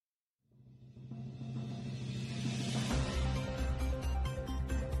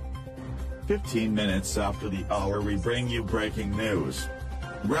15 minutes after the hour, we bring you breaking news.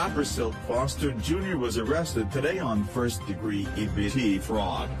 Rapper Silk Foster Jr. was arrested today on first-degree EBT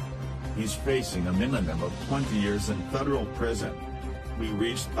fraud. He's facing a minimum of 20 years in federal prison. We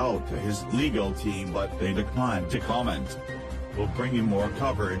reached out to his legal team, but they declined to comment. We'll bring you more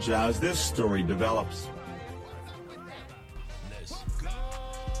coverage as this story develops.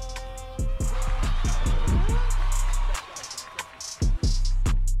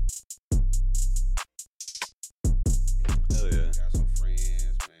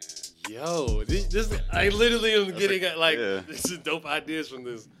 Yo, this I literally am getting this is dope ideas from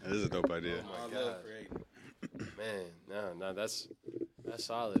this. This is a dope idea. Oh my god, man, no, that's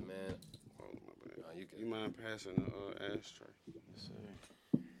solid, man. Oh, my bad. You mind passing the ashtray? Yes,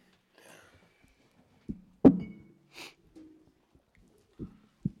 sir.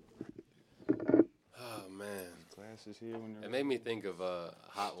 Oh man, Glasses here when it made me think of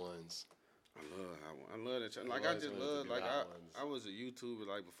Hot Ones. I love that. Like I just love I was a YouTuber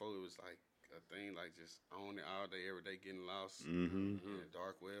like before it was like a thing like just on it all day every day getting lost in the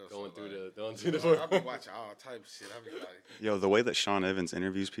dark well. Going through the I be watching all type of shit. I be like, yo, the way that Sean Evans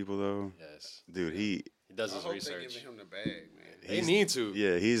interviews people though, yes, dude, he does his I hope research. they giving him the bag, man. They need to.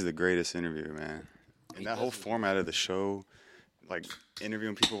 Yeah, he's the greatest interviewer, man. And that whole format of the show, like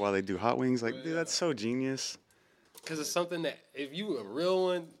interviewing people while they do hot wings, like dude, that's so genius. Because it's something that if you a real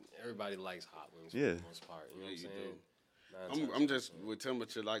one, everybody likes hot wings for the most part. You know what I'm saying? I'm just with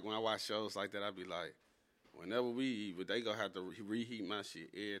temperature. Like when I watch shows like that, I be like, whenever we eat, but they gonna have to reheat my shit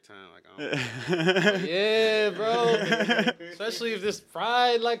every time. Like, I don't yeah, bro. Especially if this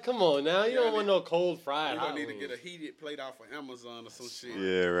fried. Like, come on now, you don't want no cold fried. You hot don't need to wings. get a heated plate off of Amazon or some shit.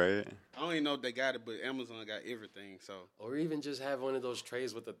 Yeah, right. I don't even know if they got it, but Amazon got everything. So or even just have one of those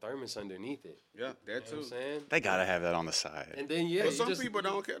trays with the thermos underneath it. yeah, that You know too. what I'm saying? They gotta have that on the side. And then But some people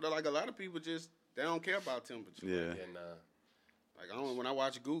don't care. Like a lot of people they don't care about temperature. Yeah. Yeah, nah. Like when I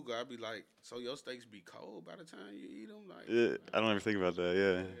watch Google, I be like, so your steaks be cold by the time you eat them? Like, Yeah, I don't ever think about that.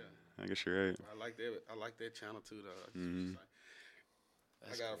 Yeah, I guess you're right. I like that. I like that channel too, though. Mhm.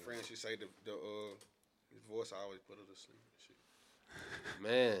 I got a friend. She say his voice always put her to sleep. And shit.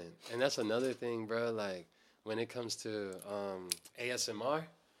 Man, and that's another thing, bro. Like when it comes to ASMR,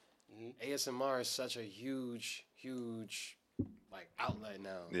 ASMR is such a huge like outlet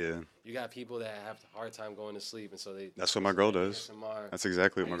now. Yeah, You got people that have a hard time going to sleep, and so they. that's what my girl does. ASMR. That's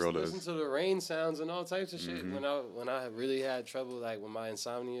exactly what my I used girl to does. listen to the rain sounds and all types of shit when I really had trouble like with my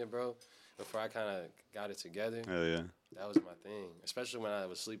insomnia, bro. Before I kind of got it together, Hell yeah. that was my thing. Especially when I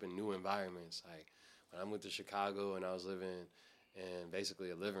was sleeping in new environments. Like when I moved to Chicago and I was living in basically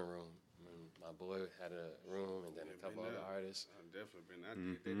a living room. And my boy had a room and then a couple other artists. I've definitely been. I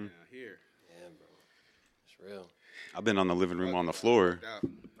did that down here. Yeah, bro. It's real. I've been on the living room on the floor.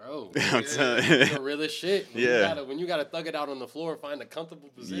 Bro, I'm telling you. it's the realest shit. When you gotta thug it out on the floor, find a comfortable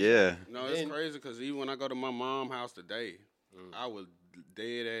position. Yeah. No, it's crazy because even when I go to my mom's house today, I would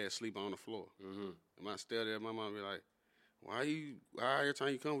dead ass sleep on the floor. And I still there, my mom be like, why every time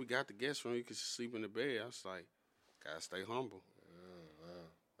you come, we got the guest room, you can sleep in the bed. I was like, gotta stay humble.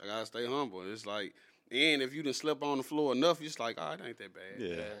 I gotta stay humble. It's like, and if you done slept on the floor enough, it's like, oh, it ain't that bad.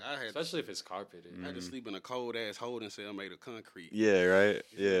 Yeah. Especially if it's carpeted. I had to sleep in a cold ass holding cell made of concrete. Yeah, right?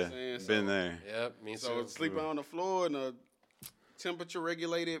 You know Yeah. what I'm saying? Been there. Yep, me So too. sleeping on the floor in a temperature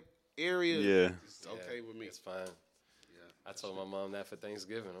regulated area, Yeah. it's okay with me. It's fine. I told my mom that for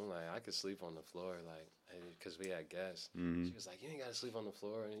Thanksgiving. I'm like, I could sleep on the floor, like, because we had guests. She was like, you ain't got to sleep on the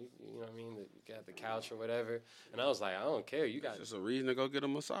floor. And you know what I mean? You got the couch or whatever. And I was like, I don't care. You got Just a reason to go get a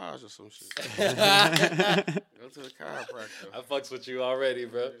massage or some shit. Go to the chiropractor. I fucks with you already,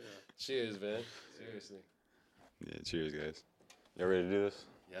 bro. Cheers, man. Seriously. Yeah, cheers, guys. Y'all ready to do this?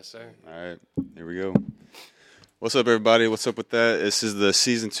 Yes, sir. All right, here we go. What's up, everybody? What's up with that? This is the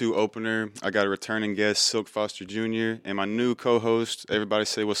season 2 opener. I got a returning guest, Silk Foster Jr., and my new co-host. Everybody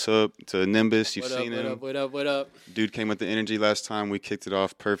say what's up to Nymbus. You've seen him. What up? Dude came with the energy last time. We kicked it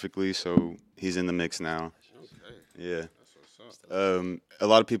off perfectly, so he's in the mix now. Okay. Yeah. That's what's up. A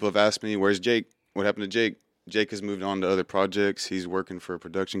lot of people have asked me, where's Jake? What happened to Jake? Jake has moved on to other projects. He's working for a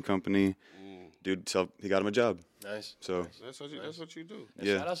production company. Dude, he got him a job. Nice. So That's what you do.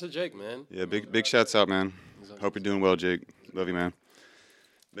 yeah. Shout out to Jake, man. Yeah, big shouts out, man. Hope you're doing well, Jake. Love you, man.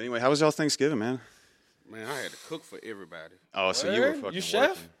 But anyway, how was y'all Thanksgiving, man? Man, I had to cook for everybody. Oh, so you were Word? fucking You chef?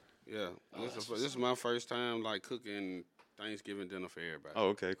 working. Yeah. This is my first time like cooking Thanksgiving dinner for everybody. Oh,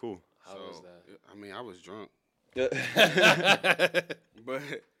 okay, cool. How was that? I mean, I was drunk. Yeah. But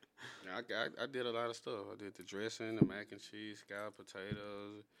I did a lot of stuff. I did the dressing, the mac and cheese, scalloped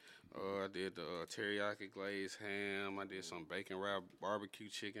potatoes. I did the teriyaki glazed ham. I did some bacon wrapped barbecue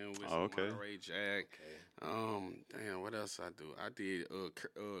chicken with some Monterey Jack. Damn, what else I do? I did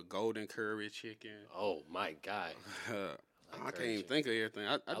golden curry chicken. Oh my God. I can't even think of everything.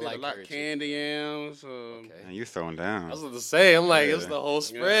 I did like a lot of candy yams. Man, you're throwing down. I was going to say, I'm like, it's the whole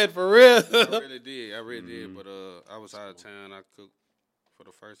spread for real. I really did. But I was out of town. I cooked for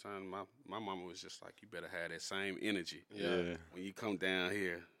the first time. My mama was just like, you better have that same energy. Yeah. When you come down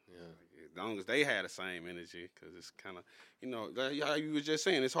here. Yeah. As long as they had the same energy, because it's kind of, how you was just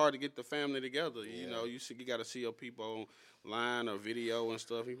saying, it's hard to get the family together. You know, you got to see your people online or video and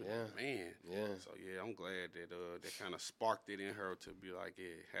stuff. Man. Yeah. So, I'm glad that that kind of sparked it in her to be like,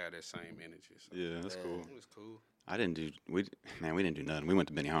 have that same energy. So, yeah, that's cool. It was cool. We didn't do nothing. We went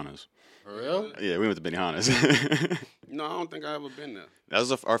to Benihana's. For real? Yeah, we went to Benihana's. No, I don't think I ever been there. That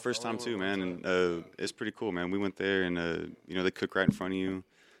was our first time too, man, and it's pretty cool, man. We went there, and they cook right in front of you.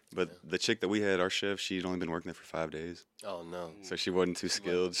 But the chick that we had, our chef, she'd only been working there for 5 days. Oh, no. So she wasn't too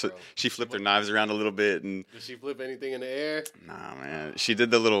skilled. So she flipped her knives around a little bit. And did she flip anything in the air? Nah, man. She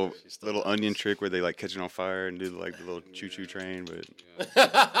did the little onion trick where they, catch it on fire and do, the little choo-choo train. But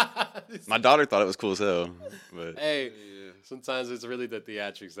my daughter thought it was cool as hell. But hey, sometimes it's really the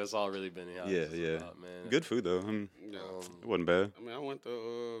theatrics. That's all really been about, man. Good food, though. It wasn't bad. I went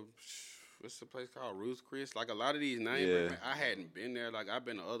to... what's the place called? Ruth's Chris. Like a lot of these names, I hadn't been there. Like I've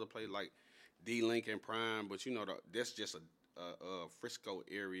been to other places like D Lincoln Prime, but that's just a Frisco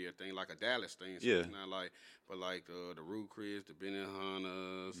area thing, like a Dallas thing. So it's not like, the Ruth's Chris, the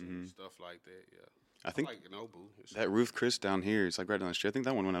Benihana's, and stuff like that. Yeah, I think like Nobu. That Ruth's Chris down here, it's like right down the street. I think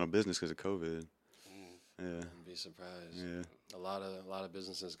that one went out of business because of COVID. Yeah, I'd be surprised. Yeah, a lot of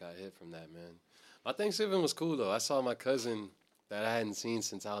businesses got hit from that, man. My Thanksgiving was cool though. I saw my cousin that I hadn't seen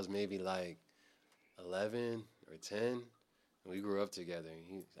since I was maybe like 11 or 10. We grew up together.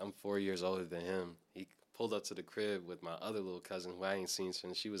 I'm 4 years older than him. He pulled up to the crib with my other little cousin who I ain't seen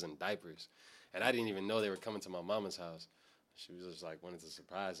since she was in diapers. And I didn't even know they were coming to my mama's house. She was just like wanted to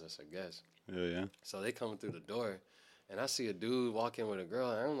surprise us, I guess. Yeah. So they coming through the door, and I see a dude walk in with a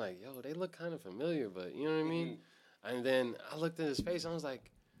girl, and I'm like, yo, they look kind of familiar, but you know what I mean? And then I looked at his face, and I was like,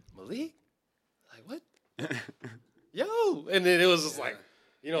 Malik? Like, what? Yo! And then it was just like,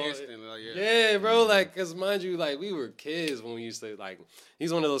 yeah, bro, because mind you, we were kids when we used to,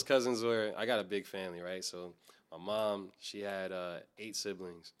 he's one of those cousins where I got a big family, right? So my mom, she had 8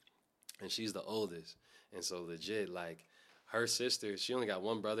 siblings, and she's the oldest. And so legit, her sister, she only got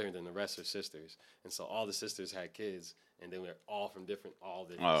one brother, and then the rest are sisters. And so all the sisters had kids, and then we're all from different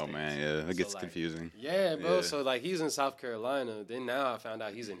states. Man, yeah, that gets confusing. Yeah, bro. Yeah. So he's in South Carolina. Then now I found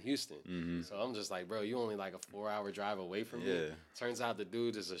out he's in Houston. Mm-hmm. So I'm just like, bro, you only a 4-hour drive away from me. Turns out the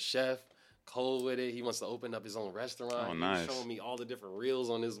dude is a chef, cold with it. He wants to open up his own restaurant. Oh, nice. He's showing me all the different reels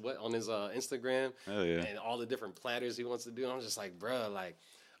on his Instagram. Hell yeah. And all the different platters he wants to do. And I'm just like, bro,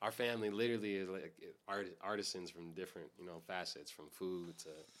 our family literally is artisans from different, facets, from food to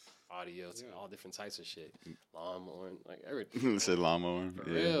audio to all different types of shit. Lawnmower, everything. Said lawnmower. For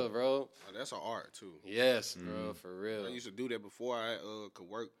real, bro. Oh, that's an art, too. Yes, bro, for real. I used to do that before I could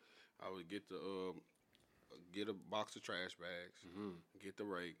work. I would get get a box of trash bags, get the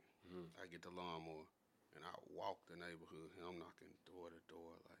rake, I get the lawnmower, and I walk the neighborhood, and I'm knocking door to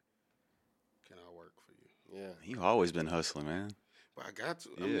door, can I work for you? Yeah. You've always been hustling, man. But I got to.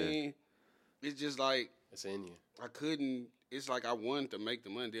 Yeah. I mean, it's just it's in you. I couldn't. It's I wanted to make the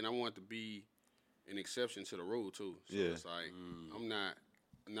money. Then I wanted to be an exception to the rule too. So it's I'm not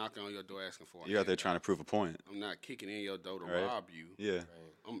knocking on your door asking for. You're out there trying to prove a point. I'm not kicking in your door to rob you. Yeah. Right.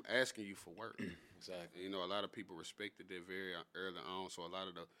 I'm asking you for work. Exactly. A lot of people respected that very early on. So a lot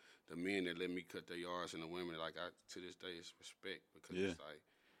of the men that let me cut their yards and the women to this day is respect because it's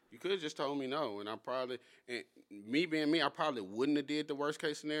you could have just told me no, and me being me, I probably wouldn't have did the worst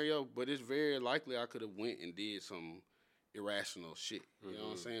case scenario, but it's very likely I could have went and did some irrational shit. You know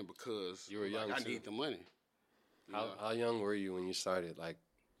what I'm saying? Because you were young, I need the money. How young were you when you started,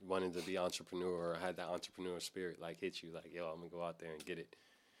 wanting to be entrepreneur or had that entrepreneur spirit, hit you, yo, I'm going to go out there and get it?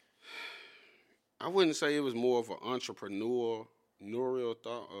 I wouldn't say it was more of an entrepreneurial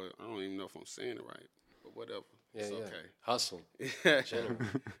thought, or I don't even know if I'm saying it right, but whatever. Yeah, it's okay. Hustle. General.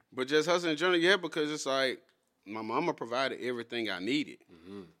 But just hustling in general, because it's my mama provided everything I needed.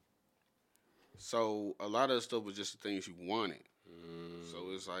 Mm-hmm. So a lot of the stuff was just the things you wanted. So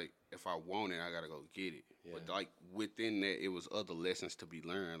it's if I want it, I got to go get it. Yeah. But within that, it was other lessons to be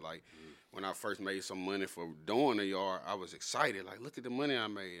learned. When I first made some money for doing the yard, I was excited. Look at the money I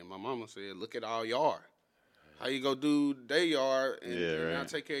made. And my mama said, look at our yard. how you go do their yard and not right.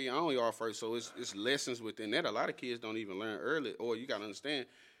 take care of your own yard first. So it's lessons within that. A lot of kids don't even learn early, or you got to understand,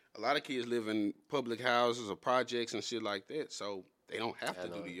 a lot of kids live in public houses or projects and shit like that, so they don't have to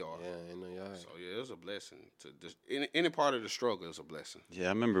do the yard. Yeah, in the yard. So yeah, it was a blessing. Any part of the struggle is a blessing. Yeah, I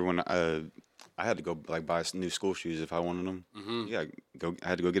remember when I had to go like buy new school shoes if I wanted them. Mm-hmm. Yeah, I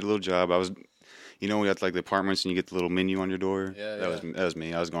had to go get a little job. I was, you know, we got like the apartments and you get the little menu on your door. Yeah, that was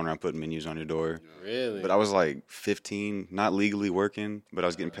me. I was going around putting menus on your door. Really? But I was like 15, not legally working, but I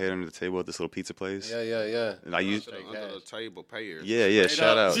was getting paid under the table at this little pizza place. Yeah. And I used, Under the table payers. yeah.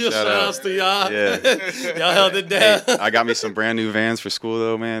 Shout out. Outs to y'all. Yeah. Y'all held it down. Hey, I got me some brand new Vans for school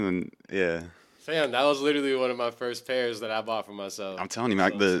though, man, and yeah. Fam, that was literally one of my first pairs that I bought for myself. I'm telling you,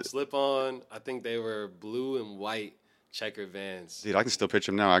 man, the slip on. I think they were blue and white checker Vans. dude, I can still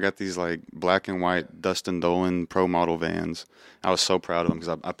picture them now. I got these like black and white Dustin Dolan Pro Model Vans. I was so proud of them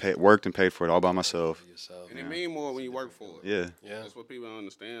because I worked and paid for it all by myself. And it mean more when you work for it. Yeah. That's what people don't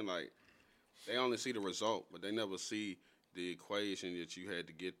understand. Like, they only see the result, but they never see the equation that you had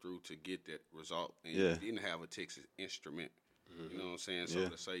to get through to get that result. And you didn't have a Texas instrument. You know what I'm saying? So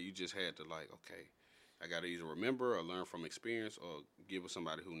to say you just had to like, okay, I got to either remember or learn from experience or give with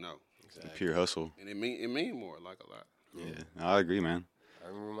somebody who know. Exactly. Pure hustle. And it mean more, like a lot. Yeah, I agree, man. I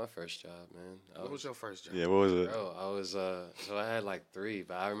remember my first job, man. What was your first job? Yeah, what was it? Bro, I was so I had like 3,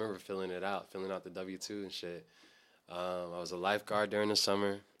 but I remember filling out the W-2 and shit. I was a lifeguard during the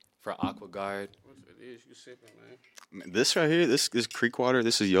summer for Aqua Guard. What it is you sipping, man? This right here, this is Creek Water.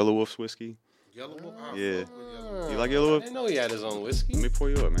 This is Yellow Wolf's whiskey. Yellow Wolf? Yeah. Yellow. You like Yellow Wolf? I didn't know he had his own whiskey. Let me pour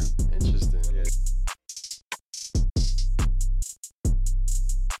you up, man. Interesting.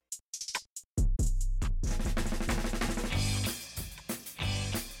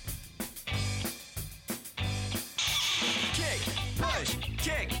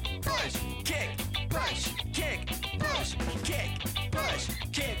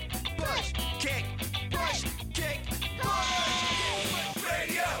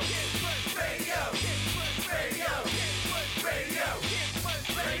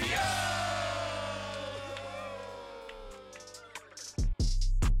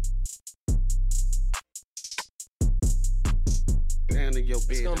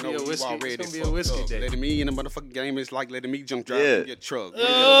 It's gonna be a whiskey day. Letting me in the motherfucking game is like letting me jump drive in your truck.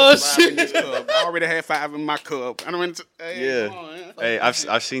 Oh, shit. I already had 5 in my cup. I don't Hey,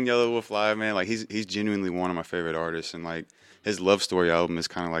 I've seen Yellow Wolf live, man. Like he's genuinely one of my favorite artists, and like his Love Story album is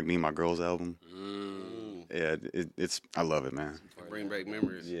kind of like Me and My Girl's album. Yeah, it's I love it, man. Bring back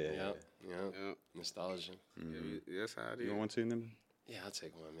memories. Yeah. Nostalgia. That's how it is. You want one too, Nymbus? Yeah, I'll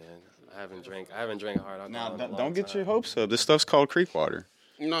take one, man. I haven't drank hard alcohol. Now, in a long don't get time. your hopes up. This stuff's called Creek Water.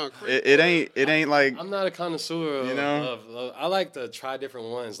 No, It ain't like. I'm not a connoisseur You know? of I like to try different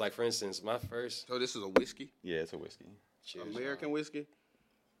ones. Like, for instance, my first... So this is a whiskey? Yeah, it's a whiskey. Cheers, American whiskey?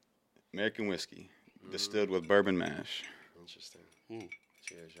 American whiskey, distilled with bourbon mash. Interesting.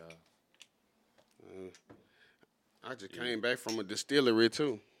 Cheers, y'all. I just came back from a distillery,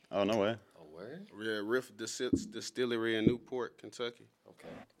 too. Oh, no way. A word? Yeah, Riff Distillery in Newport, Kentucky. Okay.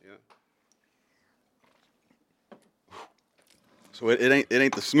 Yeah. So it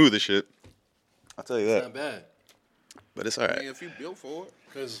ain't the smoothest shit. I'll tell you that. Not bad. But it's all right. Man, if you built for it.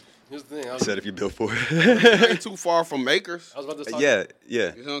 Because here's the thing. I I was, said if you built for it. It ain't too far from Makers. I was about to talk. yeah.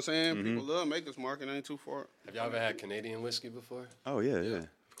 You know what I'm saying? People love Makers Market. Ain't too far. Have y'all ever had Canadian whiskey before? Oh yeah, of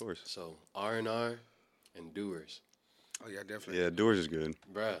course. So R&R and Doers. Oh, yeah, definitely. Yeah, Doers is good.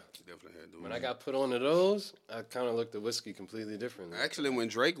 Bruh, Definitely had to. when I got put onto those, I kind of looked at whiskey completely differently. Actually, when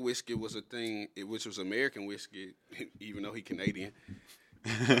Drake whiskey was a thing, which was American whiskey, even though he Canadian.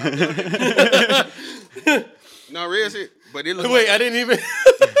 No, real shit. But it looked Wait, I didn't even...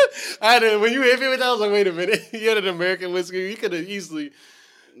 when you hit me with that, I was like, wait a minute. You had an American whiskey. You could have easily...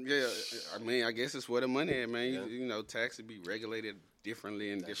 Yeah, I mean, I guess it's where the money at, man. You know, taxes be regulated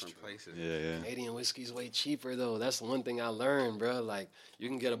differently in different places. Yeah. Canadian whiskey's way cheaper, though. That's the one thing I learned, bro. Like, you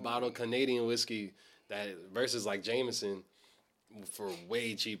can get a bottle of Canadian whiskey that versus, like, Jameson for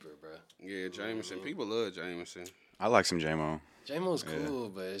way cheaper, bro. Yeah, Jameson. People love Jameson. I like some JMO. JMO's cool,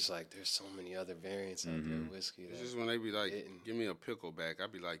 but it's like there's so many other variants out there of whiskey. It's just when they be like, give me a pickleback,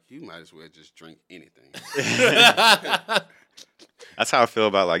 I'd be like, you might as well just drink anything. That's how I feel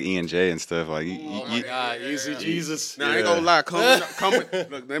about like E&J and stuff. Like, Oh my God, Easy Jesus. Now, I ain't gonna lie. Coming,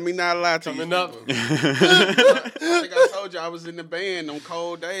 look, let me not lie to you. Coming up. I think I told you I was in the band on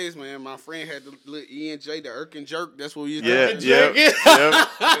cold days, man. My friend had the little E&J, the Irk and Jerk. That's what we used to yep.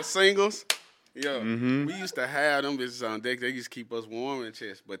 the singles. Yeah, we used to have them bitches on deck. They used to keep us warm and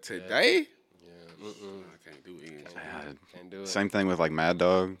chest. But today, I can't do ends. Can't do it. Same thing with like Mad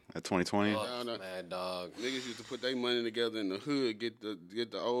Dog at 2020. Oh, Mad Dog. Niggas used to put their money together in the hood, get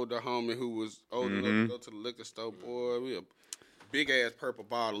the older homie who was old enough to go to the liquor store. Boy, we a big ass purple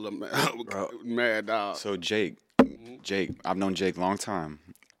bottle of Mad Dog. So Jake, I've known Jake a long time.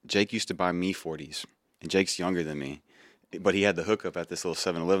 Jake used to buy me 40s, and Jake's younger than me, but he had the hookup at this little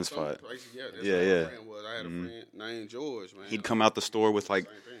 7-Eleven spot. That's Yeah, what yeah. my friend was. I had a friend named George, man. He'd come out the store with like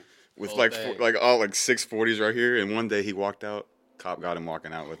Whole like thing. all like 6 40s right here, and one day he walked out. Cop got him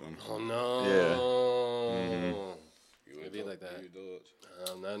walking out with him. Oh no. Yeah. It'd be like that. You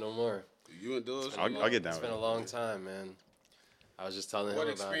Dodge. Not no more. You and Dodge. I'll get down It's with been it. a long time, man. I was just telling What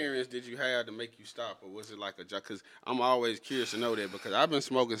him about it. experience did you have to make you stop, or was it like a job? Because I'm always curious to know that, because I've been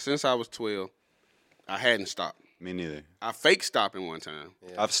smoking since I was 12. I hadn't stopped. Me neither. I fake stopping one time.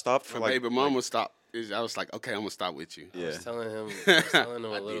 Yeah. I've stopped for My like baby mama stopped. I was like, okay, I'm gonna stop with you. I yeah. was telling him a I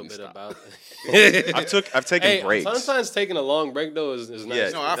little didn't bit stop. about. I've taken Hey, breaks. sometimes taking a long break though is nice. Yeah.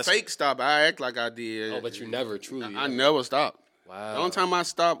 No, I That's- fake stop. I act like I did. Oh, but you never truly. I never stopped. Wow. The only time I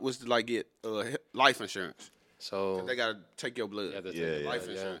stopped was to like get life insurance. So They gotta take your blood. yeah, Yeah. Life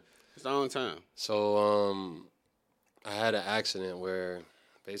yeah. insurance. It's the only time. So I had an accident where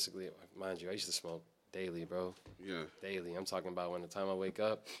basically, mind you, I used to smoke daily, bro. Yeah, Daily. I'm talking about when the time I wake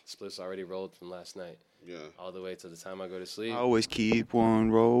up, splits already rolled from last night, yeah. all the way to the time I go to sleep. I always keep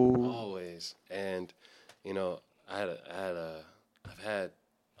one roll. Always. And you know, I've had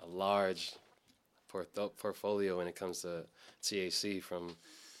a large portfolio when it comes to THC, from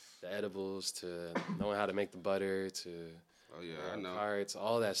the edibles to knowing how to make the butter to Oh yeah, I know. carts,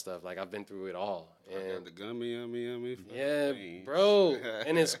 all that stuff. Like, I've been through it all. I got And the yummy. yeah, Fiends. bro.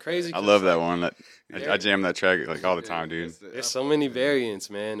 And it's crazy. I 'cause, love that like, one. I jam that track like all the time, dude. That's the- There's so many variants,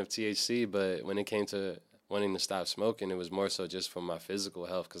 man, of THC, but when it came to wanting to stop smoking, it was more so just for my physical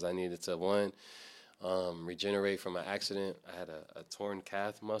health, because I needed to, one, regenerate from an accident. I had a torn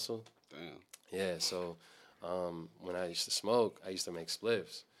calf muscle. Damn. Yeah, so when I used to smoke, I used to make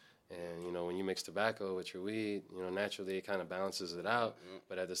spliffs. And, you know, when you mix tobacco with your weed, you know, naturally it kind of balances it out.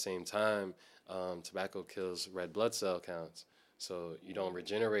 But at the same time, tobacco kills red blood cell counts. So you don't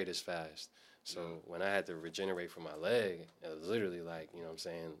regenerate as fast. So when I had to regenerate from my leg, it was literally like, you know what I'm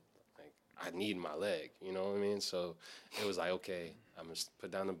saying, like, I need my leg, you know what I mean? So it was like, okay, I'm going to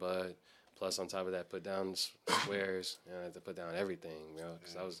put down the bud. Plus, on top of that, put down squares. You know, I had to put down everything, bro.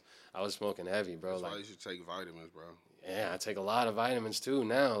 Because I was smoking heavy, bro. That's Like, why you should take vitamins, bro. yeah, I take a lot of vitamins too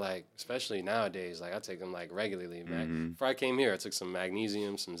now, like, especially nowadays. Like, I take them like regularly. Before I came here, I took some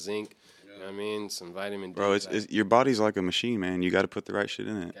magnesium, some zinc, you know what I mean, some vitamin D. Bro, it's your body's like a machine, man. You got to put the right shit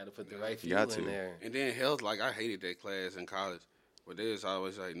in it. Got to put the right You got fuel in to. there. And then health, like, I hated that class in college. But they was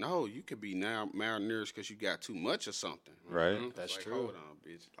always like, no, you could be now malnourished because you got too much or something. Right? That's Like, true. hold on,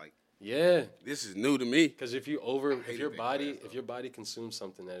 bitch. Like, Yeah, this is new to me. because if hated your that body, class, if your body consumes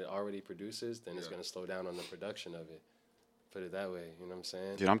something that it already produces, then it's gonna slow down on the production of it. Put it that way, you know what I'm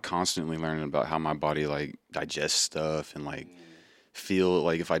saying? Dude, I'm constantly learning about how my body like digests stuff and like feel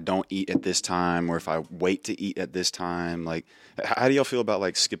like if I don't eat at this time or if I wait to eat at this time. Like, how do y'all feel about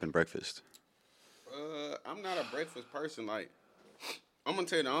like skipping breakfast? I'm not a breakfast person. Like, I'm gonna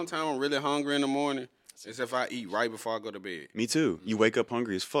tell you, the only time I'm really hungry in the morning is if I eat right before I go to bed. Me too. You wake up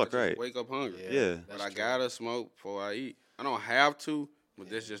hungry as fuck, I just right? Wake up hungry. Yeah. But that's I true. gotta smoke before I eat. I don't have to, but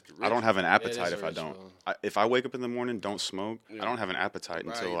that's just the I don't have an is appetite a if I don't. ritual. If I wake up in the morning, don't smoke, Yeah. I don't have an appetite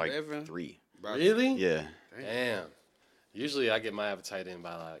By until like 11? 3. Really? Yeah. Damn. Usually I get my appetite in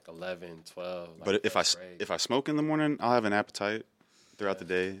by like 11, 12. Like, But first break. if I smoke in the morning, I'll have an appetite throughout the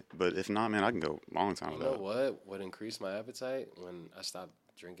day. But if not, man, I can go a long time You know without. what would increase my appetite? When I stopped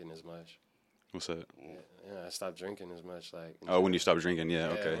drinking as much. What's that? Yeah, I stopped drinking as much. Like, Oh, when you stop drinking, yeah,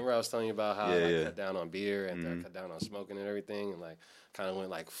 yeah, okay. remember I was telling you about how Yeah, I like, yeah. cut down on beer and I cut down on smoking and everything, and like kind of went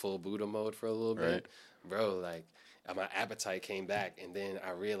like full Buddha mode for a little bit, Right. bro. Like my appetite came back, and then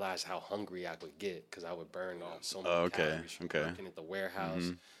I realized how hungry I would get because I would burn off so many Oh, okay, calories from okay. working at the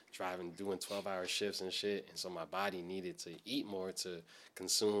warehouse, driving, doing 12-hour shifts and shit, and so my body needed to eat more to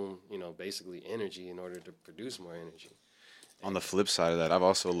consume, you know, basically energy in order to produce more energy. On the flip side of that, I've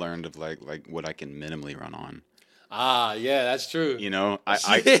also learned of like what I can minimally run on. Ah, yeah, that's true. You know,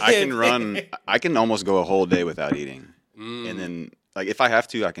 I can run. I can almost go a whole day without eating, and then like if I have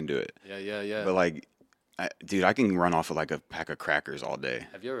to, I can do it. Yeah. But like, dude, I can run off of like a pack of crackers all day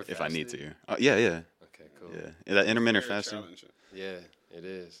Have you ever if I need fasted? to. Yeah. Okay, cool. Yeah. That intermittent Very fasting. challenging. Yeah, it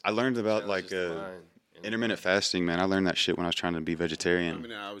is. I learned about like Challenges the mind. intermittent fasting, man. I learned that shit when I was trying to be How vegetarian.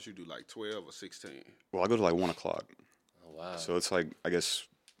 many hours you do? Like 12 or 16? Well, I go to like 1 o'clock, Oh, wow. so it's like I guess.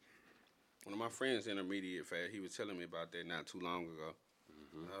 One of my friends intermediate fast, he was telling me about that not too long ago.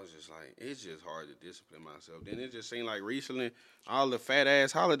 I was just like, it's just hard to discipline myself. Then it just seemed like recently all the fat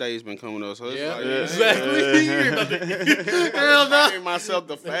ass holidays been coming up. So it's like, exactly. Hell no. I gave myself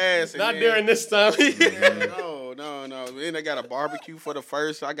the fast. Not during this time. No. Then they got a barbecue for the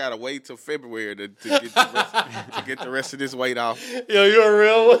first. I gotta wait till February to get the rest of this weight off. Yo, you're a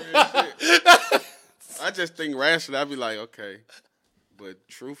real one. I just think rationally. I'd be like, okay. But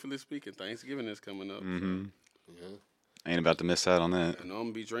truthfully speaking, Thanksgiving is coming up. Mm-hmm. So. Yeah. Ain't about to miss out on that. I know I'm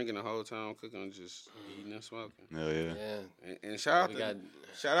gonna be drinking the whole time I'm cooking, just eating and smoking. Hell yeah. And shout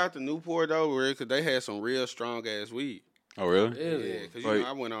out to Newport though, because they had some real strong ass weed. Oh really? Yeah, because you know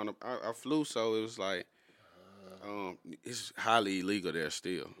I went on I flew, so it was like it's highly illegal there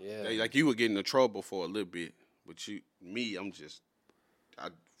still. Yeah, like you would get into trouble for a little bit, but I'm just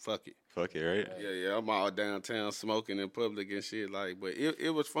fuck it. Fuck it, right? Yeah, I'm all downtown smoking in public and shit. Like, but it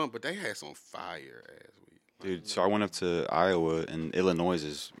was fun. But they had some fire ass weed. Dude, so I went up to Iowa, and Illinois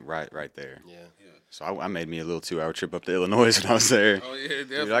is right there. Yeah. So I made me a little 2-hour trip up to Illinois when I was there. Oh yeah,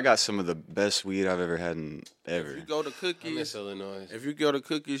 definitely. Dude, I got some of the best weed I've ever had ever. If you go to I Cookies, miss Illinois. If you go to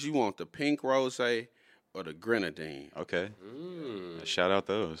Cookies, you want the pink rosé or the grenadine. Okay. Shout out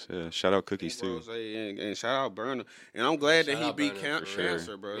those. Yeah. Shout out Cookies too. And shout out Burner. And I'm glad that he beat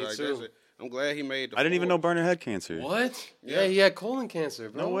cancer, bro. Me like, too. I'm glad he made the I didn't even know Burner had cancer. What? Yeah, he had colon cancer,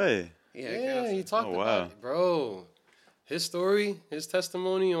 bro. No way. He talked about it, bro. His story, his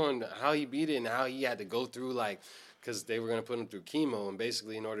testimony on how he beat it and how he had to go through, like, because they were going to put him through chemo, and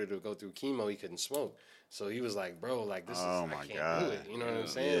basically in order to go through chemo, he couldn't smoke. So he was like, bro, like, this I can't do it. You know what I'm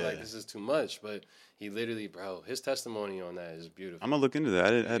saying? Yeah. Like, this is too much. But he literally, bro, his testimony on that is beautiful. I'm going to look into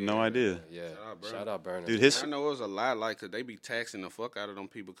that. I had no idea. Yeah. Shout out Burner. Dude, I know it was a lot, like, because they be taxing the fuck out of them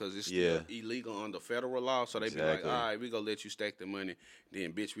people because it's still illegal under federal law. So they be like, all right, we going to let you stack the money.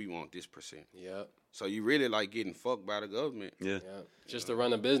 Then, bitch, we want this %. Yep. So you really, like, getting fucked by the government. Yeah. Just to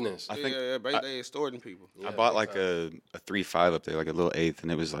run a business. I think they extorting people. I bought, like, a 3.5 up there, like a little eighth,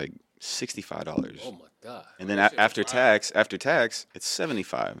 and it was, like, $65. Oh, my God. And then after tax, it's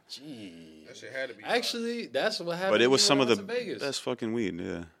 $75. Gee. That shit had to be Actually, that's what happened. But it was some of the Vegas. best fucking weed,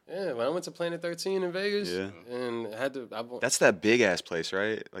 yeah. Yeah, when I went to Planet 13 in Vegas, and had to. That's that big ass place,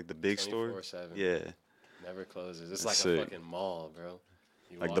 right? Like the big store. 24/7. Yeah. Never closes. It's That's like a sick. fucking mall, bro.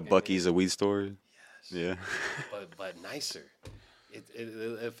 Like the Buc-ee's a weed store. Yes. Yeah. but nicer.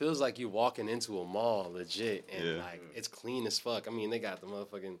 It feels like you walking into a mall, legit, and like it's clean as fuck. I mean, they got the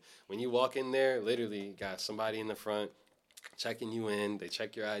motherfucking when you walk in there, literally you got somebody in the front checking you in. They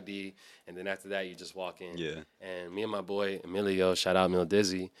check your ID, and then after that, you just walk in. Yeah. And me and my boy Emilio, shout out Mil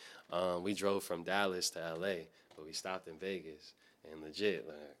Dizzy, we drove from Dallas to LA, but we stopped in Vegas. And legit,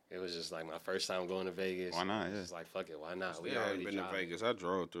 like, it was just like my first time going to Vegas. Why not? Yeah. Just like fuck it, why not? We already been to Vegas. I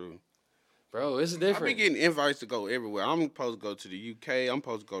drove through. Bro, it's different. I be getting invites to go everywhere. I'm supposed to go to the UK. I'm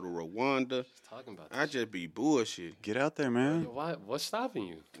supposed to go to Rwanda. Just talking about I just be bullshit. Get out there, man. Why? What's stopping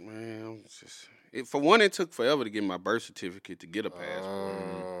you? Man, I'm just for one, it took forever to get my birth certificate to get a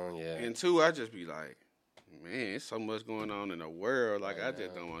passport. Yeah. And two, I just be like, man, it's so much going on in the world. Like I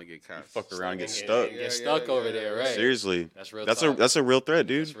just don't want to get caught. Fuck around and get stuck. Get stuck over there, right? Seriously. That's real. That's a real threat,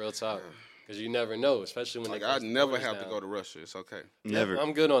 dude. That's real talk. Because you never know, especially when I never have to go to Russia. It's okay. Never.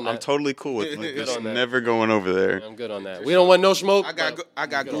 I'm good on that. I'm totally cool with good on that. never going over there. I'm good on that. We don't want no smoke. I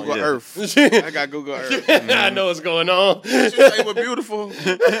got Google on Earth. I got Google Earth. I know what's going on. What you say was beautiful.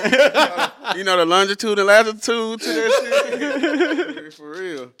 You know the longitude and latitude to that shit. For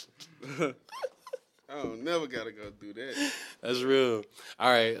real. I don't never gotta go do that. That's real. All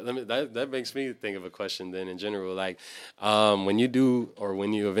right, that makes me think of a question then in general. Like, when you do or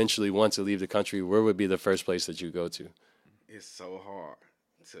when you eventually want to leave the country, where would be the first place that you go to? It's so hard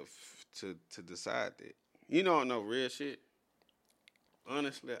to decide that. You don't know real shit.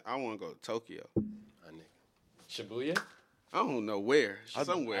 Honestly, I want to go to Tokyo. Shibuya? I don't know where.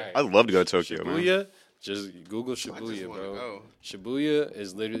 Somewhere. I'd love to go to Tokyo, Shibuya? man. Just Google Shibuya, bro. Go. Shibuya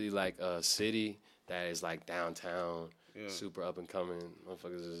is literally like a city that is like downtown, super up and coming.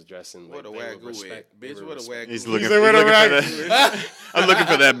 Motherfuckers is dressing like what a wagyu at? Bitch, what a wagyu. He's looking for that. I'm looking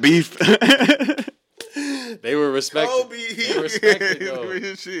for that beef. They were respected. Kobe. They respected, though.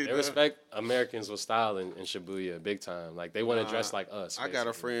 Real shit, They respect Americans with style in Shibuya big time. Like they want to dress like us. I got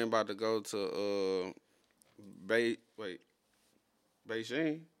a friend about to go to Beijing.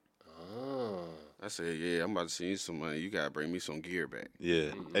 Oh. I said, yeah, I'm about to send you some money. You gotta bring me some gear back.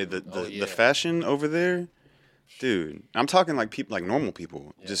 Yeah. Hey, the fashion over there, dude. I'm talking like people, like normal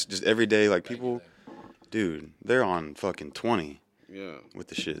people, just everyday like people. Dude, they're on fucking 20. Yeah. With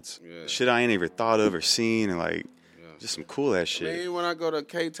the shits. Yeah. Shit I ain't ever thought of or seen, and like just some cool ass shit. I mean, when I go to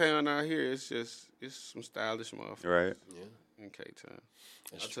K-Town out here, it's some stylish motherfuckers. Right. Yeah. In K-Town.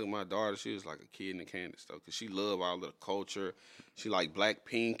 I took my daughter. She was like a kid in the candy store because she loved all the culture. She like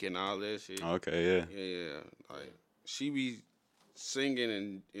Blackpink and all that shit. Okay, yeah. Yeah. Like, she be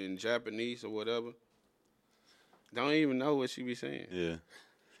singing in Japanese or whatever. Don't even know what she be saying. Yeah.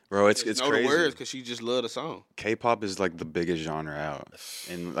 Bro, it's know crazy. The words because she just love the song. K-pop is like the biggest genre out.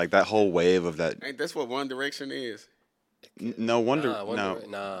 And like that whole wave of that. Ain't that's what One Direction is? No wonder.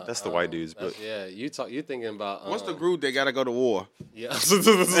 Nah, that's the white dudes. But yeah, you thinking about what's the group that gotta go to war? Yeah, Cause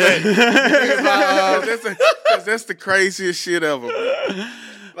that's the craziest shit ever.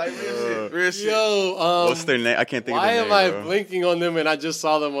 Like real shit. Yo, what's their name? I can't think of their name. Why am I bro. blinking on them? And I just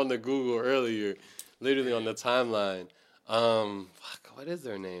saw them on the Google earlier, literally on the timeline. What is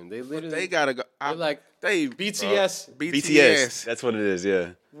their name? They literally they gotta go. They BTS. BTS. That's what it is.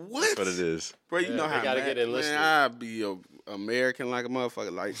 Yeah. What? That's what it is. Bro, you know how gotta get enlisted. Man, I'd be a American like a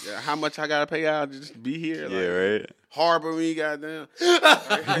motherfucker. Like, how much I gotta pay y'all to just be here? Like, Yeah, right. Harbor me, goddamn.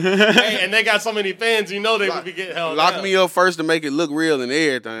 Hey, and they got so many fans, you know they would be getting held Lock down. me up first to make it look real and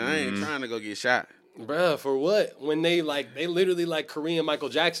everything. I ain't trying to go get shot. Bruh, for what? When they literally like Korean Michael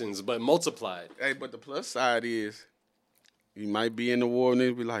Jacksons, but multiplied. Hey, but the plus side is, you might be in the war and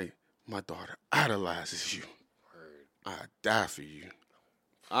they'll be like, my daughter idolizes you. I die for you.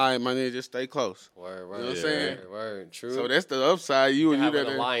 All right, my nigga, just stay close. Word, You know what I'm saying? Word, true. So that's the upside. You and have you an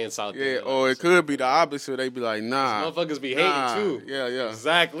that alliance out yeah, there. or it could be the opposite. They be like, nah. Motherfuckers be hating too. Yeah.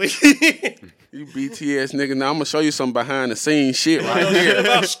 Exactly. You BTS nigga. Now I'm gonna show you some behind the scenes shit right here.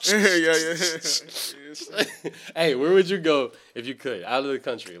 yeah. Hey, where would you go if you could? Out of the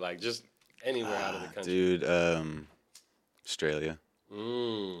country. Like just anywhere out of the country. Dude, Australia.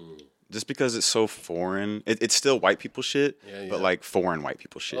 Mm. Just because it's so foreign. It's still white people shit, but like foreign white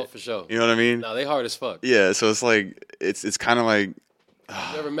people shit. Oh, for sure. You know what I mean? No, they hard as fuck. Yeah, so it's like, it's kind of like.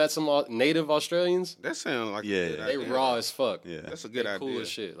 You ever met some native Australians? That sounds like Yeah. a good They idea. raw as fuck. Yeah. That's a good They idea. cool as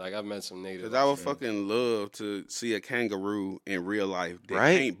shit. Like I've met some native. Cause I would fucking love to see a kangaroo in real life that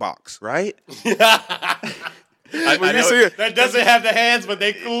Right? can't box. Right? When you see it, that doesn't have the hands, but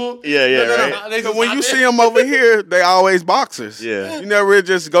they cool. Yeah, right? They so just when out you there. see them over here, they always boxers. Yeah. You never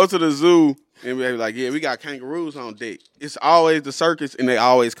just go to the zoo and be like, yeah, we got kangaroos on deck. It's always the circus, and they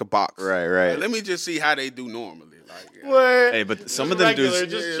always could box. Right. Like, let me just see how they do normally. Like, yeah. Hey, but some of them Regular,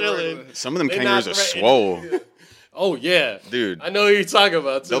 dudes, just chilling. some of them They kangaroos not are threatening. swole. Oh yeah, Dude. I know who you're talking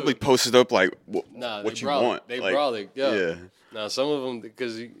about too. They'll be posted up like, Nah, what they you brolic. want. They like, brolic, yeah. Yeah. Now some of them,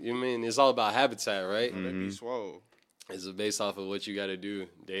 because you mean it's all about habitat, right? They be swole. It's based off of what you got to do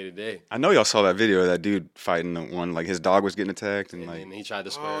day to day. I know y'all saw that video of that dude fighting the one, like his dog was getting attacked and And like, then he tried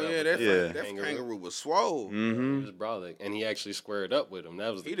to square Oh up. yeah, with that, Yeah. that kangaroo was swole. He was brolic, and he actually squared up with him.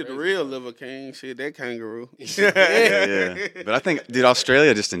 That was He the the crazy real part. liver king. Shit, that kangaroo. yeah. But I think, dude,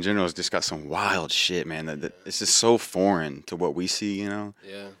 Australia just in general has just got some wild shit, man. That it's just so foreign to what we see, you know?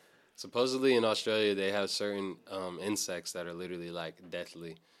 Yeah. Supposedly in Australia, they have certain insects that are literally like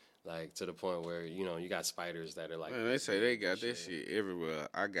deathly, like to the point where you got spiders that are like. Man, they say they got this shit everywhere.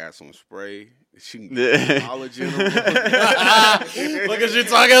 I got some spray. She can Yeah. collagen. Look at you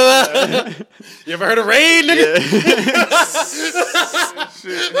talking about. You ever heard of rain, nigga?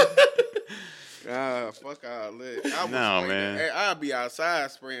 Fuck all that. I would No, spray man. that. Hey, I'd be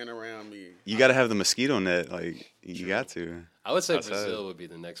outside spraying around me. You got to have the mosquito net. Like, you got to. I would say Outside. Brazil would be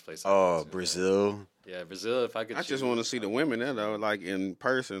the next place. I'd Oh, go to. Brazil. Yeah, Brazil. If I could. I just choose. want to see the women there though, like in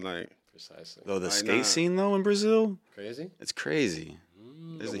person, like Precisely. Though the Like, skate nah. scene, though, in Brazil, Crazy. it's crazy.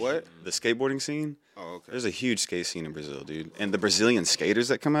 There's The a what? The skateboarding scene. oh okay. There's a huge skate scene in Brazil, dude. And the Brazilian skaters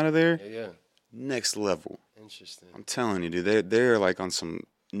that come out of there, Yeah. next level. Interesting. I'm telling you, dude, they're like on some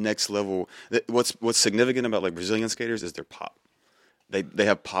next level. What's significant about like Brazilian skaters is their pop. They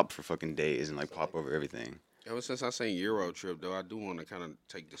have pop for fucking days and like pop over everything. Ever since I seen Euro Trip though, I do want to kind of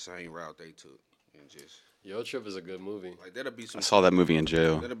take the same route they took and just Yo Trip is a good movie. like that'll be some. I saw that movie in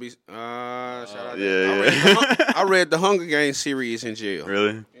jail. That'll be shout out. Yeah. I read the Hunger Games series in jail.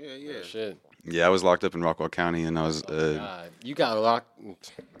 Really? Yeah. Oh, shit. Yeah, I was locked up in Rockwell County, and I was God, you got locked.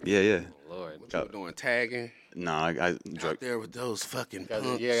 yeah. Lord. You were doing tagging Nah, I out there with those fucking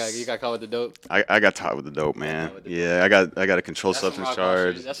punks. Yeah, you got caught with the dope. I got taught with the dope, man. with the Yeah, I got a controlled That's some substance Rockwell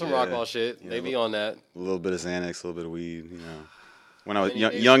charge. shit. That's some Yeah. Rockwell shit. Yeah, They be on that. A little bit of Xanax, a little bit of weed, you know. When I was Many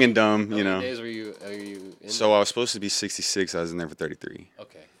days- young and dumb, How you many know. days are you in? So I was supposed to be 66. I was in there for 33.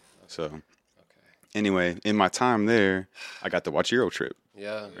 Okay. So anyway, in my time there, I got to watch Euro Trip,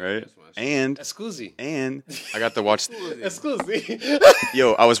 Yeah. right? And Exclusi. I got to watch. Exclusi.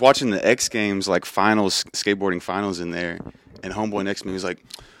 Yo, I was watching the X Games like finals, skateboarding finals in there, and homeboy next to me was like,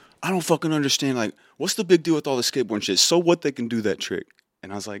 "I don't fucking understand. Like, what's the big deal with all the skateboarding shit? So what they can do that trick?"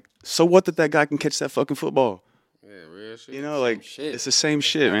 And I was like, "So what that guy can catch that fucking football?" Yeah, real Yeah, shit. You know, like shit. it's the same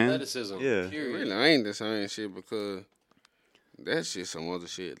shit, man. Athleticism. Yeah. It really ain't the same shit because that shit some other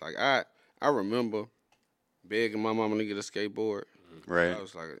shit. Like I remember begging my mama to get a skateboard. Right. I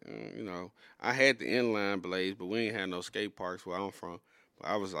was like, you know, I had the inline blades, but we ain't had no skate parks where I'm from. But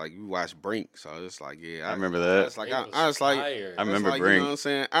I was like, we watched Brink, so it's like, yeah. I remember that. It's like I was like, I remember like, Brink. You know what I'm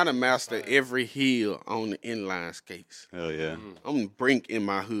saying? I done mastered every hill on the inline skates. Hell yeah. I'm Brink in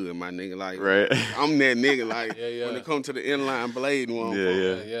my hood, my nigga. Like, Right. I'm that nigga. Like, Yeah. when it come to the inline blade one.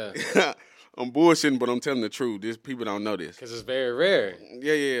 Yeah. I'm bullshitting, but I'm telling the truth. These people don't know this. Because it's very rare.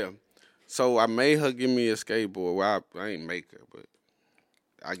 Yeah. So I made her give me a skateboard. Well, I ain't make her, but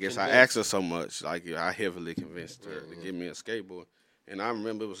I guess I asked her so much. Like, I heavily convinced her to give me a skateboard. And I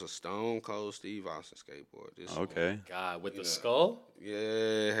remember it was a Stone Cold Steve Austin skateboard. This Okay. God, with the skull? Yeah,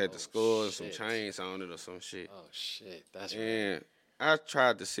 it had the skull and some shit. chains on it or some shit. Oh, shit. That's right. And I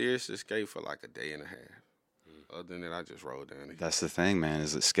tried to seriously skate for like a day and a half. Other than that, I just rolled down the hill. That's the thing, man.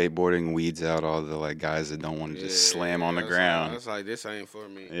 Is that skateboarding weeds out all the like guys that don't want to just slam on the ground. It's like, this ain't for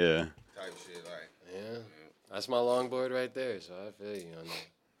me. Yeah. Type shit. Like, Yeah. That's my longboard right there, so I feel you on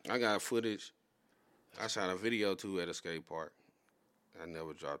that. I got footage. I shot a video too at a skate park. I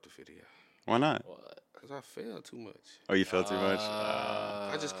never dropped the video. Why not? What? Because I failed too much. Oh, you felt too much?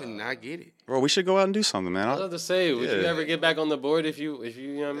 I just could not get it. Bro, we should go out and do something, man. I was about to say, would you Yeah. ever get back on the board if you know what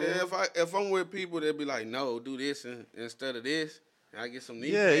I mean? Yeah, if I'm with people that be like, no, do this instead of this, and I get some knee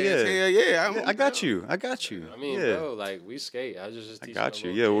Yeah, pads, yeah. hell yeah. I got you. I mean, yeah. bro, like we skate. I just I teach got my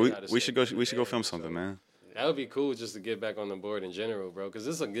you. little Yeah, kid how to we should skate go. We should go every film day, something, so man. That would be cool just to get back on the board in general, bro. Because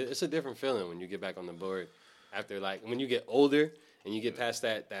it's a different feeling when you get back on the board after like when you get older and you get past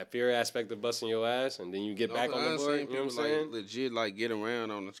that fear aspect of busting your ass, and then you get back on the board. You know what I'm saying? Like, legit, like get around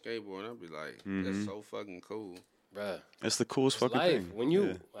on the skateboard, and I'd be like, that's so fucking cool. Bruh. It's the coolest fucking Life. thing.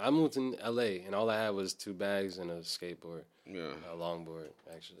 When I moved to LA and all I had was 2 bags and a skateboard, Yeah. a longboard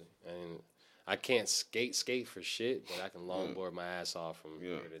actually, and I can't skate for shit, but I can longboard my ass off from Yeah.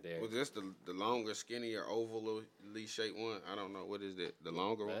 here to there. Was this the longer, skinnier, ovally shaped one? I don't know. What is that? The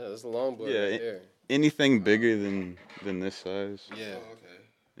longer one? Yeah, that's the longboard Yeah, right there. Anything bigger than this size? Yeah. Oh, okay.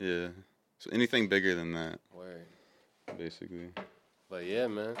 Yeah. So anything bigger than that, Word. basically. But yeah,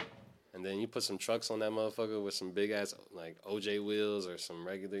 man. And then you put some trucks on that motherfucker with some big ass like OJ wheels or some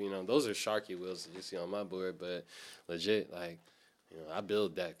regular, those are Sharky wheels that you see on my board, but legit, like, I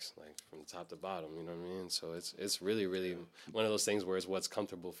build decks like from top to bottom, you know what I mean? So it's really, really one of those things where it's what's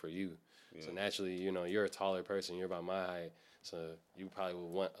comfortable for you. Yeah. So naturally, you're a taller person, you're about my height, so you probably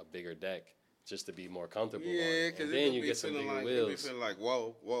would want a bigger deck just to be more comfortable. Yeah, because then you get some bigger like, wheels. It be feeling like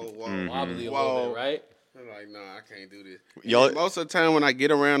whoa, Wobbly a little bit, right? I'm like, nah, I can't do this. Y'all- Most of the time when I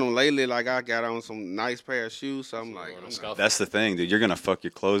get around them lately, like I got on some nice pair of shoes, so I'm like, That's the thing, dude. You're gonna fuck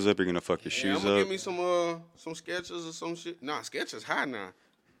your clothes up. You're gonna fuck your shoes I'm gonna up. give me some Skechers or some shit. Nah, Skechers high now.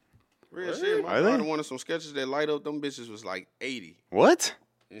 Real shit. My Are they? daughter wanted some Skechers that light up. Them bitches was like 80, What?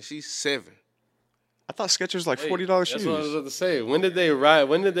 and she's 7. I thought Skechers like Hey, $40 shoes. That's what I was about to say. When did they ride?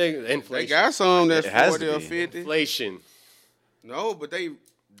 When did they They inflation? got some that's It has 40 to or be. 50. Inflation. No, but they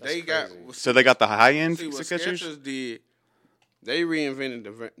got. crazy. So they got the high end See what Skechers. Skechers did. They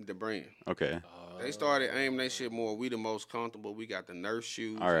reinvented the brand. Okay. They started aiming that shit more. We the most comfortable. We got the nurse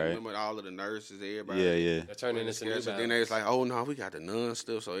shoes. All right. Remember all of the nurses, everybody. Yeah. They're turning into New Skechers. Then they was like, oh no, we got the nun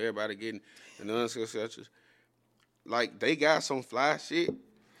stuff. So everybody getting the nun Skechers. Like they got some fly shit,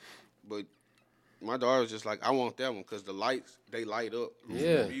 but my daughter was just like, I want that one because the lights they light up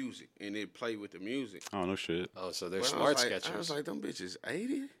Yeah. the music and it play with the music. Oh no shit. Oh, so they're But smart I Skechers. was like, them bitches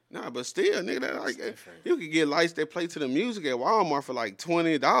 80? Nah, but still, nigga, that like different. you could get lights that play to the music at Walmart for like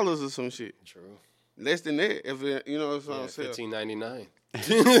 $20 or some shit. True. Less than that, if it, what I'm Yeah, saying.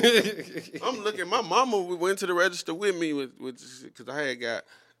 $15.99. I'm looking. My mama went to the register with me with because I had got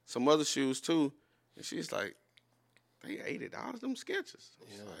some other shoes too, and she's like, "They $80 them Skechers."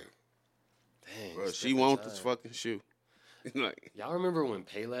 Yeah. Like, Dang. bro, it's she different wants time. this fucking shoe. Like, Y'all remember when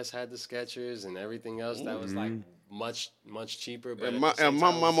Payless had the Skechers and everything else that was like much cheaper? But and at my the same and my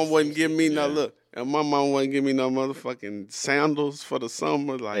time, it was mama the wouldn't same give me shit. no look, and my mama wouldn't give me no motherfucking sandals for the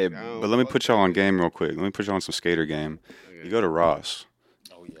summer. Like, Hey, I don't but let me fuck put y'all on with game real quick. Let me put y'all on some skater game. You go to Ross.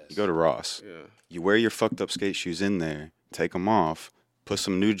 Oh yes. You go to Ross. it. Yeah. You wear your fucked up skate shoes in there. Take them off. Put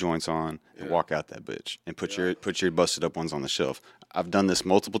some new joints on and walk out that bitch. And put your busted up ones on the shelf. I've done this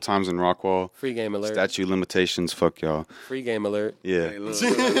multiple times in Rockwall. Free game alert. Statute limitations. Fuck y'all. Free game alert. Yeah. Hey, look.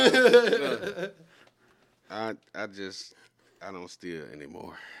 I don't steal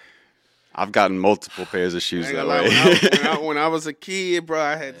anymore. I've gotten multiple pairs of shoes I ain't that gonna lie, way. when I was a kid, bro,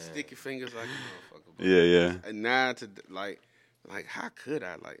 I had sticky fingers like a motherfucker. Bro. Yeah. And now to like how could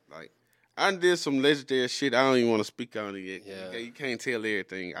I like I did some legendary shit. I don't even want to speak on it yet. Yeah. You can't tell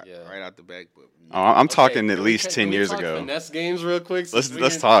everything right out the back. But I'm talking at can least can 10 we years talk ago. Finesse games real quick.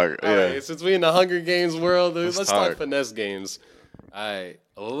 Let's talk. All Yeah. right, since we in the Hunger Games world, let's talk. talk finesse games. All right,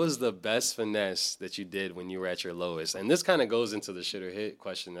 what was the best finesse that you did when you were at your lowest? And this kind of goes into the shit or hit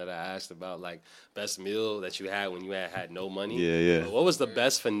question that I asked about, like best meal that you had when you had no money. Yeah. But what was the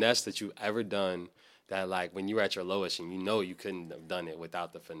best finesse that you ever done? That like when you were at your lowest and you couldn't have done it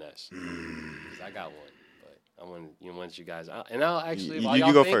without the finesse. 'Cause I got one, but I want you guys. And I'll actually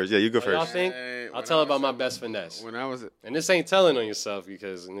You go first. Yeah, you go while y'all first. think, I'll tell about my best finesse. when I was, And this ain't telling on yourself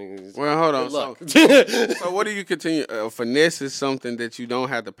because niggas, well, hold on. good luck. So what do you continue? Finesse is something that you don't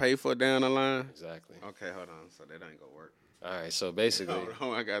have to pay for down the line. Exactly. Okay, hold on. So that ain't gonna work. All right, so basically,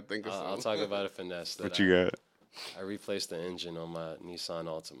 Hold on, I gotta think of something. I'll talk about a finesse. That What you got? I replaced the engine on my Nissan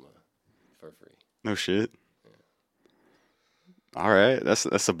Altima for free. No shit. All right,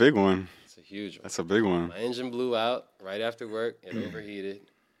 that's a big one. It's a huge one. That's a big one. My engine blew out right after work. It overheated,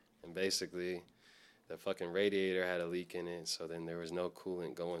 and basically, the fucking radiator had a leak in it. So then there was no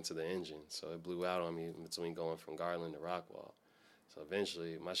coolant going to the engine. So it blew out on me between going from Garland to Rockwall. So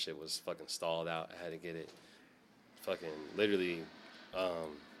eventually, my shit was fucking stalled out. I had to get it fucking literally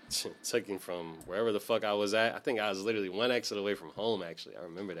taken from wherever the fuck I was at. I think I was literally one exit away from home, actually. I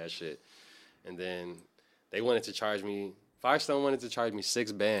remember that shit. And then they wanted to charge me, Firestone wanted to charge me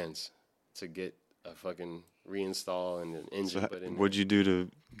 $6 to get a fucking reinstall and an engine put in. What'd you do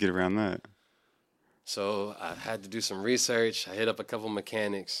to get around that? So I had to do some research. I hit up a couple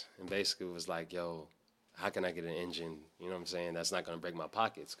mechanics and basically was like, yo, how can I get an engine? You know what I'm saying? That's not going to break my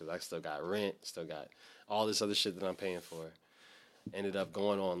pockets because I still got rent, still got all this other shit that I'm paying for. Ended up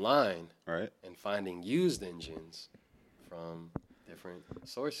going online and finding used engines from different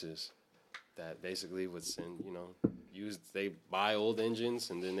sources that basically would send, they buy old engines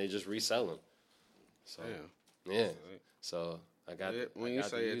and then they just resell them. So, yeah. So I got when you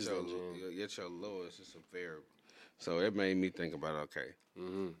say at your lowest, it's a variable. So it made me think about for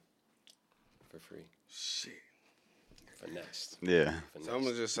free. Shit. Finessed. Yeah. So I'm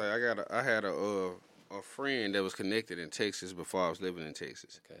gonna just say I had a friend that was connected in Texas before I was living in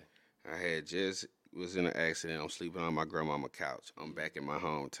Texas. Okay. I had just was in an accident. I'm sleeping on my grandmama's couch. I'm back in my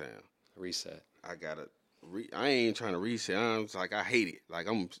hometown. Reset. I ain't trying to reset. I'm just like, I hate it. Like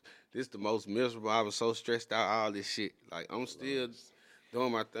this the most miserable. I was so stressed out, all this shit. Like I'm still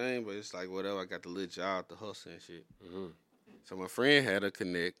doing my thing, but it's like whatever. I got the little job, the hustle and shit. Mm-hmm. So my friend had a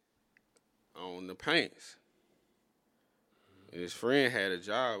connect on the paints. And his friend had a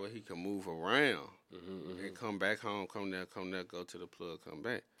job where he could move around and come back home, come there, go to the plug, come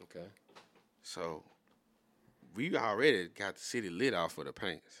back. Okay. So we already got the city lit off for the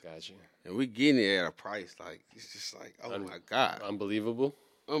paints. Gotcha. And we getting it at a price like it's just like, oh my God. Unbelievable.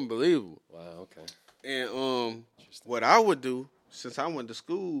 Wow, okay. And what I would do, since I went to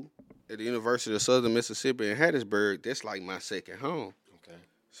school at the University of Southern Mississippi in Hattiesburg, that's like my second home. Okay.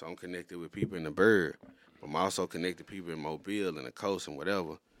 So I'm connected with people in the Burg. But I'm also connected to people in Mobile and the coast and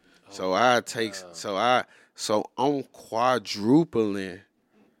whatever. So I'm quadrupling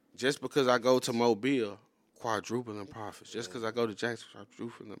just because I go to Mobile, quadrupling profits. Just because I go to Jackson,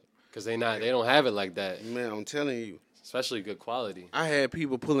 quadrupling. Because they don't have it like that. Man, I'm telling you. Especially good quality. I had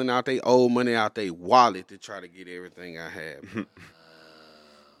people pulling out their old money out their wallet to try to get everything I had.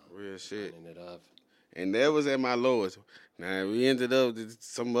 Real shit. It up. And that was at my lowest. Now, we ended up,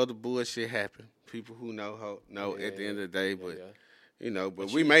 some other bullshit happened. People who know at the end of the day, but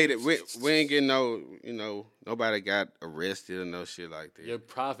we made it. We ain't getting nobody got arrested or no shit like that. Your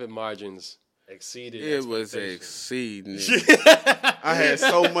profit margins exceeded. It was exceeding. I had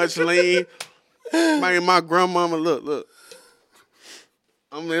so much lean. Man, my grandmama, look.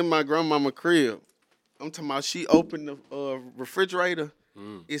 I'm in my grandmama crib. I'm talking about she opened the refrigerator.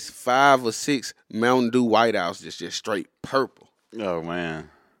 It's 5 or 6 Mountain Dew Whiteouts just straight purple. Oh, man.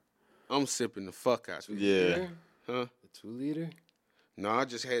 I'm sipping the fuck out. Yeah. Huh? The 2-liter? No, I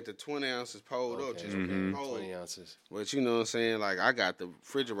just had the 20 ounces pulled up. Just 20 ounces. But you know what I'm saying? Like, I got the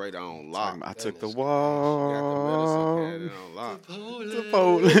refrigerator on lock. I took the wall. Got the medicine cabinet on lock.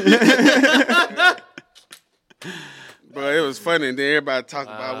 But it was funny. And then everybody talked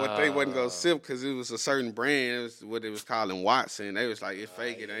about what they wasn't going to sip because it was a certain brand. It was what they was calling Watson. They was like, it's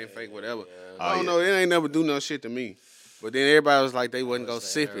fake, it ain't fake, whatever. I don't know. It ain't never do no shit to me. But then everybody was like, they wasn't going to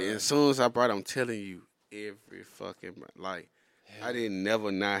sip it. And as soon as I brought it, I'm telling you, every fucking, like, I didn't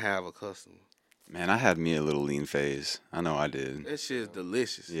never not have a customer. Man, I had me a little lean phase. I know I did. That shit's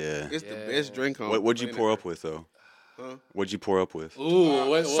delicious. Yeah. It's the best drink on. What'd you pour up with, though? What'd you pour up with? Ooh,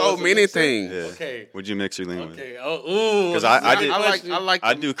 what so many things. Yeah. Okay. What'd you mix your lean with? Okay. Oh, ooh. Because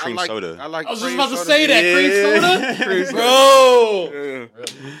I do cream soda. I was just about to say that. Cream soda? Bro.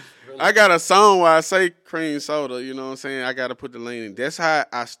 Really? I got a song where I say cream soda, you know what I'm saying? I got to put the lean in. That's how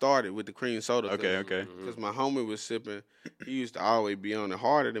I started with the cream soda. Okay. Because my homie was sipping. He used to always be on it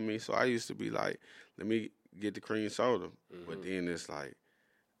harder than me, so I used to be like, let me get the cream soda. But then it's like,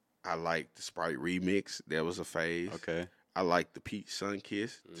 I like the Sprite remix. That was a phase. Okay. I like the peach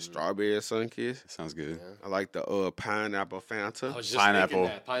Sunkiss, the strawberry Sunkiss. Sounds good. I like the pineapple Fanta. I was just Pineapple.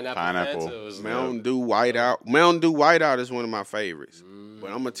 thinking that. Pineapple. Fanta was Mountain Dew Whiteout. Mountain Dew Whiteout is one of my favorites. But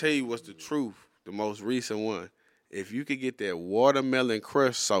I'm going to tell you what's the truth, the most recent one. If you could get that watermelon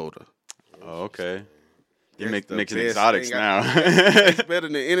crush soda. Oh, okay. You're that's the mixing best exotics thing now. It's better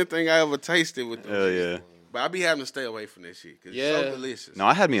than anything I ever tasted with them. Hell yeah. But I be having to stay away from that shit because it's so delicious. No,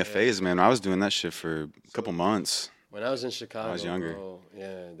 I had me a phase, man. I was doing that shit for a couple months. When I was in Chicago, I was younger. bro,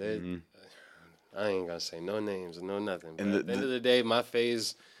 I ain't gonna say no names or no nothing. But And at the end of the day, my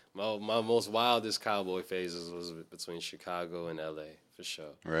phase, my most wildest cowboy phases was between Chicago and LA for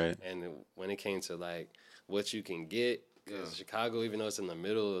sure. Right. And when it came to like what you can get, because Chicago, even though it's in the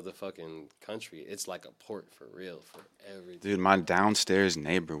middle of the fucking country, it's like a port for real for everything. Dude, my downstairs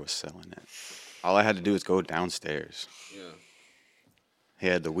neighbor was selling it. All I had to do was go downstairs. Yeah. He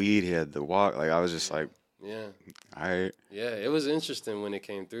had the weed, he had the walk. Like, I was just like, Yeah. all right. Yeah, it was interesting when it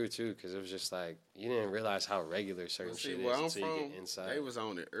came through, too, because it was just like, you didn't realize how regular certain shit is until you get inside. They was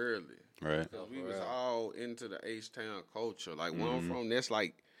on it early. Right. We was all into the H-Town culture. Like, where I'm from, that's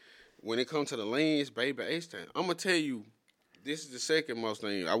like, when it comes to the lanes, baby, H-Town. I'm going to tell you, this is the second most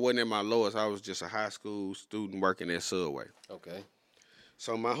thing. I wasn't at my lowest. I was just a high school student working at Subway. Okay.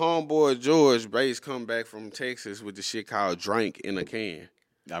 So my homeboy George Bates come back from Texas with the shit called Drink in a Can.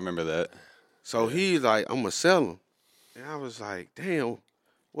 I remember that. So he's like, I'm going to sell them. And I was like, damn,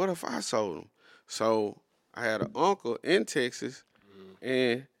 what if I sold them? So I had an uncle in Texas,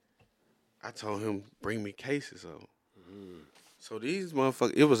 and I told him, bring me cases of them. So these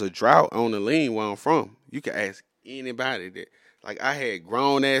motherfuckers, it was a drought on the lean where I'm from. You can ask anybody that. Like, I had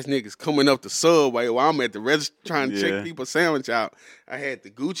grown-ass niggas coming up the Subway while I'm at the register trying to check people's sandwich out. I had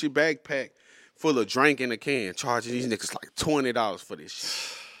the Gucci backpack full of drink in a can, charging these niggas like $20 for this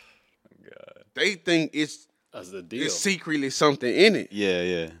shit. God. They think it's the deal. It's secretly something in it.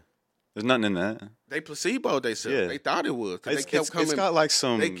 Yeah. There's nothing in that. They placeboed themselves. Yeah. They thought it was. They kept coming. It's got like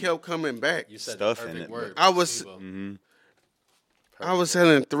some They kept coming back. You said stuff the in perfect it, word. I was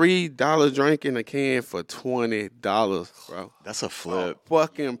selling $3 drink in a can for $20, bro. That's a flip.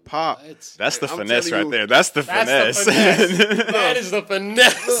 Fucking pop. What? That's the I'm finesse telling right you, there. That's the That's finesse. the finesse. That is the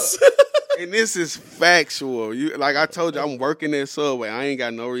finesse. And this is factual. You like I told you, I'm working at Subway. I ain't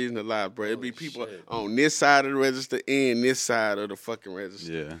got no reason to lie, bro. It'd be people on this side of the register and this side of the fucking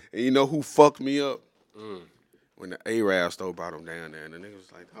register. Yeah. And you know who fucked me up? When the Arab store brought them down there, and the nigga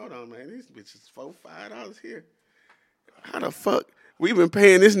was like, "Hold on, man, these bitches $4-5 here. How the fuck we been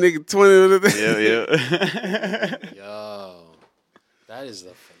paying this nigga $20?" Yeah. Yo, that is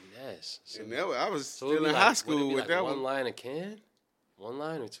the finesse. So, And that was, I was so it'd still be in like- high school would it be with like that one one. line a can? 1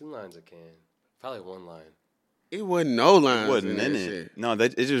 line or 2 lines a can? Probably 1 line. It wasn't no lines. It wasn't in in that it. shit. No,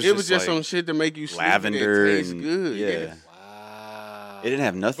 it was It was just like some shit to make you sleepy lavender that tastes and good. yeah. Wow. It didn't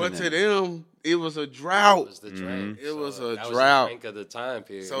have nothing But in to it. them, it was a That drought. was the drink. It was a that drought. Was the drink of the time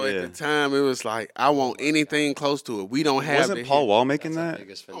period. So Yeah. at the time, it was like, I want anything close to it. We don't have Wasn't it Paul here. Wall making That's the that?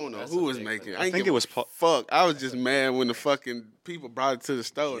 biggest I don't know that's who a was big making it. finesse. I ain't think give it a was Paul. Fuck, I was just mad when the fucking people brought it to the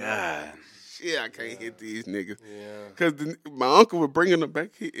store. God. Shit, I can't hit these niggas. Yeah. Because my uncle was bringing them back.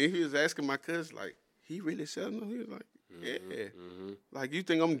 He was asking my cousin, like, he really selling them? He was like, yeah. Like, you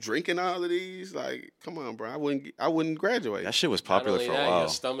think I'm drinking all of these? Like, come on, bro. I wouldn't graduate. That shit was Not popular only for a that, while. your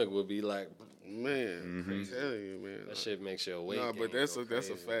stomach would be like, Man, I'm telling you, man. that shit makes you awake. No, but and that's go a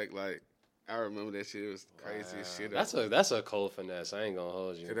crazy. fact. Like, I remember that shit was the craziest shit. That's a cold finesse. I ain't gonna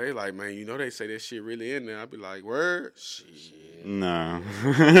hold you. They like, man, you know they say that shit really in there. I'd be like, word? Shit. No.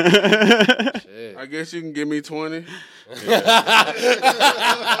 Shit. I guess you can give me 20.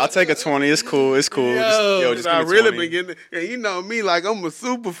 I'll take a 20. It's cool. It's cool. Just I give me really 20. been getting, and you know me, like I'm a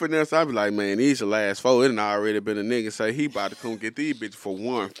super finesse. I be like, man, these the last 4. It done already been a nigga say he about to come get these bitches for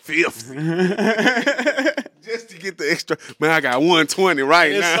 150. Just to get the extra. Man, I got 120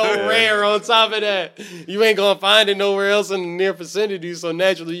 right It's now. so rare on top of that. You ain't gonna find it nowhere else in the near vicinity, so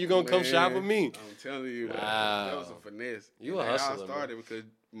naturally you gonna come shop with me. I'm telling you, Wow. that was a finesse. You a And hustler, I started because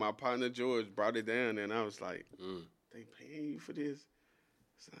my partner George brought it down, and I was like, they paying you for this?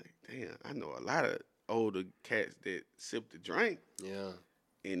 It's like, damn, I know a lot of older cats that sip the drink, Yeah.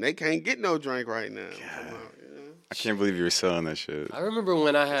 and they can't get no drink right now. Come on, you know? I can't believe you were selling that shit. I remember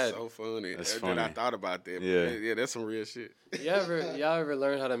when I had. So funny. That's That funny. I thought about that. Yeah. Yeah, that's some real shit. Y'all ever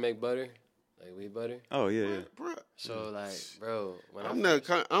learn how to make butter, like wheat butter? Oh yeah, yeah. Bruh. So like, bro, when I'm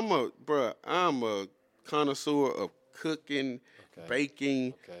a connoisseur of cooking, Okay.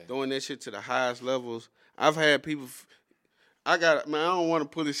 baking, Okay. doing that shit to the highest levels. I've had people. I don't want to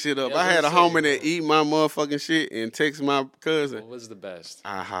pull this shit up. Yeah, I had a I was gonna homie say, that eat my motherfucking shit and text my cousin. what was the best?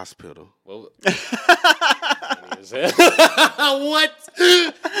 Our hospital. What? What?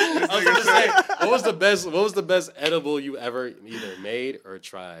 I was gonna say, what was the best edible you ever either made or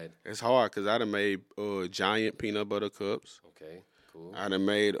tried? It's hard because I done made giant peanut butter cups. Okay, cool. I done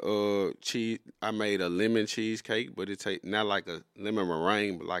made cheese. I made a lemon cheesecake, but it not like a lemon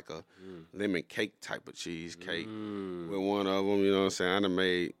meringue, but like a lemon cake type of cheesecake with one of them. You know what I'm saying? I done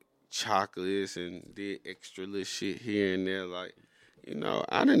made chocolates and did extra little shit here and there. Like, you know,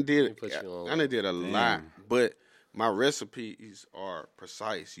 I done did a lot, but my recipes are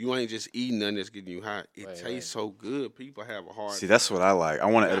precise. You ain't just eating nothing that's getting you high. It tastes so good. People have a hard See, that's what I like. I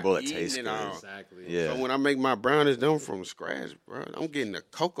want an Not edible that eating tastes it good. all. Exactly. Yeah. So when I make my brownies, them from scratch, bro. I'm getting the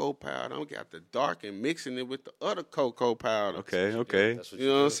cocoa powder. I'm got the dark and mixing it with the other cocoa powder. Okay. That's what You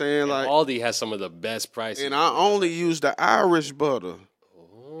know what I'm saying? And Like, Aldi has some of the best prices. and I only use the Irish butter.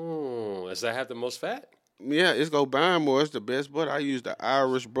 Oh, does that have the most fat? Yeah, it's go buying more. It's the best butter. I use the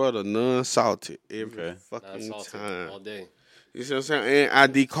Irish butter, non-salted, every fucking Non-salted time. all day. You see what I'm saying? And I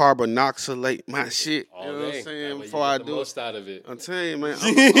decarboxylate my shit. All You know what I'm day. saying? That way Before you I get the do most it. out of it. I'm telling you, man,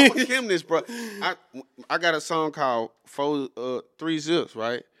 I'm a chemist, bro. I got a song called 3 Zips,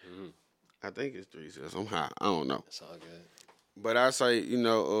 right? I think it's 3 Zips. I'm high. I don't know. It's all good. But I say, you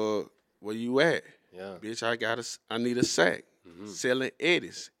know, where you at? Yeah. Bitch, I need a sack. Selling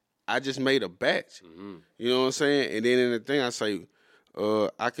eddies. I just made a batch. You know what I'm saying? And then in the thing I say,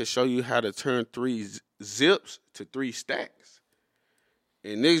 I can show you how to turn 3 zips to 3 stacks.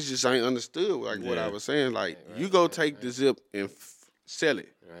 And niggas just ain't understood what I was saying. Like, you go take the zip and sell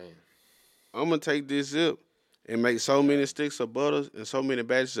it. Right. I'm going to take this zip and make so many sticks of butter and so many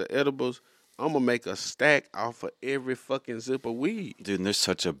batches of edibles. I'm going to make a stack off of every fucking zip of weed. Dude, and there's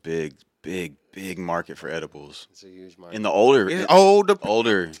such a big market for edibles. It's a huge market. In the older, It's older.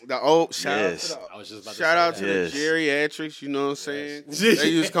 older. The old Yes. I was just about shout out to to say the that. geriatrics, you know what I'm saying? They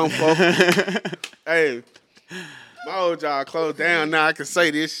just come forward. Hey, my old job closed down. Now I can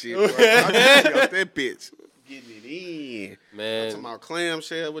say this shit. Bro. I can off that bitch. Getting it in. Man. I'm talking about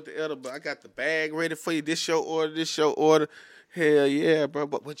clamshell with the edible. I got the bag ready for you. This your order. Hell yeah, bro.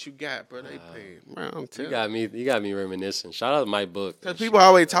 But what you got, bro? They paying. Man, I'm telling you. You got me reminiscing. Shout out to my book. Because people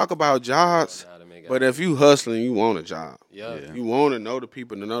always talk about jobs, How to make but if you hustling, you want a job. Yeah. You want to know the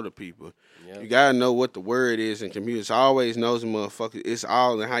people to know the people. Yeah. You got to know what the word is in computers. Always knows motherfuckers. It's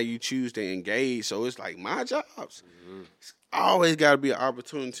all in how you choose to engage. So it's like my jobs. It's always got to be an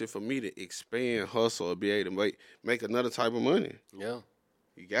opportunity for me to expand, hustle, or be able to make another type of money. Yeah.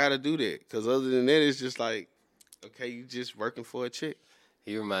 You got to do that. Because other than that, it's just like, okay, you just working for a chick.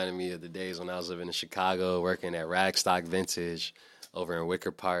 He reminded me of the days when I was living in Chicago, working at Ragstock Vintage over in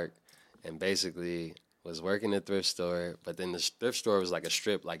Wicker Park, and basically was working at the thrift store, but then the thrift store was like a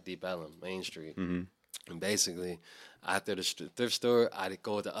strip like Deep Ellum, Main Street. And basically, after the thrift store, I'd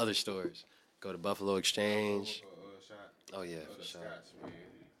go to other stores, go to Buffalo Exchange. Oh, yeah, for sure.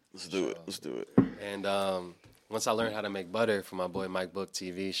 Let's do it. And once I learned how to make butter from my boy Mike Book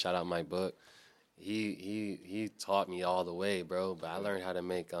TV, shout out Mike Book, he taught me all the way, bro. But I learned how to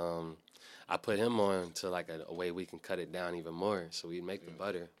make I put him on to like a way we can cut it down even more. So we'd make the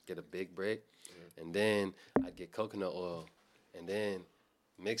butter, get a big brick, and then I'd get coconut oil, and then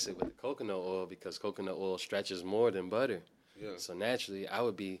mix it with the coconut oil because coconut oil stretches more than butter. Yeah. So naturally, I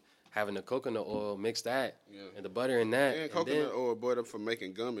would be having the coconut oil, mix that, and the butter in that. And coconut oil butter for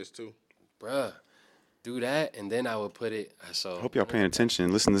making gummies too. Bruh. Do that, and then I would put it. So Hope y'all paying attention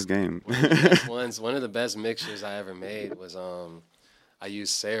and listen to this game. One of the best mixtures I ever made was I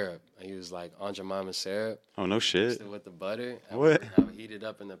used syrup. I used like Aunt Jemima syrup. Oh, no shit. Mixed it with the butter. What? I would heat it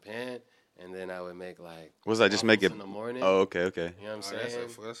up in the pan, and then I would make like. What was that? Just make it. in the morning. Oh, okay. You know what I'm saying?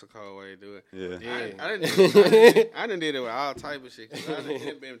 That's a cold way to do it. Yeah. I done did it with all type of shit. 'Cause I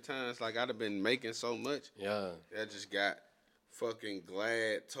done been times like I'd have been making so much. Yeah. I just got fucking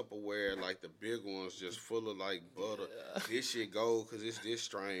Glad Tupperware, like the big ones, just full of like butter. This shit gold because it's this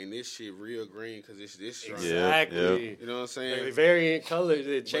strain. This shit real green because it's this strain. Exactly. You know what I'm saying? Like, variant colors,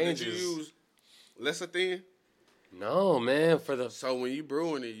 it changes. But did you use lecithin? No, man. So when you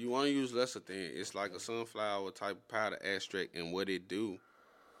brewing it, you want to use lecithin. It's like a sunflower type of powder extract, and what it do.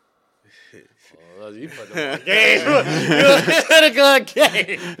 Oh, you put the game. You put a good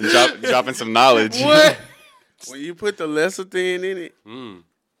game. Dropping some knowledge. What? When you put the lecithin in it,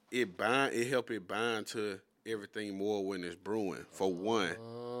 it help it bind to everything more when it's brewing, for one.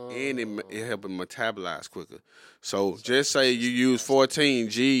 And it help it metabolize quicker. So just say you use 14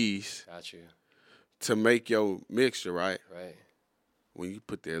 G's to make your mixture, right? Right. When you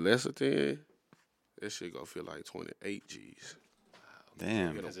put that lecithin, that shit gonna feel like 28 G's.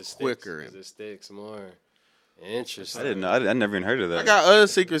 Damn. Because it quicker. It sticks more. Interesting. I didn't know. I never even heard of that. I got other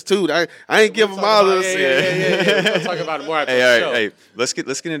secrets too. I ain't give them all of them. Yeah. We'll talk about it more after the show. Hey, let's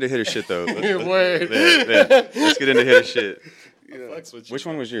get into hitter shit though. Word. Let's get into hitter shit. Which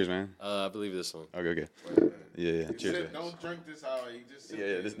one was yours, man? I believe this one. Okay. Yeah. Cheers. Man. Don't drink this out.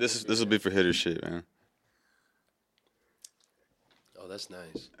 This will be for hitter shit, man. Oh, that's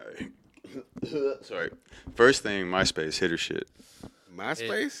nice. All right. Sorry. First thing, MySpace hitter shit.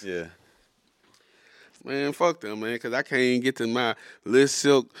 MySpace? Yeah. Man, fuck them, man, because I can't even get to my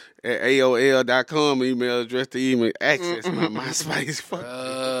listsilk at AOL.com email address to even access my MySpace.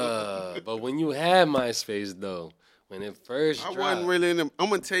 Fuck. But when you had MySpace, though, when it first dropped. I wasn't really in them. I'm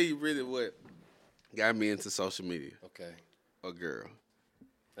going to tell you really what got me into social media. Okay. A girl.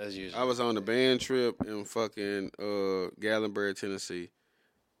 As usual. I was on a band trip in fucking Gatlinburg, Tennessee,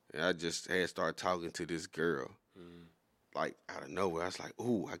 and I just had started talking to this girl. Like, out of nowhere, I was like,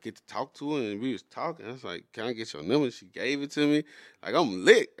 ooh, I get to talk to her, and we was talking. I was like, can I get your number? She gave it to me. Like, I'm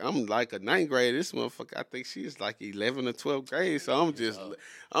lit. I'm like a 9th grader. This motherfucker, I think she's like 11 or 12th grade, so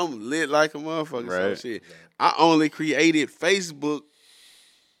I'm lit like a motherfucker. Right. So shit, I only created Facebook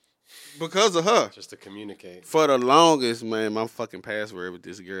because of her. Just to communicate. For the longest, man, my fucking password with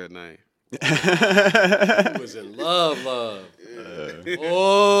this girl name. He was in love.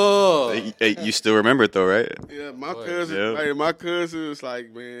 Hey, you still remember it though, right? Yeah, my cousin. Hey, my cousin was like,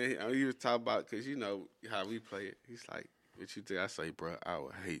 man, he was talking about, because you know how we play it. He's like, what you think? I say, bro, I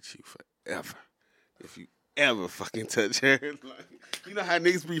will hate you forever if you ever fucking touch her. Like, you know how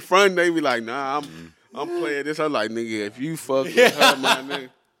niggas be fronting? They be like, nah, I'm playing this. I'm like, nigga, if you fuck with her, my nigga.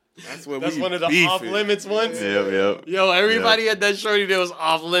 That's one of the beefing. Off limits ones. Yep. Yo, everybody had that shorty that was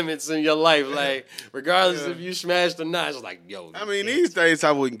off limits in your life. Like, regardless if you smashed or not, it's like, yo. I mean, these days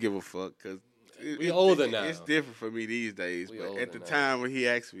I wouldn't give a fuck, because we older now. It's different for me these days. But at the time when he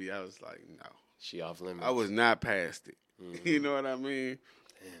asked me, I was like, no. She off limits. I was not past it. Mm-hmm. You know what I mean?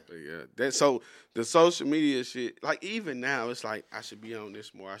 But yeah, so the social media shit, like even now, it's like I should be on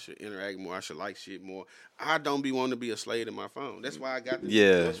this more. I should interact more. I should like shit more. I don't be wanting to be a slave to my phone. That's why I got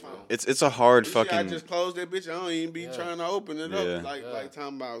the phone. It's a hard fucking. I just closed that bitch. I don't even be trying to open it up like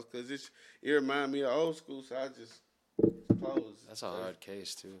talking about, because it remind me of old school. So I just closed. That's a hard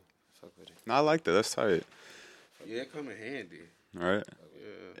case too. Fuck with it. No, I like that. That's tight. Yeah, it come in handy. All right.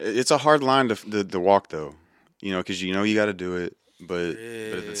 Yeah. It's a hard line to walk though, you know, because you know you got to do it. But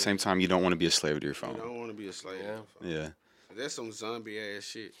at the same time, you don't want to be a slave to your phone. You don't want to be a slave. Yeah. That's some zombie ass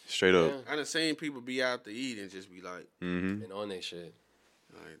shit. Straight up. I done seen people be out to eat and just be like, and on that shit.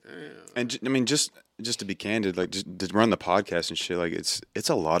 Like, damn. And I mean, just to be candid, like just to run the podcast and shit, like it's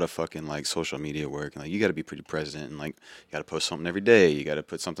a lot of fucking like social media work. And, like you got to be pretty present, and like you got to post something every day. You got to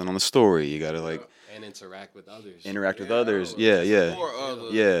put something on the story. You got to like and interact with others. Yeah.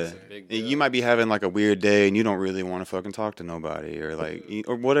 You might be having like a weird day, and you don't really want to fucking talk to nobody, or like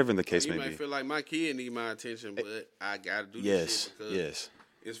or whatever the case may be. You might feel like my kid need my attention, but I got to do this shit because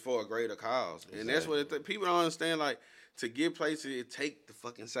it's for a greater cause. And that's what people don't understand. Like, to get places, it take the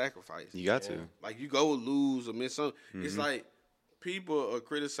fucking sacrifice. You got to. Like, you go lose or miss something. Mm-hmm. It's like people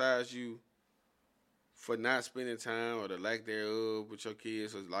criticize you for not spending time or the lack thereof with your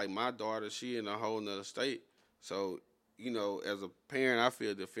kids. So, like, my daughter, she in a whole nother state. So, you know, as a parent, I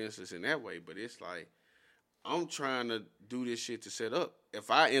feel defenseless in that way. But it's like, I'm trying to do this shit to set up.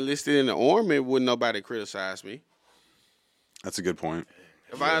 If I enlisted in the Army, wouldn't nobody criticize me. That's a good point.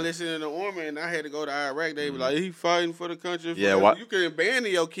 If I enlisted in the Army and I had to go to Iraq, they be like, he fighting for the country. You can abandon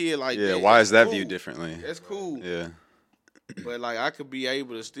your kid like that. Yeah, why is that viewed differently? That's cool. Yeah. But, like, I could be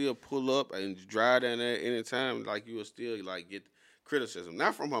able to still pull up and drive down there any time. Like, you will still, like, get criticism.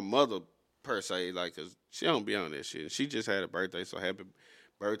 Not from her mother, per se, like, because she don't be on that shit. She just had a birthday, so happy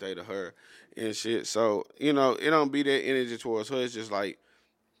birthday to her and shit. So, you know, it don't be that energy towards her. It's just, like,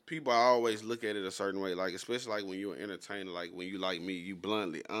 people always look at it a certain way, like especially like when you're an entertainer, like when you like me, you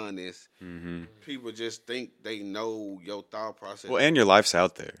bluntly honest. Mm-hmm. People just think they know your thought process. Well, and your life's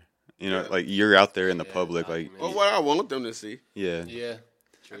out there, you know, like you're out there in the public, like. Well, what I want them to see. Yeah.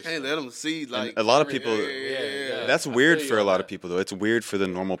 I can't let them see like and a lot of people. That's weird for a lot of people though. It's weird for the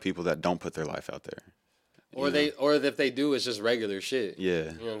normal people that don't put their life out there. Or if they do, it's just regular shit. Yeah. You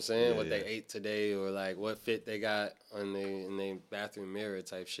know what I'm saying? Yeah, what yeah. they ate today, or like what fit they got in their bathroom mirror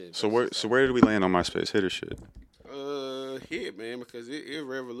type shit. So where did we land on MySpace? Hit or shit? Hit, man, because it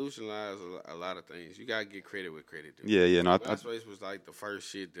revolutionized a lot of things. You gotta get credit where credit due. Yeah. No, MySpace was like the first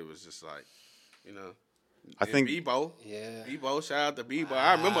shit that was just like, you know. I think Bebo. Yeah. Bebo, shout out to Bebo.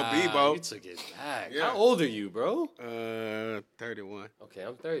 I remember Bebo. You took it back. Yeah. How old are you, bro? 31. Okay,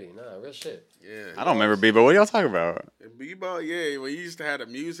 I'm 30. Nah, real shit. Yeah. I don't remember Bebo. What are y'all talking about? Bebo, yeah, when you used to have the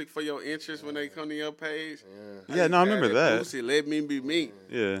music for your interest when they come to your page. Yeah, no, I remember that. Boosie, let me be me.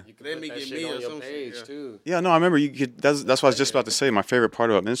 Yeah. You can Let put me that get shit me on or your some page shit, too. Yeah, no, I remember you could. That's what I was just about to say. My favorite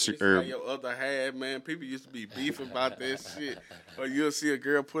part about Instagram. Your other half, man. People used to be beefing about that shit. Or you'll see a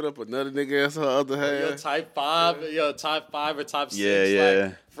girl put up another nigga as her other Your half. top 5, or top 6, Yeah.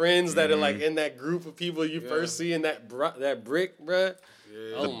 like friends that are like in that group of people you first see in that brick, bruh.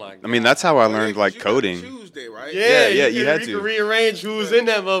 Yeah. Oh my god. I mean, that's how I Oh, yeah, learned 'cause like you gotta coding. choose that, right? Yeah, you you had can, to. You can rearrange who's in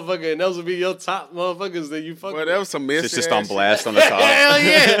that motherfucker, and those would be your top motherfuckers that you fuck Well, with. that was some messy It's just ass on shit. blast on the top. Hell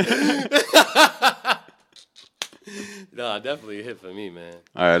yeah. No, definitely a hit for me, man.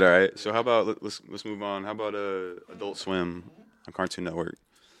 All right. So how about let's move on. How about Adult Swim on Cartoon Network?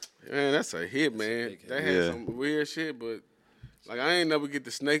 Man, that's a hit, man. big hit. They had Yeah. some weird shit, but like I ain't never get the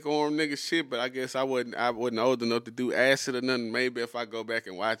snake arm nigga shit. But I guess I wasn't old enough to do acid or nothing. Maybe if I go back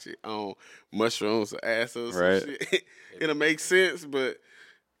and watch it on mushrooms or acid or some Right. shit, it'll make sense. But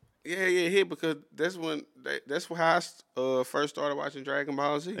yeah, hit because that's how I first started watching Dragon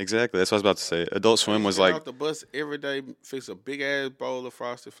Ball Z. Exactly. That's what I was about to say. Adult Swim was Get like off the bus every day, fix a big ass bowl of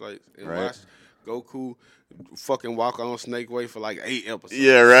Frosted Flakes, and Right. watch Goku fucking walk on Snake Way for like 8 episodes.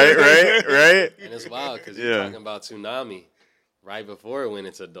 yeah, right. And it's wild because Yeah. you're talking about Toonami right before it went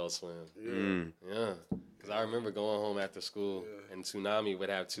into Adult Swim. Yeah. Because I remember going home after school, and Toonami would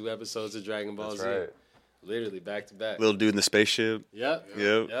have 2 episodes of Dragon Ball Z. right. Literally back to back. Little dude in the spaceship. Yep.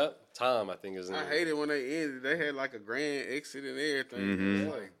 Tom, I think is in I hated when they ended. They had like a grand exit and everything. Mm-hmm.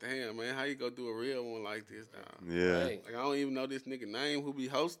 It's like, damn, man, how you go do a real one like this now? Yeah. Right, Like, I don't even know this nigga name who be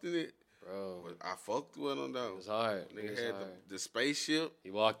hosting it, bro. but I fucked with him, though. It was hard. It Nigga was had hard. the spaceship.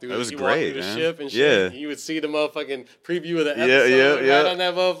 He walked through. That was he great, walked through the man. ship and shit. Yeah. And you would see the motherfucking preview of the Yeah, episode yeah. right on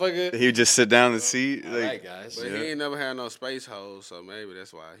that motherfucker. He would just sit down in the seat. All Like, right, guys. But he ain't never had no space hoes, so maybe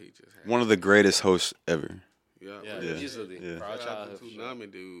that's why he just had one of the greatest hosts ever. Yeah, Yeah. easily. Yeah. For our Shout out to childhood. for sure.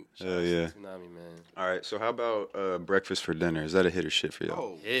 Toonami, dude. Hell yeah. Toonami, man. All right. So how about breakfast for dinner? Is that a hit or shit for y'all?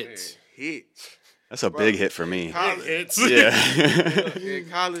 Oh, Hit. man, hit. That's a big hit for me. College, Hits. Yeah. in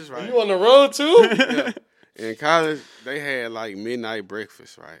college, right? You on the road too? Yeah. In college, they had like midnight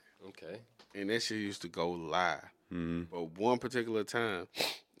breakfast, right? Okay. And that shit used to go live. Mm-hmm. But one particular time,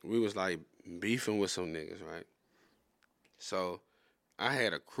 we was like beefing with some niggas, right? So I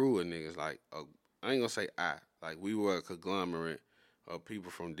had a crew of niggas, like, I ain't gonna say like we were a conglomerate of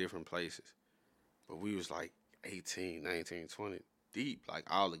people from different places. But we was like 18, 19, 20 deep, like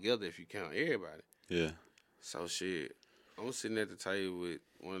all together if you count everybody. Yeah. So shit, I'm sitting at the table with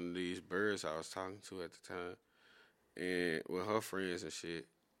one of these birds I was talking to at the time, and with her friends and shit,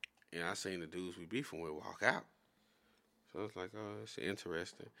 and I seen the dudes we beefing with walk out. So I was like, oh, that's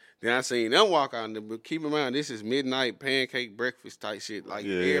interesting. Then I seen them walk out, but keep in mind, this is midnight pancake breakfast type shit. Like,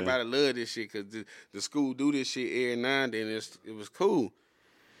 Yeah. everybody love this shit because the school do this shit every now and then. It was cool.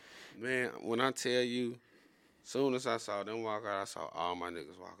 Man, when I tell you, soon as I saw them walk out, I saw all my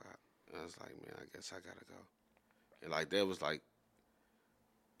niggas walk out. And I was like, man, I guess I gotta go. And like, that was like,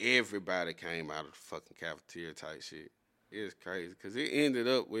 everybody came out of the fucking cafeteria type shit. It was crazy because it ended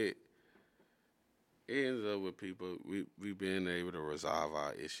up with people, we being able to resolve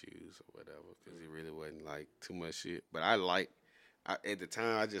our issues or whatever, because it really wasn't like too much shit. But at the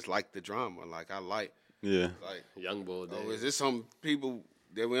time, I just liked the drama. Like, Yeah. like, Young bull days. oh, is this some people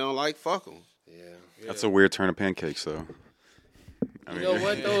that we don't like? Fuck them. Yeah. That's a weird turn of pancakes, though. I You mean, know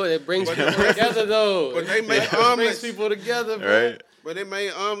what though? It brings people together though. But they make It brings omelets. people together, bro. right? But they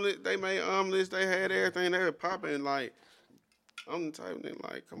made omelets, they had everything, they were popping. Like, I'm the type of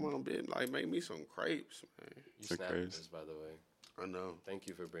nigga, like, come on, bitch, like, make me some crepes, man. You So snapped crazy. this, by the way. I know. Thank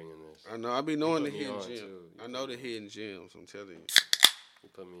you for bringing this. I know. I be knowing the put me hidden on, gems. too. I know the hidden gems, I'm telling you. You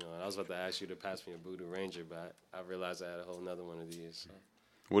put me on. I was about to ask you to pass me a Voodoo Ranger, but I realized I had a whole nother one of these. So.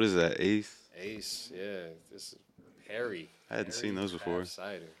 What is that? Eighth? Ace, yeah. This is Harry. I hadn't seen those before. Half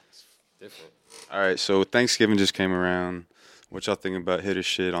cider. It's different. All right. So Thanksgiving just came around. What y'all think about hit or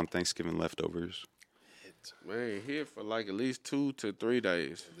shit on Thanksgiving leftovers? Hit, Man, here for like at least 2 to 3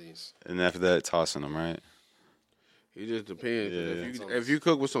 days. at least. And after that, tossing them, right? It just depends. Yeah. If you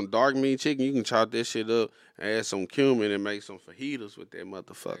cook with some dark meat chicken, you can chop that shit up, add some cumin, and make some fajitas with that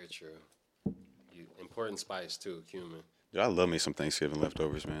motherfucker. Very true. important spice too, cumin. Dude, I love me some Thanksgiving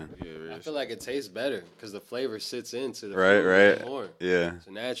leftovers, man. Yeah, I feel like it tastes better because the flavor sits into the Right, food right. more. Yeah.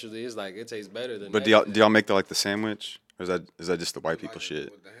 So naturally, it's like it tastes better than. But do y'all make the sandwich, or is that just the white people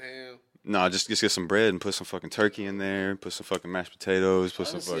shit? With the ham. No, just get some bread and put some fucking turkey in there. Put some fucking mashed potatoes. Put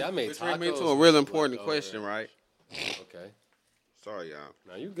Honestly, some I made Which brings me tacos. to a real important question, right? Okay. Sorry, y'all.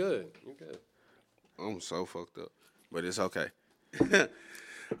 No, you good. You good. I'm so fucked up, but it's okay.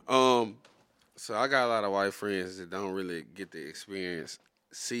 So I got a lot of white friends that don't really get to experience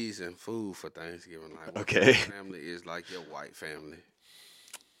seasoned food for Thanksgiving. Like, what Okay. family is like your white family.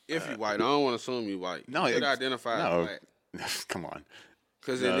 If you white, I don't want to assume you white. No, you could identify as black. Come on.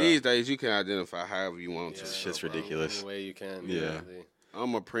 Because in these days, you can identify however you want to. Yeah, Shit's bro, ridiculous. Any way you can. Yeah. Really.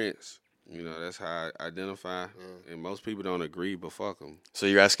 I'm a prince. You know, that's how I identify. And most people don't agree, but fuck them. So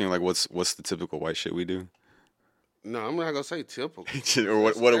you're asking like what's the typical white shit we do? No, I'm not going to say typical. Or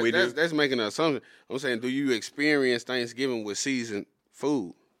what do we do? That's making an assumption. I'm saying, do you experience Thanksgiving with seasoned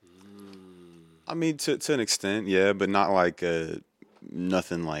food? I mean, to an extent, yeah, but not like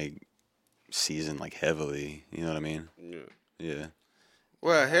nothing like seasoned like heavily. You know what I mean? Yeah. Yeah.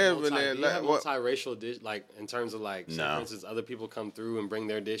 Well, Do heavily. you have multiracial dish, like in terms of like, say, No. for instance, other people come through and bring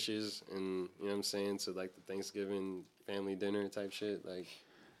their dishes, and you know what I'm saying, to like the Thanksgiving family dinner type shit, like.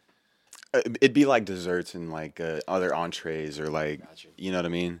 It'd be like desserts and like other entrees or like, Got you. you know what I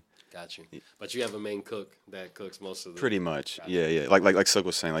mean? Got you. But you have a main cook that cooks most of the. Pretty much. Got Yeah, you. yeah. Like Silk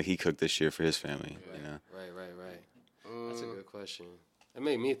was saying, like he cooked this year for his family. You know. Right. That's a good question. It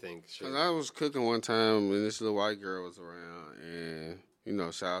made me think. Shit. 'Cause I was cooking one time and this little white girl was around, and you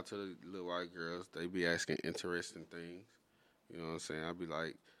know, shout out to the little white girls. They be asking interesting things. You know what I'm saying? I be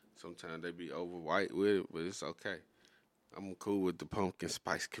like, sometimes they be over white with it, but it's okay. I'm cool with the pumpkin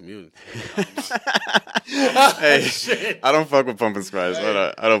spice community. Hey, I don't fuck with pumpkin spice.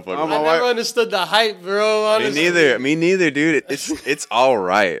 I don't fuck with I it. never understood the hype, bro. Honestly. Me neither, dude. It's all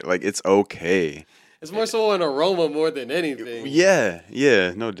right. Like it's okay. It's more so an aroma more than anything. Yeah,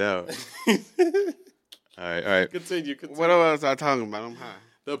 no doubt. All right. Continue. What else I talking about? I'm high.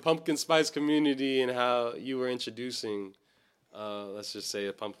 The pumpkin spice community and how you were introducing, let's just say,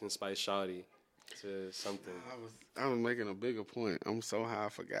 a pumpkin spice shawty to something. I was making a bigger point. I'm so high, I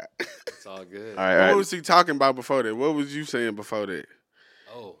forgot. It's all good. All right. What was he talking about before that? What was you saying before that?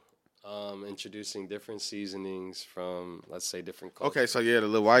 Introducing different seasonings from, let's say, different cultures. Okay, so yeah, the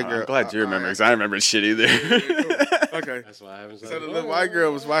little white girl. I'm glad you remember because I remember shit either. Okay. That's why I haven't. So the little white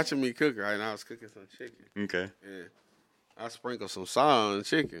girl was watching me cook, right? And I was cooking some chicken. Okay. And I sprinkled some salt on the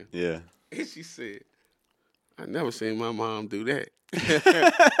chicken. Yeah. And she said, I never seen my mom do that.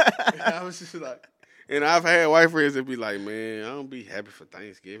 And I was just like, and I've had white friends that be like, man, I don't be happy for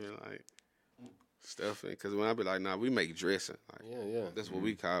Thanksgiving, like, stuffing. Because when I be like, nah, we make dressing. Like, Yeah. that's what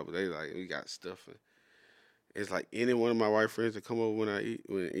we call it. But they like, we got stuffing. It's like any one of my white friends that come over when I eat,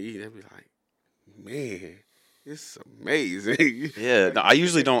 they be like, man, it's amazing. Yeah. No, I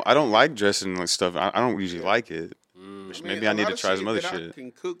usually don't. I don't like dressing like stuff. I don't usually like it. Which maybe I need to try some other shit. I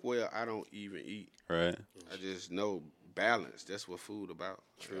can cook well. I don't even eat. Right. I just know balance. That's what food about.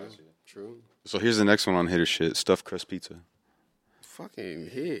 True. So here's the next one on hitter shit: stuffed crust pizza. Fucking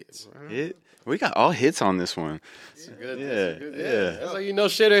hit, bro. Hit. We got all hits on this one. Good. Yeah. That's like, you know,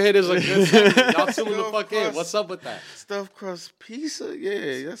 shit or hit is a good thing. Y'all tuning the fuck in. What's up with that? Stuffed crust pizza?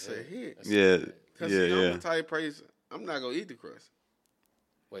 Yeah, that's a hit. Yeah. Cause Yeah. I'm Yeah. the type person, I'm not going to eat the crust.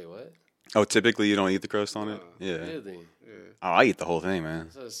 Wait, what? Oh, typically you don't eat the crust on it. Yeah. Really? Yeah. Oh, I eat the whole thing, man. I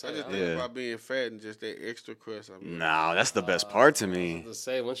was I just saying, think about being fat and just that extra crust. I mean, No, that's the best part to me. to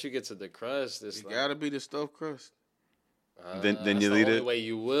say, once you get to the crust, it's it like, got to be the stuffed crust. Then that's you the eat only it? way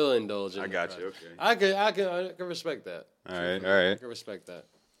you will indulge in I the got crust. you. Okay. I can respect that. All right. I can respect that.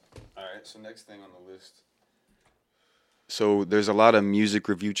 All right. So next thing on the list. So there's a lot of music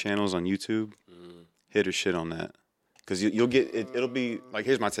review channels on YouTube. Hit or shit on that. Because you'll get it. It'll be like,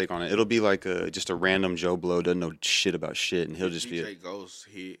 here's my take on it. It'll be like just a random Joe Blow doesn't know shit about shit, and he'll just be. DJ Ghost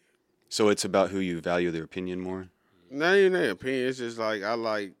hit. So it's about who you value their opinion more. Not even their opinion. It's just like I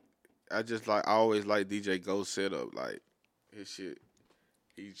always like DJ Ghost setup. Like his shit,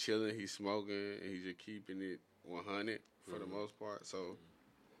 he's chilling, he's smoking, and he's just keeping it 100 for the most part. So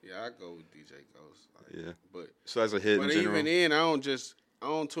yeah, I go with DJ Ghost. Like, Yeah. but So as a hit in general. even then, I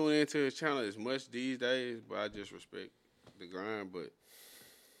don't tune into his channel as much these days. But I just respect the grind. But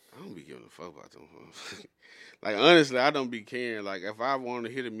I don't be giving a fuck about them. Like honestly, I don't be caring. Like if I want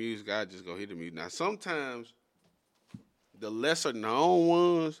to hear the music, I just go hear the music. Now sometimes the lesser known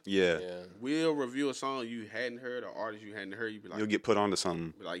ones, Yeah. will review a song you hadn't heard or artist you hadn't heard. You be like, You'll get put onto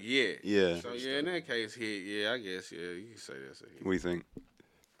something. yeah. Yeah. So yeah, in that case, hit. Yeah, I guess. Yeah, you can say that's a hit. What do you think?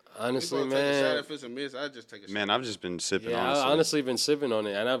 Honestly, Take a shot man. if it's a miss, I just take a shot. Man, I've just been sipping. Yeah, honestly. I've honestly been sipping on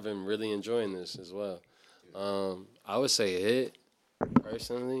it, and I've been really enjoying this as well. I would say hit,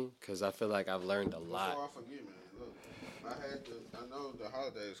 personally, because I feel like I've learned a lot. Before I forget, man, look, I know the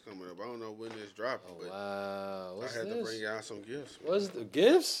holidays coming up. I don't know when this dropping, but Wow, what's I had this? to bring y'all some gifts. What's the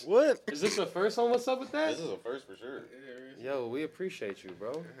gifts? What? Is this the first one? What's up with that? This is a first for sure. Yo, we appreciate you, bro.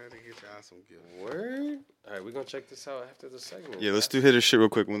 I had to get y'all some gifts. Word. All right, we're gonna check this out after the segment. Yeah, let's do hitter shit real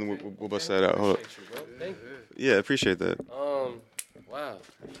quick. We'll bust that out. Hold up. Appreciate you, bro. Thank you. Yeah, appreciate that. Wow,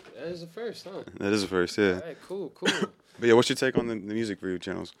 that is the first, huh? That is a first, yeah. All right, cool. But yeah, what's your take on the music review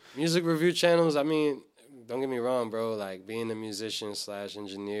channels? Music review channels, I mean, don't get me wrong, bro. Like, being a musician /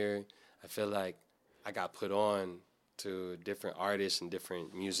 engineer, I feel like I got put on to different artists and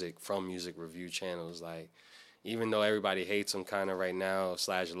different music from music review channels. Like, even though everybody hates him kind of right now /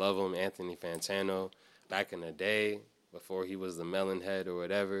 love him, Anthony Fantano, back in the day, before he was the Melon Head or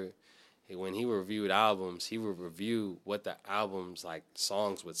whatever, when he reviewed albums, he would review what the albums, like,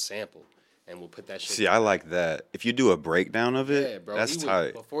 songs would sample. And we'll put that shit. See, I like that. If you do a breakdown of it, yeah, bro. that's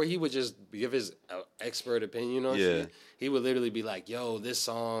tight. Before he would just give his expert opinion on shit, he would literally be like, yo, this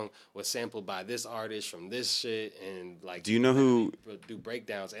song was sampled by this artist from this shit. And like, do you know who would do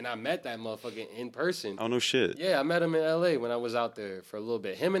breakdowns? And I met that motherfucker in person. Oh, no shit. Yeah, I met him in LA when I was out there for a little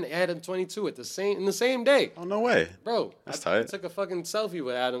bit. Him and Adam 22 in the same day. Oh, no way. Bro, That's I tight. took a fucking selfie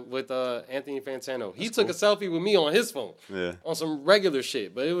with Anthony Fantano. He took a selfie with me on his phone. Yeah. On some regular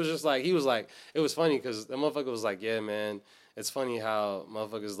shit. But it was just like, it was funny because the motherfucker was like, yeah, man, it's funny how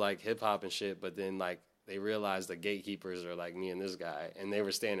motherfuckers like hip hop and shit, but then like they realized the gatekeepers are like me and this guy, and they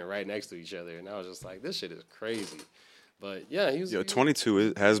were standing right next to each other, and I was just like, this shit is crazy. But yeah, he was.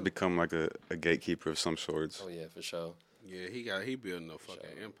 22 has become like a gatekeeper of some sorts. Oh yeah, for sure. Yeah, he building a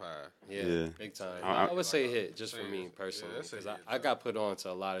fucking empire. Yeah, big time. I would say hit just for me personally, because I got put on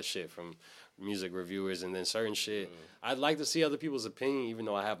to a lot of shit from music reviewers, and then certain shit. I'd like to see other people's opinion, even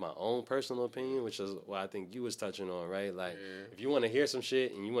though I have my own personal opinion, which is what I think you was touching on, right? Like, if you want to hear some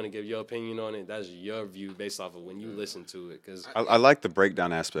shit and you want to give your opinion on it, that's your view based off of when you listen to it. Cause I like the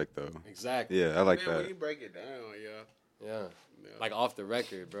breakdown aspect though. Exactly. Yeah, I like that. When you break it down, yeah. Like off the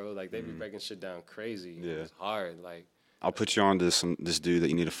record, bro. Like they be breaking shit down crazy. Yeah. It's hard. Like, I'll put you on to this dude that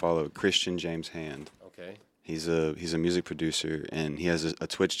you need to follow, Christian James Hand. okay. He's a music producer, and he has a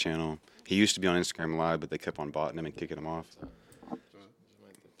Twitch channel. He used to be on Instagram Live, but they kept on botting him and kicking him off.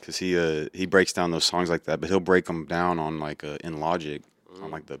 Because he breaks down those songs like that, but he'll break them down on like in Logic,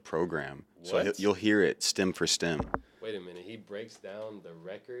 on like the program. What? So you'll hear it stem for stem. Wait a minute. He breaks down the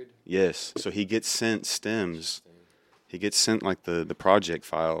record. Yes. So he gets sent stems. He gets sent like the project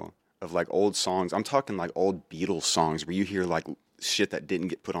file of like old songs. I'm talking like old Beatles songs where you hear like shit that didn't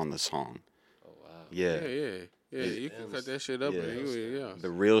get put on the song. Oh wow. Yeah. Yeah. You can cut that shit up. Yeah. The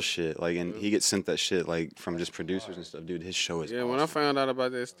real shit. Like, and he gets sent that shit like from just producers and stuff. Dude, his show is awesome. When I found out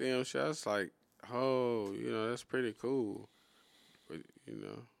about that STEM shit, I was like, oh, that's pretty cool. But,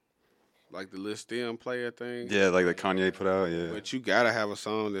 like the little STEM player thing. Yeah, like the Kanye put out, yeah. But you gotta have a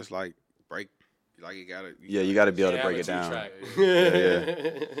song that's like break, like you gotta. You gotta be able to break it down.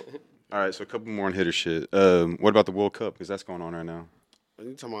 Yeah. All right, so a couple more on hitter shit. What about the World Cup? Because that's going on right now.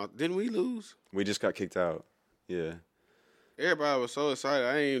 You talking about? Didn't we lose? We just got kicked out. Yeah. Everybody was so excited.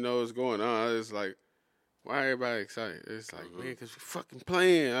 I didn't even know what's going on. I was like, why everybody excited? It's like, man, because we fucking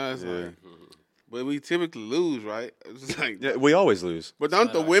playing. I was like, but we typically lose, right? It's like, Yeah, we always lose. but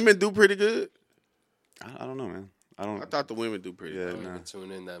don't the women do pretty good? I don't know, man. I thought the women do pretty Yeah, I good. don't nah. even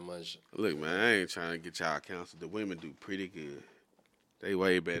tune in that much. Look, man, I ain't trying to get y'all counseled. The women do pretty good. They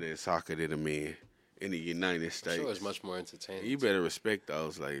way better at soccer than the men in the United I'm States. sure it's much more entertaining. You better respect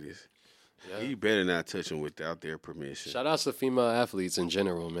those ladies. Yeah. You better not touch them without their permission. Shout outs to female athletes in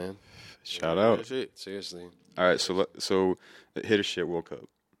general, man. Shout out. That's it. Seriously. All right, so hitter shit World Cup.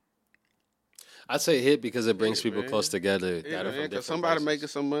 I'd say hit because it brings Yeah, people man. close together Yeah, that are man, from 'cause different somebody places. making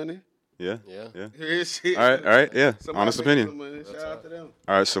some money. Yeah? Yeah. Yeah. Yeah, shit. All right, yeah. Somebody Honest making opinion. some money. Shout out to them.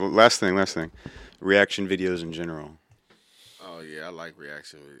 All right, so last thing. Reaction videos in general. Oh yeah, I like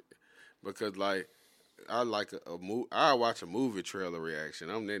reaction because like I like a movie. I watch a movie trailer reaction.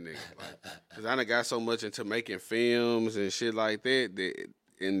 I'm that nigga, because I done got so much into making films and shit like that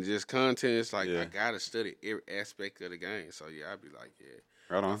and just content. It's like I gotta study every aspect of the game. So yeah, I'd be like,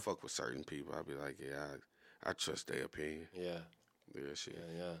 Right on. I fuck with certain people. I'd be like, I trust their opinion. Yeah. Yeah, shit.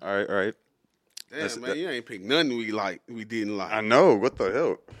 Yeah. All right. Damn, man, you ain't picked nothing we didn't like. I know. What the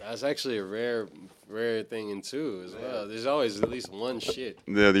hell? That's actually a rare thing in two as well. There's always at least one shit.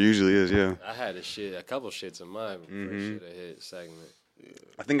 Yeah, there usually is, yeah. I had a couple shits in my first shit I hit segment.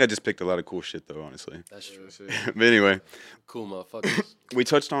 I think I just picked a lot of cool shit though, honestly. That's true. But anyway, Cool motherfuckers. we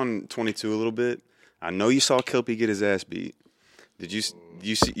touched on 22 a little bit. I know you saw Kelpie get his ass beat. Did you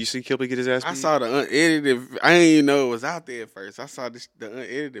see Kelpie get his ass beat? I saw the unedited. I didn't even know it was out there at first. I saw the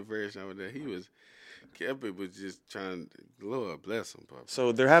unedited version of that. Kelpie was just trying. Lord bless him, bro.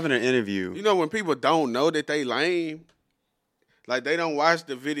 So they're having an interview. You know when people don't know that they lame, like they don't watch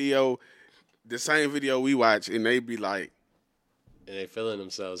the video, the same video we watch, and they be like, And they feeling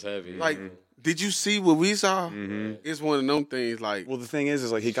themselves heavy. like, did you see what we saw? Mm-hmm. It's one of them things. Like, Well, the thing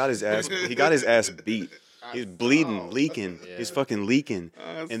is like he got his ass beat. He's bleeding, leaking. Yeah. He's fucking leaking.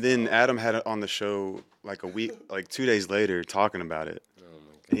 And then Adam had it on the show like 2 days later talking about it. Oh my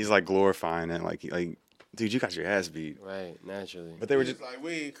God. And he's like glorifying it, like, dude, you got your ass beat. Right, naturally. But they were it's just like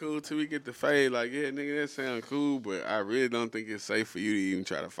we ain't cool till we get the fade. Like, yeah, nigga, that sound cool, but I really don't think it's safe for you to even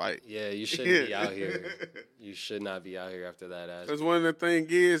try to fight. Yeah, you shouldn't be out here. You should not be out here after that ass. Because one of the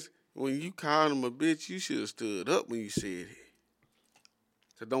things is, when you called him a bitch, you should have stood up when you said it.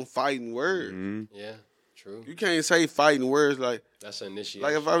 So don't fight in words. Mhm. Yeah, true. You can't say fighting words like That's an initiation.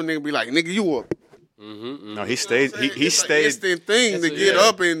 if I nigga be like, nigga, you up. No, he stayed. He It's stayed. an instant thing That's to a- get yeah.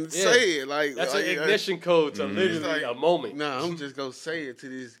 up and Yeah. say it. Like That's like, an ignition code to literally like, a moment. Nah, I'm just gonna say it to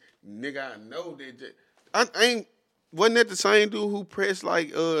this nigga I know that. I ain't. Wasn't that the same dude who pressed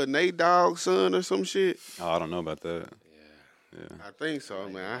like Nate Dogg's son or some shit? Oh, I don't know about that. I think so,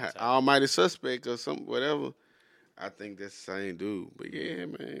 man. I had Almighty Suspect or something, whatever. I think that's the same dude. But yeah,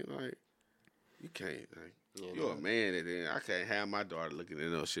 man, like you can't. Like, you're a man, and then I can't have my daughter looking at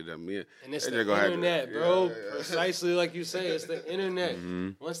no shit at me. And it's They the just gonna have to- internet, bro. Yeah. Precisely like you say, it's the internet.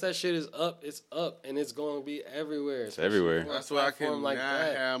 Once that shit is up, it's up, and it's going to be everywhere. It's everywhere. That's why I can like not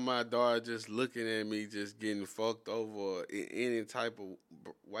that. have my daughter just looking at me, just getting fucked over in any type of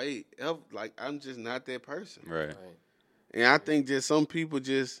way. Like I'm just not that person. Right. Right. And I think just some people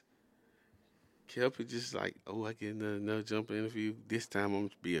just kept it just like, oh, I get another jump interview. This time I'm gonna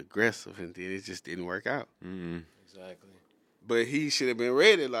be aggressive, and then it just didn't work out. Exactly. But he should have been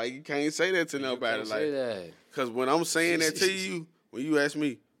ready. Like you can't say that to nobody. Can't Like, say that. cause when I'm saying that to you, when you ask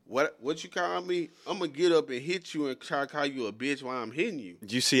me what you call me, I'm gonna get up and hit you and try to call you a bitch while I'm hitting you.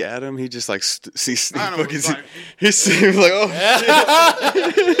 Did you see Adam? He just like Adam was like- he was like,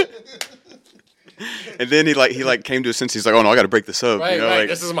 oh shit. And then he came to his senses. He's like, oh no, I got to break this up. Right, you know, right. like,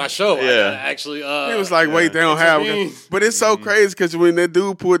 This is my show. I Yeah. gotta actually. He was like, wait, they don't What have you mean? But it's so crazy because when that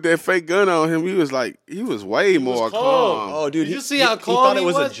dude put that fake gun on him, he was way more calm. oh dude, Did you he see how he calm thought it he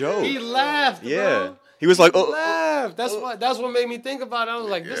was a joke. He laughed. Yeah, Bro. he was like, He oh, laughed. That's what made me think about it. I was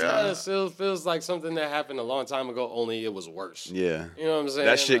like, this Yeah. kind of still feels like something that happened a long time ago. Only it was worse. yeah. You know what I'm saying?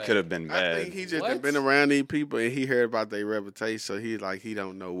 That shit Like, could have been bad. I think he just What? had been around these people and he heard about their reputation, so he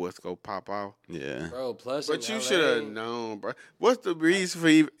don't know what's gonna pop off. Yeah. Bro, plus. But in you LA, should have known, bro. What's the reason for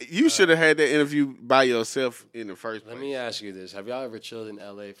you should have had that interview by yourself in the first place? Let me ask you this: have y'all ever chilled in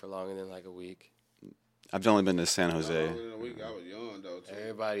LA for longer than like a week? I've only been to San Jose. In a week, I was young though. Too.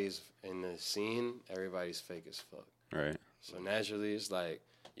 Everybody's in the scene. Everybody's fake as fuck. Right. So naturally, it's like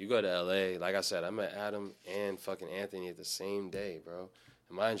you go to LA. Like I said, I met Adam and fucking Anthony at the same day, bro.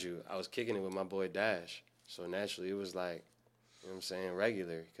 And mind you, I was kicking it with my boy Dash. So naturally, it was like, you know what I'm saying,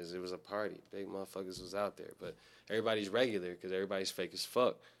 regular because it was a party. Big motherfuckers was out there, but everybody's regular because everybody's fake as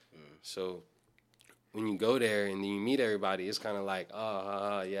fuck. So when you go there and then you meet everybody, it's kind of like,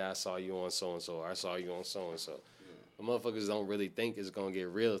 yeah, I saw you on so and so, or I saw you on so and so. But motherfuckers don't really think it's gonna get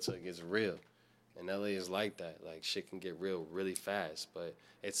real till it gets real. And LA is like that. Like shit can get real really fast, but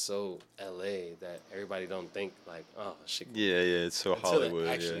it's so LA that everybody don't think like, oh, shit. Yeah, yeah. It's so Until Hollywood. it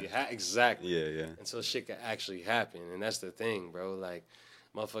actually Yeah. exactly. Yeah, yeah. Until shit can actually happen, and that's the thing, bro. Like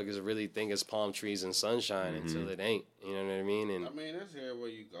motherfuckers really think it's palm trees and sunshine until it ain't. You know what I mean? And I mean, that's everywhere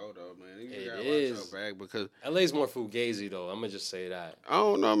you go though, man. You It gotta is. watch your back because LA's more fugazi though. I'm gonna just say that. I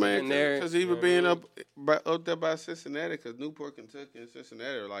don't know, man. Even there, Because you even know being what up there by Cincinnati, because Newport, Kentucky, and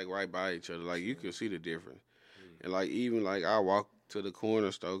Cincinnati are like right by each other. Like you can see the difference. And like even like I walk to the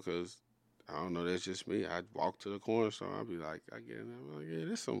corner store because I don't know, that's just me. I walk to the corner store. I'll be like, I get in there, I'm like, yeah,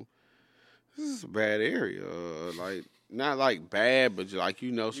 this is a bad area. Like not like bad, but like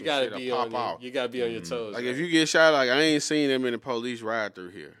you know some You gotta shit'll be pop on. Your, out. you gotta be on your toes. Like right? if you get shot, like I ain't seen them in the police ride through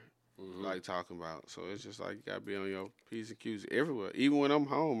here. Like talking about. So it's just like you gotta be on your P's and Q's everywhere. Even when I'm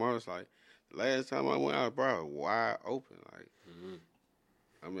home, I was like, the last time I went out, bro, wide open. Like,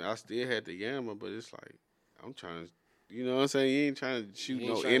 I mean, I still had the Yammer, but it's like I'm trying to, you know what I'm saying? You ain't trying to shoot You ain't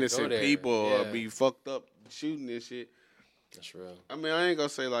no trying to go innocent there. people or Yeah. be fucked up shooting this shit. That's real. I mean, I ain't gonna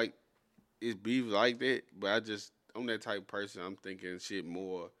say like it's beef like that, but I'm that type of person. I'm thinking shit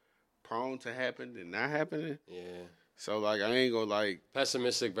more prone to happen than not happening. Yeah. So like I ain't gonna like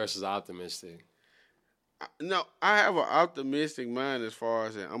pessimistic versus optimistic. No, I have an optimistic mind as far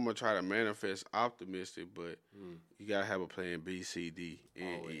as I'm gonna try to manifest optimistic, but you gotta have a plan B, C, D,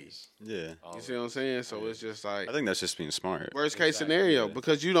 and Always. E. Yeah. You see what I'm saying? So it's just like I think that's just being smart. worst case scenario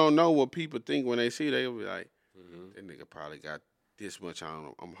because you don't know what people think when they see. They'll be like, "That nigga probably got this much on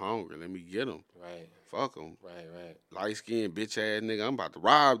him. I'm hungry. Let me get him. Right. Fuck him. Right. Light skinned bitch ass nigga. I'm about to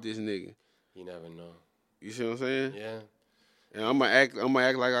rob this nigga. You never know. You see what I'm saying? Yeah. And I'm gonna act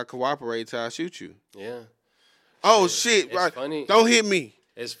like I cooperate till I shoot you. Yeah. Oh shit! It's Right. funny. Don't hit me.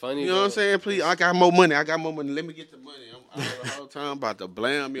 It's funny. You know what I'm saying? Please, I got more money. Let me get the money. I'm out the whole time about to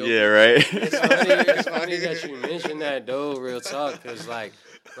blam you. Yeah, right. It's funny that you mentioned that, though, real talk, because, like,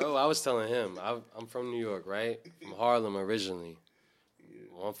 bro, I was telling him, I'm from New York, right? From Harlem originally.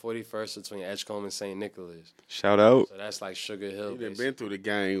 141st between Edgecombe and St. Nicholas. Shout out. So that's like Sugar Hill. You done been through the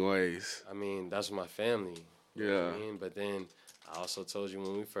gang ways. I mean, that's my family. You know what I mean? But then I also told you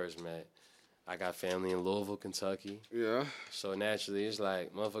when we first met, I got family in Louisville, Kentucky. Yeah. So naturally, it's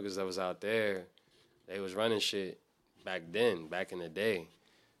like motherfuckers that was out there, they was running shit back then, back in the day.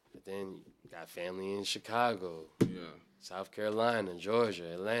 But then you got family in Chicago, South Carolina,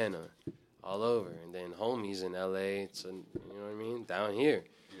 Georgia, Atlanta, all over. And then homies in L.A., so, you know what I mean, down here.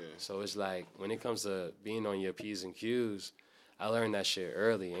 Yeah. So it's like when it comes to being on your P's and Q's, I learned that shit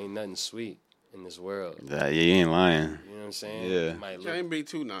early. Ain't nothing sweet in this world. Yeah, you ain't lying. You know what I'm saying? Yeah. You can't be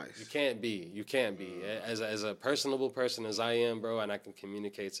too nice. You can't be. As a personable person as I am, bro, and I can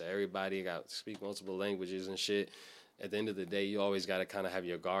communicate to everybody, speak multiple languages and shit. At the end of the day, you always got to kind of have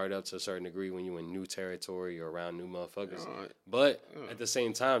your guard up to a certain degree when you're in new territory or around new motherfuckers. Right. But at the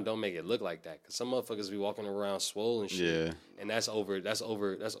same time, don't make it look like that. Because some motherfuckers be walking around swole and shit. Yeah. And that's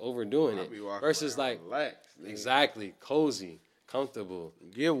overdoing it. Versus like, relaxed, exactly, cozy, comfortable.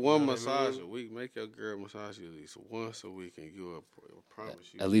 Give one massage a week. Make your girl massage you at least once a week, and you'll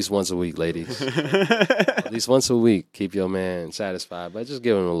promise you. At least once a week, ladies. At least once a week. Keep your man satisfied. But just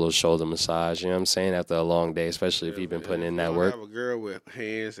give him a little shoulder massage, you know what I'm saying, after a long day, especially if you've been putting in that work. Have a girl with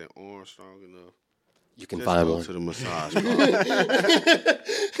hands and arms strong enough. You can find one. To the massage bar. Just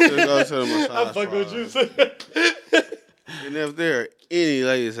go to the massage bar. What you say. And if there are any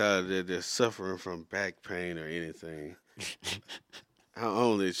ladies out there that's suffering from back pain or anything, I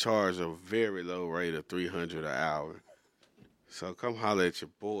only charge a very low rate of $300 an hour. So come holler at your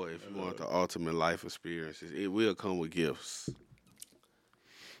boy if you want the ultimate life experiences. It will come with gifts.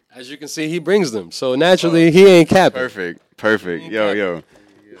 As you can see, he brings them. So naturally, he ain't capping. Perfect. Yo.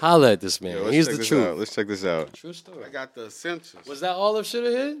 Holla at this man. Yo, He's the truth. Let's check this out. True story. I got the essentials. Was that all of shit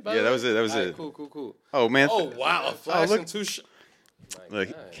hit? Yeah, that was it. Right, cool. Oh, man. Oh, wow. A flash and two shots. Look,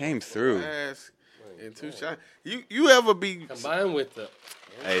 he came through. And 2 shots. You ever be... Combined with the...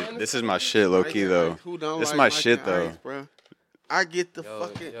 Hey, this is my shit, low-key, though. This is my shit, though. I get the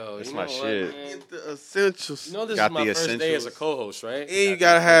fucking... That's my shit. I get the essentials. You know this is my first day as a co-host, right? And you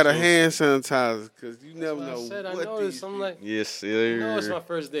got to have a hand sanitizer because you never know I noticed. I'm like... Yes, sir. You know it's my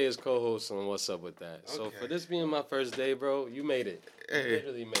first day as co-host on What's Up With That. So for this being my first day, bro, you made it. You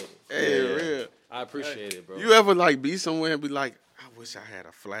literally made it. Hey, real. I appreciate it, bro. You ever like be somewhere and be like, I wish I had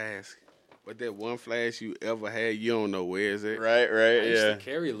a flask. But that one flask you ever had, you don't know where is it. Right, I used to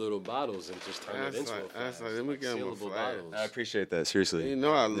carry little bottles and just turn it into a flask. Let me get my flask. I appreciate that, seriously. You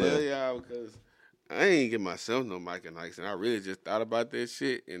know I love y'all because I ain't get myself no Mike and Ike's, and I really just thought about that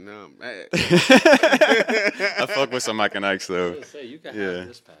shit, and now I'm mad. I fuck with some Mike and Ike's, though. I was gonna say, you can have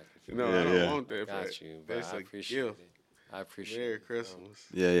this package. No, I don't want that package. Got you, but I appreciate it. I appreciate it. Merry Christmas.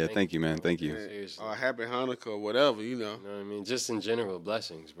 Yeah. Thank you, man. Thank you. Happy Hanukkah or whatever, you know. You know what I mean? Just in general,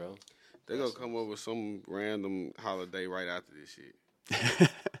 blessings, bro. They're going to come up with some random holiday right after this shit.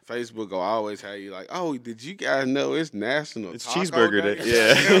 Facebook will always have you like, oh, did you guys know it's National It's Taco Cheeseburger Day?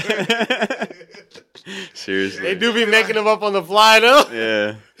 Yeah. Seriously. They do be making them up on the fly, though.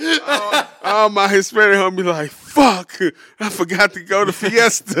 Yeah. All my Hispanic homies be like, fuck, I forgot to go to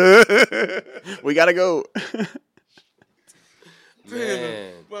Fiesta. We got to go.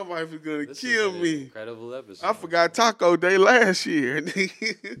 Man. My wife is going to kill me. Incredible episode. I forgot Taco Day last year.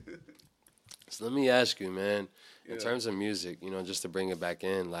 So let me ask you, man, in terms of music, you know, just to bring it back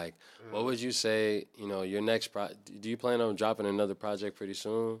in, like, what would you say, you know, your next do you plan on dropping another project pretty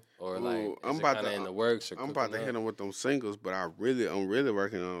soon? Or, like, is it kind of in the works? Or I'm about to hit them with them singles, but I'm really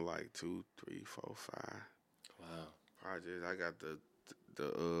working on, like, 2, 3, 4, 5 projects. I got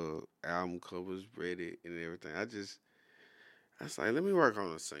the album covers ready and everything. I was like, let me work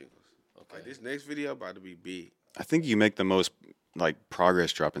on the singles. Okay. Like, this next video about to be big. I think you make the most, like,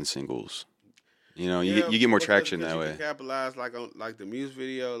 progress dropping singles. You know, you get more traction that way. You can capitalize like on like the music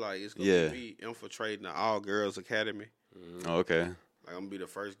video, like it's gonna be me infiltrating the all girls academy. Oh, okay. Like I'm gonna be the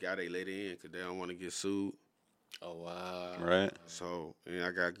first guy they let in because they don't want to get sued. Oh wow! Right. So and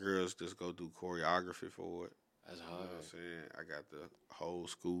I got girls just go do choreography for it. That's hard. You know what I'm saying? I got the whole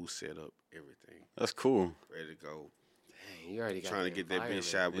school set up, everything. That's cool. Ready to go. Dang, you already got trying to get that bitch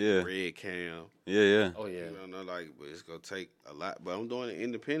shot with the red cam. Yeah. Oh yeah. You know, like, but it's gonna take a lot. But I'm doing it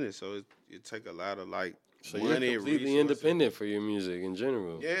independent, so it take a lot of like so money. You're completely independent for your music in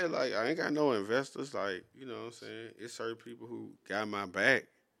general. Yeah, like I ain't got no investors. Like you know what I'm saying? It's certain people who got my back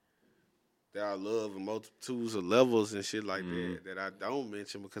that I love in multitudes of levels and shit like that I don't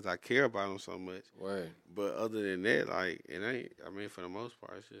mention because I care about them so much. Word. But other than that, like it ain't. I mean, for the most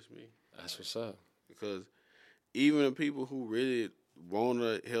part, it's just me. That's what's up. Because even the people who really want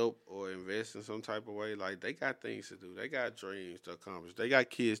to help or invest in some type of way, like they got things to do. They got dreams to accomplish. They got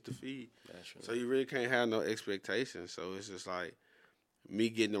kids to feed. Naturally. So you really can't have no expectations. So it's just like me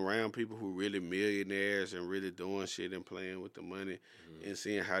getting around people who really millionaires and really doing shit and playing with the money and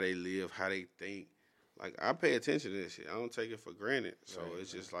seeing how they live, how they think. Like I pay attention to this shit. I don't take it for granted. So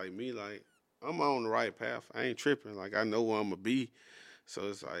it's just like me, like I'm on the right path. I ain't tripping. Like I know where I'm gonna be. So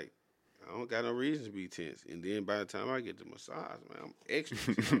it's like I don't got no reason to be tense. And then by the time I get the massage, man, I'm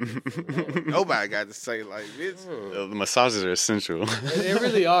extra. Nobody got to say like this. The massages are essential. They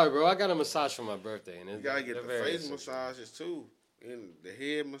really are, bro. I got a massage for my birthday, and you gotta get the face massages too, and the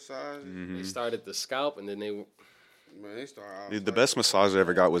head massages. They started the scalp, and then they start. Dude, the best massage I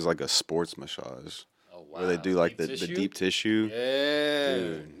ever got was like a sports massage. Oh wow! Where they do like the deep tissue. Yeah,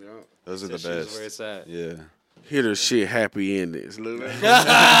 dude, those are the best. Where it's at. Yeah. Hitter shit happy endings.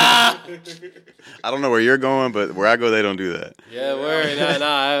 I don't know where you're going, but where I go, they don't do that. Yeah, word.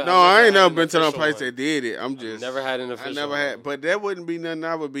 I ain't never been to no place that did it. I'm just never had an official. I never had, but that wouldn't be nothing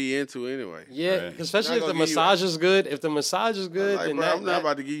I would be into anyway. Yeah, right. Especially if the massage is good. If the massage is good, like, then bro, I'm not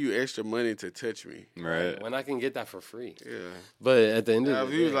about to give you extra money to touch me. Right. When I can get that for free. Yeah. But at the end of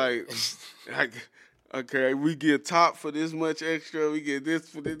the day, if you like. Okay, we get top for this much extra. We get this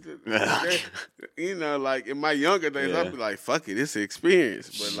for this. You know, like in my younger days, I'd be like, "Fuck it, it's an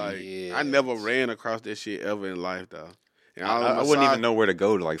experience." But like, I never ran across that shit ever in life, though. And I wouldn't even know where to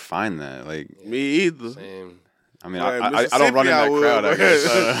go to like find that. Like me either. Same. I mean, I don't run in that crowd, I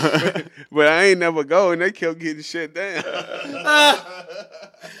guess. But I ain't never go, and they kept getting shut down.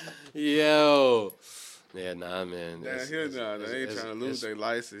 Yo. Yeah, nah, man. They ain't trying to lose their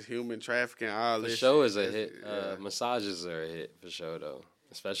license, human trafficking, all this. The show is a hit. Massages are a hit for sure, though.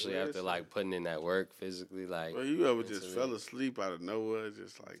 Especially after like putting in that work physically, like. Well, you ever just fell asleep out of nowhere,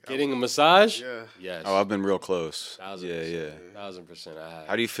 just like getting a massage? Yeah. Yes. Oh, I've been real close. 1000%. Yeah. 1000% I have.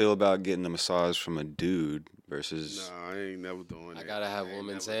 How do you feel about getting a massage from a dude versus? No, I ain't never doing that. I gotta have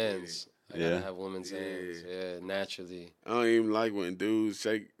women's hands. I gotta have women's hands. Yeah, naturally. I don't even like when dudes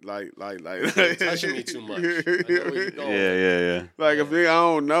shake like You're touching me too much. I know where you're going. Yeah. Like if I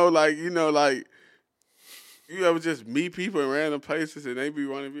don't know, like you know, like you ever just meet people in random places and they be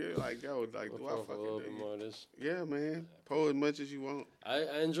wanting to be like, yo, like do I fucking do you? Yeah, man. Pour as much as you want.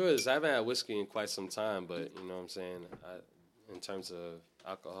 I enjoy this. I haven't had whiskey in quite some time, but you know what I'm saying. In terms of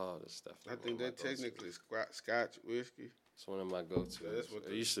alcohol, this stuff. I think that technically is Scotch whiskey. It's one of my go-tos.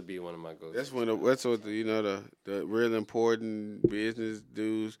 It used to be one of my go-tos. That's what the real important business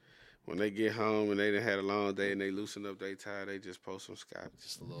dudes, when they get home and they done had a long day and they loosen up their tie, they just pour some Scotch.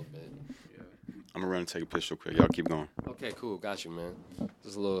 Just a little bit. Yeah. I'm gonna run and take a piss real quick. Y'all keep going. Okay, cool. Got you, man.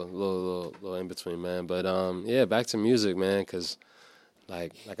 Just a little in between, man. But yeah, back to music, man. Because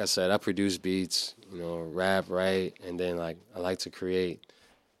like I said, I produce beats, rap, write, and then like I like to create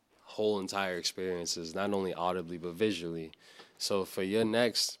whole entire experiences, not only audibly but visually. So for your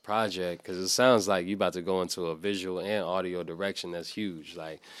next project, because it sounds like you about to go into a visual and audio direction that's huge.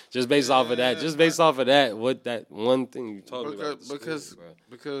 Like just based off of that, what that one thing you told me about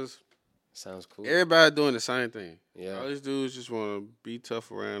because sounds cool. Everybody doing the same thing. Yeah, all these dudes just want to be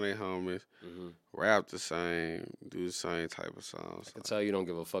tough around their homies, rap the same, do the same type of songs. I can tell you don't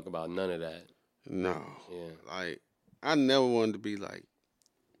give a fuck about none of that. No, yeah, like I never wanted to be like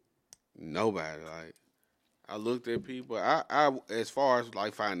nobody. Like I looked at people. I as far as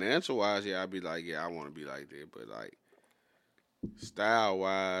like financial wise, I'd be like, I want to be like that. But like style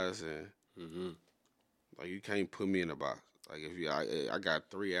wise and like you can't put me in a box. Like if I got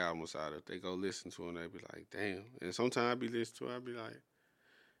 3 albums out. If they go listen to them, they be like, damn. And sometimes I be listening to it, I be like,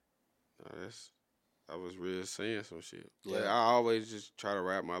 no, I was really saying some shit. Yeah. But I always just try to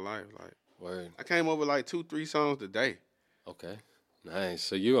rap my life. Like word. I came up with like 2-3 songs today. Okay. Nice.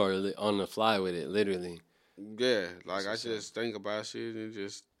 So you are on the fly with it, literally. Yeah, like I just think about shit and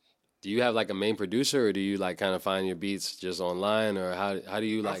just Do you have like a main producer, or do you like kind of find your beats just online, or how do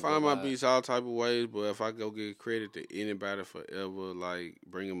you like? I find my beats all type of ways, but if I go give credit to anybody forever, like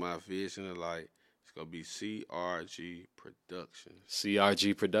bringing my vision to like, it's gonna be CRG Productions.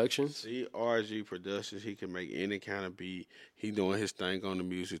 CRG Productions. CRG Productions. He can make any kind of beat. He doing his thing on the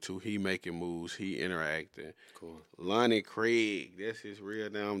music too. He making moves. He interacting. Cool. Lonnie Craig, that's his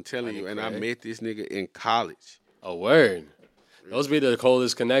real name. I'm telling you, and I Craig. met this nigga in college. A word. Those be the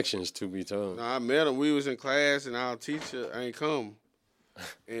coldest connections, to be told. No, I met him. We was in class, and our teacher ain't come.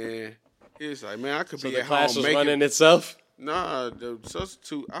 And he was like, man, I could So be the at class home was making... running itself? Nah, the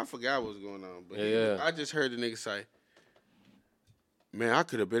substitute, I forgot what was going on. But Yeah. I just heard the nigga say, man, I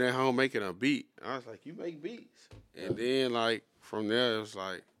could have been at home making a beat. I was like, you make beats? And then, like, from there, it was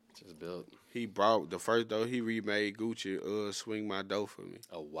like... Just built. He brought the first dough. He remade Gucci, Swing My Dough for me.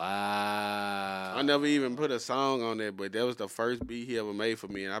 Oh, wow. I never even put a song on that, but that was the first beat he ever made for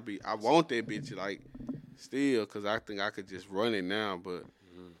me. And I want that bitch, like, still, because I think I could just run it now. But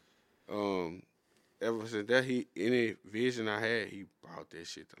ever since that, any vision I had, he brought that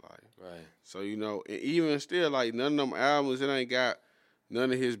shit to life. Right. So, you know, and even still, like, none of them albums, it ain't got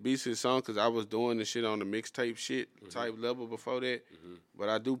none of his beats, his songs, because I was doing the shit on the mixtape shit type level before that. But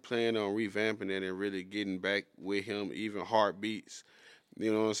I do plan on revamping it and really getting back with him, even Heartbeats.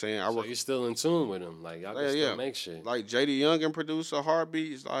 You know what I'm saying? So you're still in tune with him. Like, y'all can still make shit. Like, J.D. Youngin producer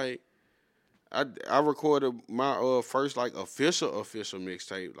Heartbeats, like, I recorded my first, like, official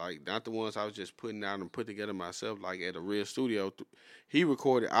mixtape. Like, not the ones I was just putting out and put together myself, like, at a real studio. He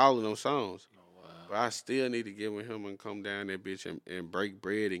recorded all of them songs. But I still need to get with him and come down that bitch and break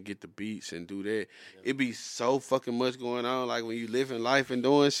bread and get the beats and do that. Yeah. It be so fucking much going on, like when you living life and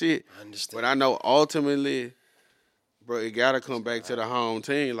doing shit. I understand. But I know ultimately, bro, it gotta come back to the home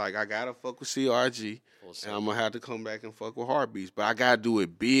team. Like, I gotta fuck with CRG, and I'm gonna have to come back and fuck with Heartbeats. But I gotta do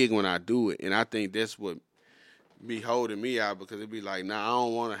it big when I do it. And I think that's what be holding me out, because it be like, nah, I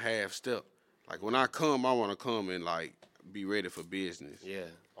don't want to half step. Like, when I come, I want to come and, like, be ready for business. Yeah.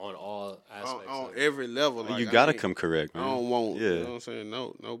 On all aspects. On every level. Like, you gotta come correct, man. I don't want, yeah. you know what I'm saying?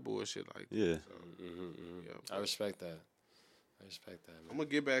 No bullshit like that. Yeah. So, I respect that. Man. I'm going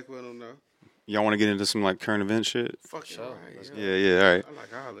to get back with him, though. Y'all want to get into some, like, current event shit? Fuck sure. Right, Yeah, all right. I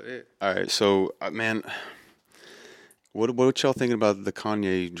like all of that. All right, so, man, what y'all thinking about the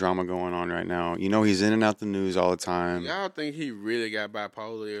Kanye drama going on right now? You know he's in and out the news all the time. Y'all think he really got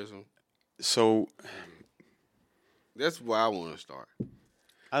bipolarism? So... That's where I want to start.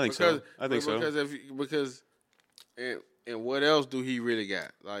 I think so. Because and what else do he really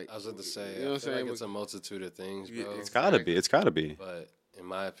got? Like, I was going to say, you know what I'm saying? Like it's a multitude of things, bro. It's gotta be. It's gotta be. But in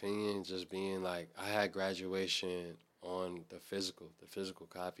my opinion, just being like, I had graduation on the physical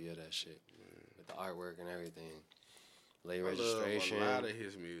copy of that shit, with the artwork and everything. Late registration. I love a lot of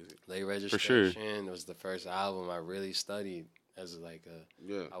his music. Late registration was the first album I really studied as like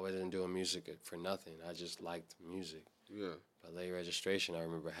I wasn't doing music for nothing. I just liked music. Yeah. But Late Registration, I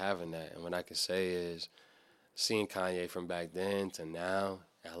remember having that. And what I can say is, seeing Kanye from back then to now,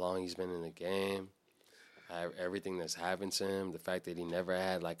 how long he's been in the game, everything that's happened to him, the fact that he never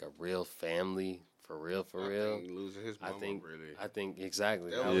had like a real family, for real. Losing his mama, really. I think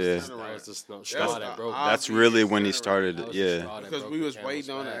exactly. That was the straw that broke. That's really when he started. Because we was waiting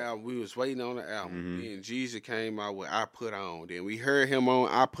on the album. Then Jeezy came out with I Put On. Then we heard him on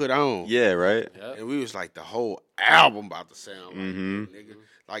I Put On. Yeah, right. Yep. And we was like, the whole album about to sound like nigga.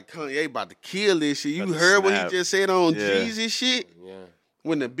 Like Kanye about to kill this shit. You heard what he just said on Jeezy shit? Yeah.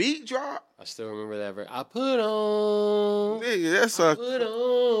 When the beat dropped. I still remember that verse. I put on. Nigga, that's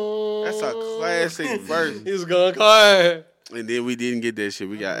a classic verse. He was going hard. And then we didn't get that shit.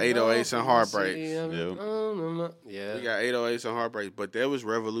 We got 808s and Heartbreaks. Yeah. We got 808s and Heartbreaks. But that was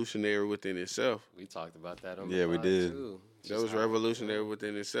revolutionary within itself. We talked about that on we did. too. That was revolutionary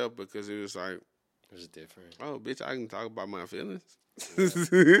within itself, because it was like, it was different. oh, bitch, I can talk about my feelings.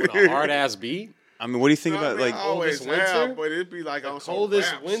 With a hard ass beat. I mean, what do you think about like always winter? But it'd be like on some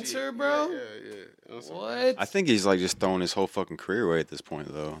coldest rap winter, shit. bro. Yeah. What? I think he's like just throwing his whole fucking career away at this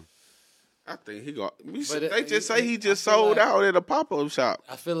point, though. I think he got. They just say he just sold out at a pop-up shop.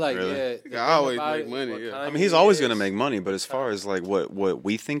 I feel like Really? He can always make money. Yeah. I mean, he's always gonna make money, but as far as like what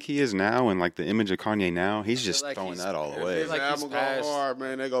we think he is now and like the image of Kanye now, he's just like throwing he's- that all If away. his like he's album go passed- hard,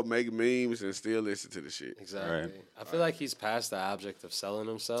 man, they gonna make memes and still listen to the shit. Exactly. Right. I feel like he's past the object of selling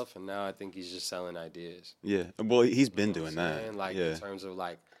himself, and now I think he's just selling ideas. Yeah, well, he's been You know doing what I'm that. saying? Like yeah, in terms of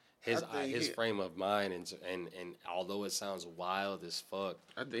like his frame of mind and although it sounds wild as fuck,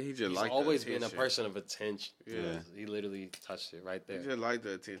 I think he's always been a person of attention. Yeah, he literally touched it right there. He just like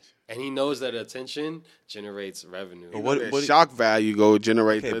the attention, and he knows that attention generates revenue. But what shock value go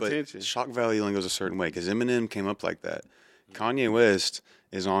generate the attention? Shock value only goes a certain way because Eminem came up like that. Kanye West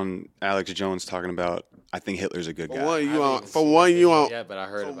is on Alex Jones talking about, I think Hitler's a good guy. For one, you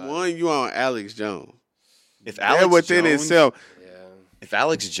on Alex Jones. If Alex within Jones, itself. If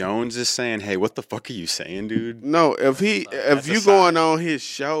Alex Jones is saying, "Hey, what the fuck are you saying, dude?" No, if you going on his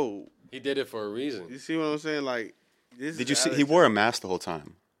show, he did it for a reason. You see what I'm saying? Like, did you see? He wore a mask the whole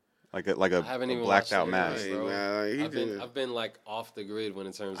time, like a blacked out mask. I've been like off the grid when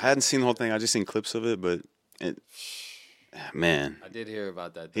it terms. I hadn't seen the whole thing. I just seen clips of it, but man, I did hear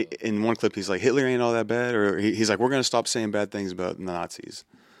about that. In one clip, he's like, "Hitler ain't all that bad," or he's like, "We're gonna stop saying bad things about the Nazis."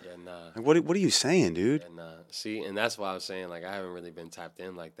 Yeah, nah. Like, what are you saying, dude? Yeah, nah. See, and that's why I was saying, like, I haven't really been tapped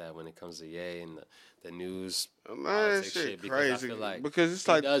in like that when it comes to Ye and the news. Man, shit because crazy. I feel like because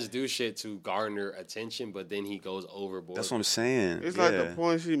he does do shit to garner attention, but then he goes overboard. That's what I'm saying. It's like the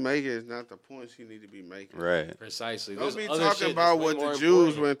points he making is not the points he need to be making. Right. Precisely. Don't be talking about what the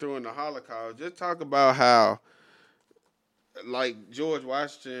Jews went through in the Holocaust. Just talk about how, like, George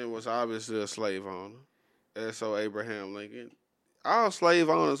Washington was obviously a slave owner, and so Abraham Lincoln. All slave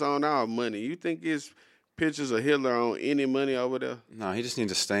owners own our money. You think it's pictures of Hitler on any money over there? No, he just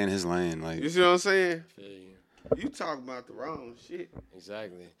needs to stay in his lane. Like, you see what I'm saying? You talk about the wrong shit.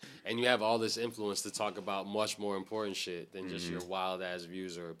 Exactly. And you have all this influence to talk about much more important shit than just your wild ass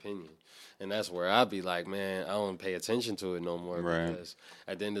views or opinion. And that's where I'd be like, man, I don't pay attention to it no more because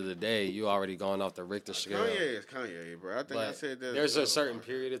at the end of the day, you already gone off the Richter scale. Kanye is Kanye, bro. I think I said that. There's a certain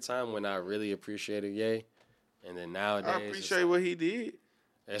period of time when I really appreciated Ye, and then nowadays I appreciate what he did.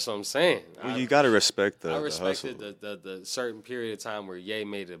 That's what I'm saying. Well, you got to respect the I respected the certain period of time where Ye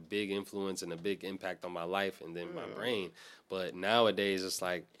made a big influence and a big impact on my life and then my brain. But nowadays, it's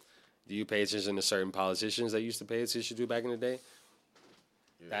like, do you pay attention to certain politicians that used to pay attention to back in the day?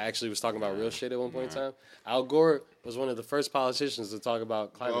 That actually was talking about real shit at one point in time. Al Gore was one of the first politicians to talk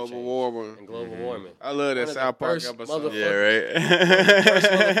about climate change and global warming. I love that South Park episode. Yeah, right.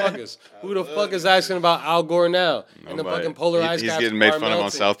 First motherfuckers. Who the fuck is asking about Al Gore now? And the fucking polar ice caps. He's getting made fun of on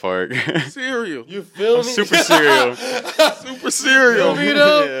South Park. Cereal. You feel me? Super cereal. Super cereal. You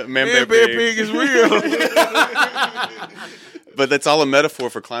know? Yeah, Man Bear Pig is real. But that's all a metaphor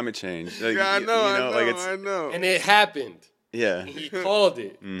for climate change. Like, yeah, I know. And it happened. Yeah. He called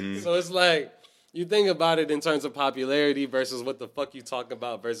it. So it's like, you think about it in terms of popularity versus what the fuck you talking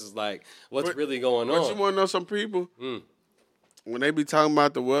about versus like what's really going on. But you want to know some people? When they be talking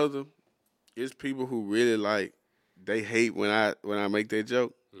about the weather, it's people who really like, they hate when I make that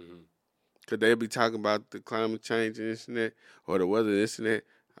joke. Because they be talking about the climate change and this and that, or the weather this and that.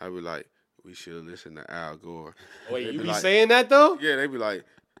 I be like, we should have listened to Al Gore. Wait, you be saying that though? Yeah, they be like,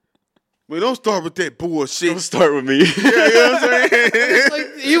 well, don't start with that bullshit. Don't start with me. Yeah, you know what I'm saying?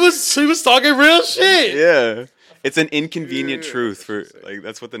 Like, he was talking real shit. Yeah. It's an inconvenient truth for like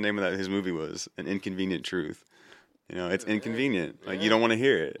that's what the name of his movie was. An inconvenient truth. You know, it's inconvenient. Like you don't want to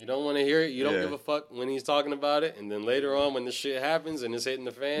hear it. You don't want to hear it. You don't give a fuck when he's talking about it, and then later on when the shit happens and it's hitting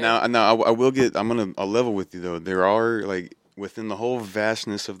the fan. Now I'll level with you though. There are like within the whole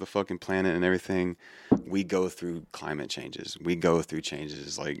vastness of the fucking planet and everything, we go through climate changes. We go through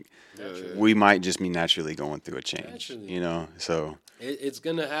changes. Like we might just be naturally going through a change. You know, so it's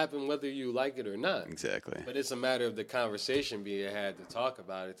gonna happen whether you like it or not. Exactly. But it's a matter of the conversation being had to talk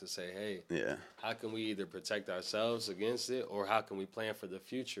about it to say, hey, how can we either protect ourselves against it or how can we plan for the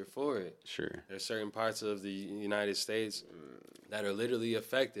future for it? Sure. There's certain parts of the United States that are literally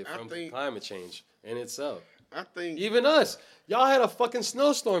affected from climate change in itself. I think even us, y'all had a fucking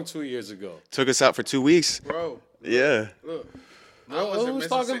snowstorm 2 years ago. Took us out for 2 weeks, bro. Yeah. Look, I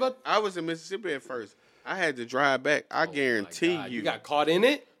was in Mississippi at first. I had to drive back. I guarantee you got caught in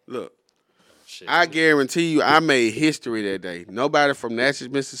it. Look, I guarantee you, I made history that day. Nobody from Natchez,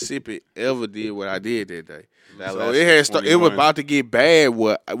 Mississippi, ever did what I did that day. So it was about to get bad.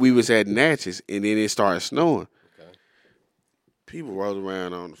 What we was at Natchez, and then it started snowing. Okay. People rolled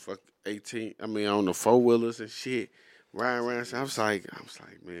around on the on the 4-wheelers and shit, riding around. So I was like,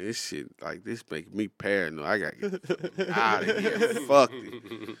 man, this shit, like, this make me paranoid. I gotta get out of here. Fuck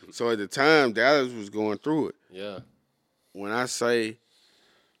it. So at the time, Dallas was going through it. Yeah. When I say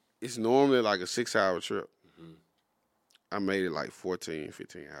it's normally like a 6-hour trip, I made it like 14,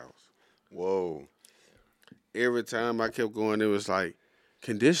 15 hours. Whoa. Every time I kept going, it was like,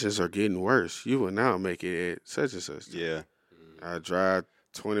 conditions are getting worse. You will now make it at such and such time. Yeah. I drive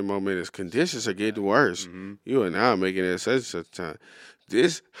 20 more minutes. Conditions are getting worse. You are now making it at such and such time.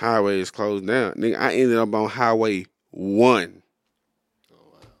 this highway is closed down. Nigga, I ended up on Highway 1. Oh,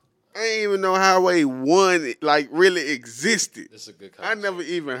 wow. I didn't even know Highway 1 like really existed. This is a good I conversation. never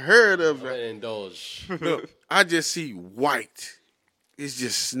even heard of I'm going it. to indulge. Look, I just see white. It's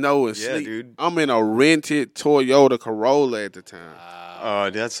just snow and sleet. Dude. I'm in a rented Toyota Corolla at the time. Oh,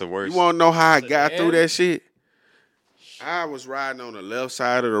 that's the worst. You want to know how I got Sedan? through that shit? I was riding on the left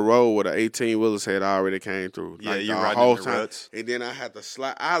side of the road where the 18-wheelers had already came through. Yeah, like you the riding whole in the time. ruts. And then I had to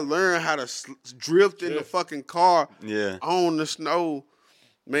slide. I learned how to drift in the fucking car Yeah. on the snow.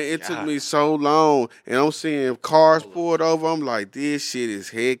 Man, it took God. me so long. And I'm seeing cars pulled over. I'm like, this shit is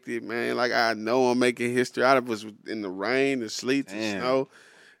hectic, man. Like, I know I'm making history. I was in the rain, the sleet, the Damn. snow.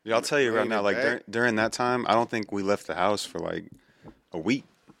 Yeah, I'll tell you right Bring now, it like back. during that time, I don't think we left the house for like a week.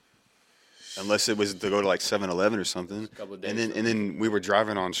 Unless it was to go to like 7-Eleven or something. couple days, And then we were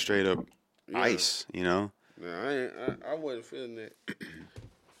driving on straight up ice, you know? No, I wasn't feeling that.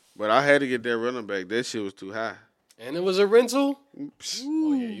 But I had to get that running back. That shit was too high. And it was a rental?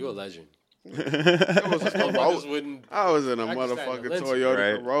 Oh, yeah, you a legend. It was a Motherfuckers wouldn't. I was in a I can stand motherfucking the lens.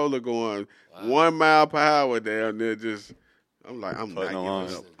 Toyota Right. Corolla going 1 mile per hour down there. Just, I'm like, I'm not Putting along.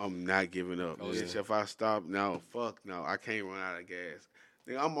 giving up. I'm not giving up. Bitch, if I stop, no, fuck no. I can't run out of gas.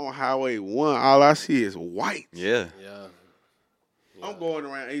 Nigga, I'm on Highway 1. All I see is white. Yeah. Yeah. I'm going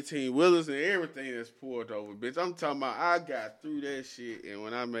around 18-wheelers and everything that's pulled over, bitch. I'm talking about I got through that shit, and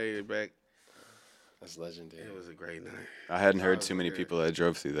when I made it back, That's legendary. it was a great night. I hadn't heard too many people that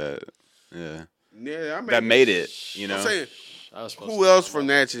drove through that. Yeah. Yeah, That made it, you know? I'm saying, I was supposed who to- else from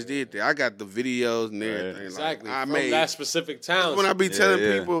Natchez did that? I got the videos and everything. Exactly. Like, I From made that specific town. when I be telling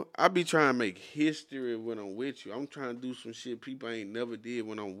yeah. people, I be trying to make history when I'm with you. I'm trying to do some shit people ain't never did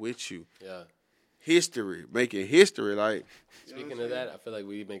when I'm with you. Yeah. History, making history. Like, Speaking of that, I feel like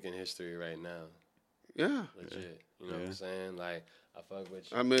we making history right now. yeah, Legit. You know what I'm saying? Like, I fuck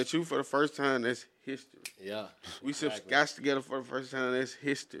with you. I met you for the first time. That's history. Yeah. We Exactly. got together for the first time. That's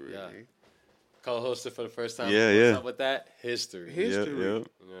history. Yeah. Man. Co-hosted for the first time. Yeah, What's yeah. up with that? History. History. Yep, yep.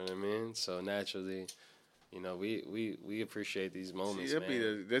 You know what I mean? So naturally, you know, we appreciate these moments, See,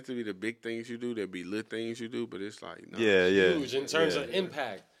 that'd be the big things you do. That'd be little things you do. But it's like, no. Yeah, yeah. Huge in terms yeah. of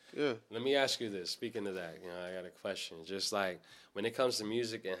impact. Yeah. Let me ask you this. Speaking of that, you know, I got a question. Just like when it comes to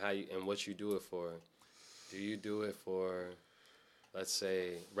music and how you and what you do it for, do you do it for, let's say,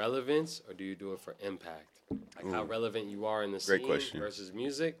 relevance, or do you do it for impact? Like how relevant you are in the Great scene question. versus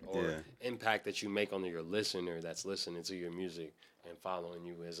music, or Yeah. impact that you make on your listener that's listening to your music and following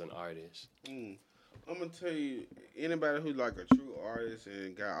you as an artist. I'm gonna tell you, anybody who's like a true artist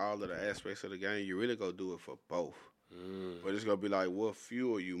and got all of the aspects of the game, you really go do it for both. But it's gonna be like, what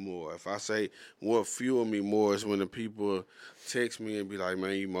fuel you more? If I say what fuel me more is when the people text me and be like,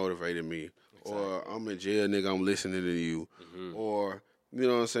 man, you motivated me, or I'm in jail, nigga, I'm listening to you, or you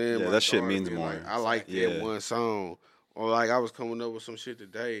know what I'm saying? Yeah, My that shit daughter means be more. Like, I like that Yeah. one song, or like I was coming up with some shit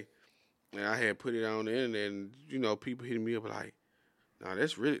today, and I had put it on the internet, and you know, people hitting me up like, nah,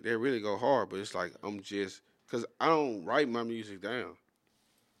 that really go hard, but it's like I'm just, cause I don't write my music down.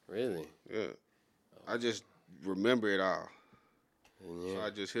 Really? Yeah, I just remember it all. And So yeah, I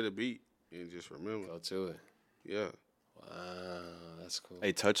just hit a beat and just remember. go to it. Yeah. Wow, that's cool.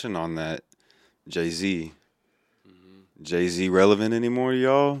 Hey, touching on that, Jay-Z. Jay-Z relevant anymore,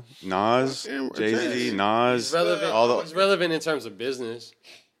 y'all? Nas? Yeah, Jay-Z, Nas? He's relevant. all the- He's relevant in terms of business.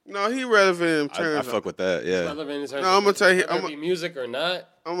 No, he relevant in I terms fuck with that, yeah. Relevant in terms No, of I'ma tell you- whether it be music or not.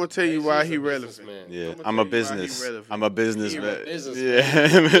 I'm gonna tell you why Jay-Z's he a relevant. businessman. Yeah, I'ma I'm tell a you why he business. relevant. I'm a businessman. Businessman.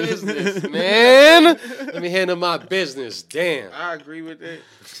 Yeah. Business, man. Let me handle my business. Damn. I agree with that,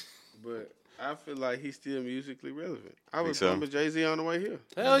 but I feel like he's still musically relevant. I was so? bumping Jay-Z on the way here.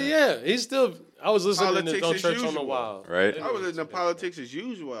 Hell yeah. He's still. I was listening to Politics No as Church on the Usual. Wild. Right? I was listening to Politics as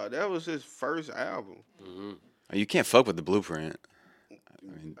Usual. That was his first album. You can't fuck with the blueprint.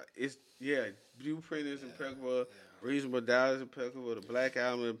 It's Blueprint is impeccable. Reasonable Doubt is impeccable. The Black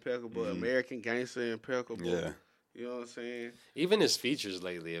Album is impeccable. American Gangster impeccable. Yeah. You know what I'm saying? Even his features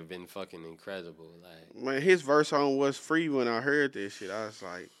lately have been fucking incredible. Like, Man, his verse on Was Free when I heard this shit, I was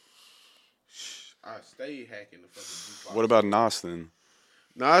like, I stayed hacking the fucking jukebox. What about Nas then?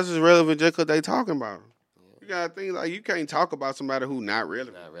 Nas is relevant just because they talking about him. You gotta think, like, you can't talk about somebody who not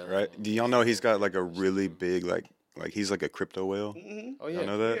relevant. not really. Right? Do y'all know he's got like a really big, like he's like a crypto whale? Oh, Y'all yeah.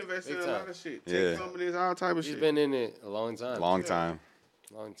 know He that? invested Big in a lot time. of shit. Yeah. Tech companies, all type of He's shit. been in it a long time. Long time.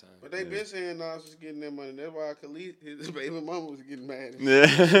 Long time. But they been saying Nas was getting that money. That's why Khalid, his baby mama was getting mad. Yeah.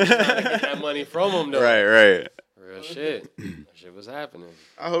 Get that money from him, though. right. Real shit. That shit was happening.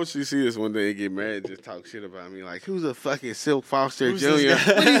 I hope she see this one day and get mad and just talk shit about me. Like, who's a fucking Silk Foster Jr.?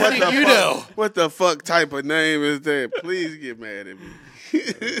 What the fuck type of name is that? Please get mad at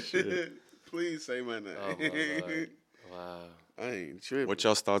me. Please say my name. Oh, my Lord. Wow. I ain't tripping. What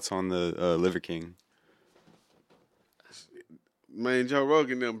y'all's thoughts on the Liver King? Man, Joe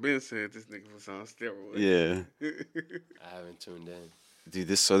Rogan them been said this nigga was on steroids. Yeah. I haven't tuned in. Dude,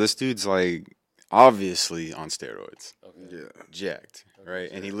 this dude's like obviously on steroids. Okay. Yeah. Jacked. Right?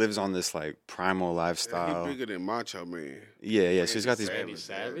 And he lives on this like primal lifestyle. He bigger than Macho Man. Yeah. So he's got these Randy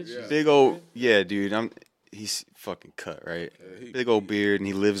Savage? Yeah. big old, yeah, dude. He's fucking cut, right? Yeah, Big old beard, and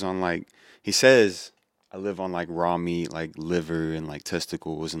he lives on like, he says, I live on like raw meat, like liver and like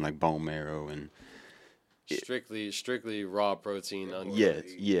testicles and like bone marrow and. Strictly raw protein. Yeah.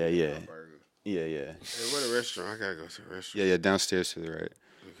 Burger. Yeah. Hey, what a restaurant? I gotta go to a restaurant. Yeah, downstairs to the right.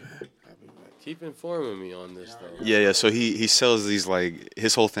 Okay. I'll be back. Keep informing me on this, though. Yeah. So he sells these like,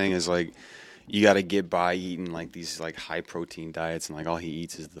 his whole thing is like, you got to get by eating like these like high protein diets, and like all he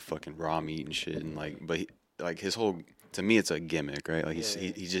eats is the fucking raw meat and shit, and like, but like his whole, to me, it's a gimmick, right? Like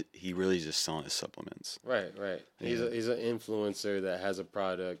he really just selling his supplements. Right. He's an influencer that has a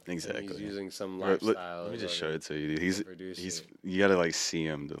product. Exactly. And he's using some Look, lifestyle. let me just show it to you, dude. He's produce you gotta like see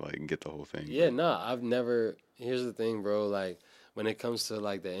him to like get the whole thing. Yeah, no, I've never. Here's the thing, bro. Like when it comes to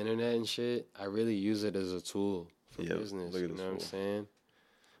like the internet and shit, I really use it as a tool for business. Look at You this know what I'm fool. saying?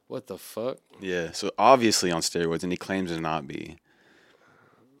 What the fuck? Yeah. So obviously on steroids, and he claims to not be.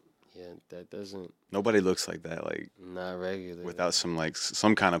 Yeah, that doesn't. Nobody looks like that, like Not regular. without some like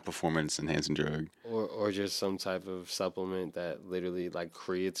some kind of performance enhancing drug. Or just some type of supplement that literally like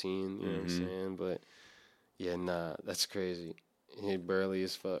creatine. You know what I'm Mm-hmm. saying? But yeah, nah, that's crazy. He burly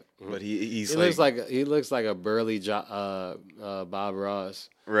as fuck. But he's He looks like a burly Bob Ross.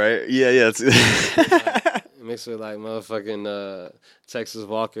 right. Yeah. It's Mixed with like motherfucking Texas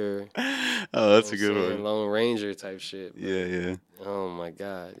Walker. oh, that's a you know good what I'm saying, one. Lone Ranger type shit. But, Yeah. oh my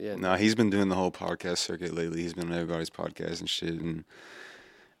God. Yeah. No, he's been doing the whole podcast circuit lately. He's been on everybody's podcast and shit. And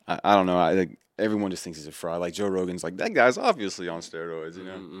I don't know. I think everyone just thinks he's a fraud. Like Joe Rogan's like, that guy's obviously on steroids, you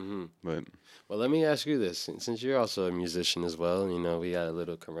know? Mm-hmm. But Well, let me ask you this. Since you're also a musician as well, you know, we got a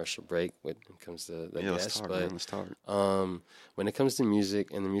little commercial break when it comes to the yeah, guests. let's talk. When it comes to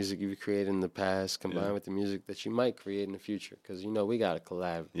music and the music you've created in the past, combined with the music that you might create in the future, because, you know, we got to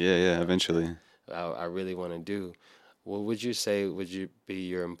collab. Yeah, eventually. I really want to do. What would you say would be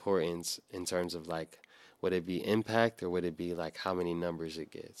your importance in terms of like, would it be impact or would it be like how many numbers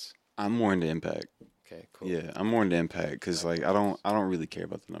it gets? I'm more into impact. Okay, cool. Yeah, I'm more into impact because like I don't really care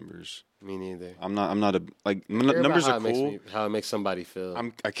about the numbers. Me neither. I'm not a like I care numbers about are cool. how it makes somebody feel.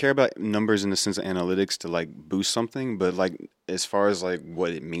 I care about numbers in the sense of analytics to like boost something, but like as far as like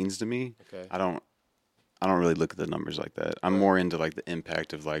what it means to me, Okay. I don't really look at the numbers like that. I'm more into like the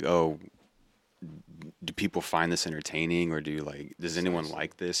impact of like, oh, do people find this entertaining, or does anyone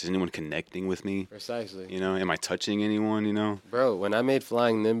like this? Is anyone connecting with me? Precisely. You know, am I touching anyone? You know, Bro, when I made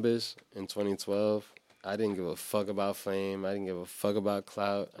Flying Nymbus in 2012, I didn't give a fuck about fame. I didn't give a fuck about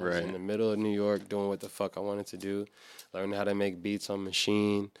clout. I was Right. in the middle of New York doing what the fuck I wanted to do. Learning how to make beats on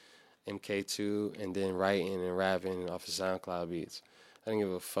Machine, MK2, and then writing and rapping off of SoundCloud beats. I didn't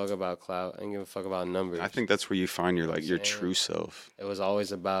give a fuck about clout. I didn't give a fuck about numbers. I think that's where you find your like your Saying. true self. It was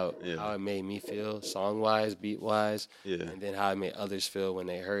always about Yeah. how it made me feel, song-wise, beat-wise, Yeah. and then how it made others feel when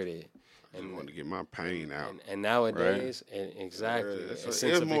they heard it. I want to get my pain out. And nowadays, and exactly, It's a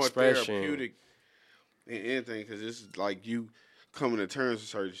sense of more expression. therapeutic than anything because it's like you coming to terms with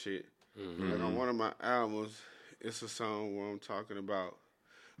certain shit. Mm-hmm. Like on one of my albums, it's a song where I'm talking about,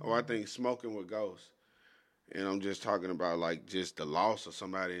 I think Smoking with Ghosts. And I'm just talking about like just the loss of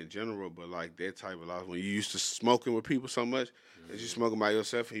somebody in general, but like that type of loss when you used to smoking with people so much that you smoking by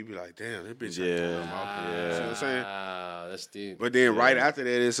yourself and you be like, damn, that bitch ain't Yeah. coming off. You know what I'm saying? Wow, that's deep. But then right after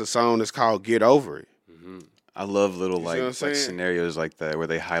that, it's a song that's called Get Over It. I love little see what I'm like saying? scenarios like that where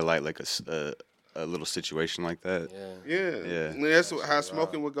they highlight like a little situation like that. Yeah. Yeah. Yeah. I mean, that's how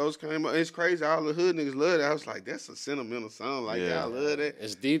Smoking with Ghosts came up. It's crazy. All the hood niggas love that. I was like, that's a sentimental song. Like, Yeah. I love that.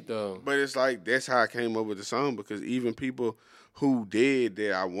 It's deep though. But it's like, that's how I came up with the song because even people who did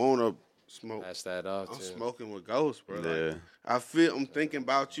that, I want to smoke. Pass that off I'm too. smoking with Ghosts, bro. Yeah. Like, I'm thinking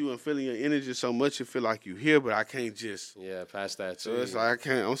about you and feeling your energy so much, you feel like you here, but I can't just. Yeah, pass that too. So it's like,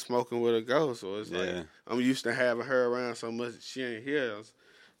 I'm smoking with a ghost. So it's Yeah. like, I'm used to having her around so much that she ain't here.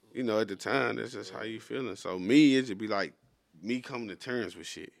 You know, at the time, that's just how you feeling. So me, it should be like me coming to terms with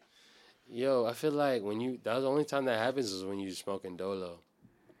shit. Yo, I feel like that's the only time that happens is when you smoking dolo.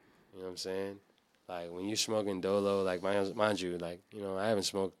 You know what I'm saying? Like when you smoking dolo, like mind you, like, you know, I haven't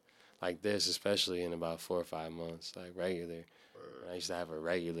smoked like this, especially in about 4 or 5 months, like regular. I used to have a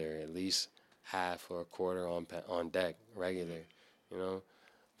regular, at least half or a quarter on deck, regular, you know.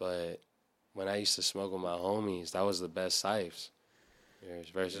 But when I used to smoke with my homies, that was the best sipes.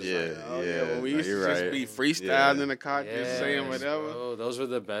 Versus when we used to just be freestyling in the car, just saying whatever. Bro, those were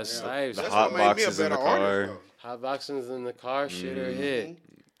the best sipes. The hot boxes in the car. Hot boxes in the car, shit or hit.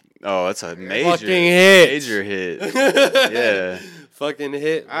 Oh, that's a major hit. Yeah. Fucking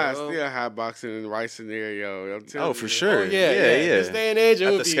hit, bro. I still hot boxing in the right scenario. I'm telling you. For sure. Yeah. This day and age,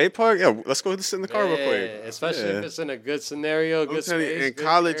 at the skate park. Yeah, let's go sit in the car real quick. Especially if it's in a good scenario, good space. In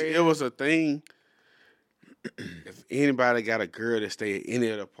college, it was a thing. If anybody got a girl that stay at any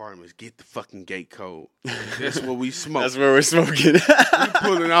of the apartments, get the fucking gate code. That's where we smoke. That's where we're smoking. We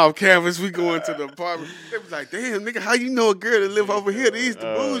pulling off campus. We going to the apartment. They was like, "Damn, nigga, how you know a girl that live over here? These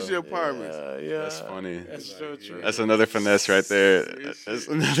the bougie apartments." Yeah, that's funny. That's so true. That's another finesse right there. That's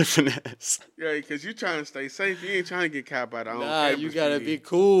another finesse. Yeah, because you trying to stay safe. You ain't trying to get caught by the own Nah, campus. you gotta be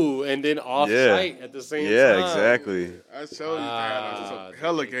cool and then off site at the same time. Yeah, exactly. I showed you that.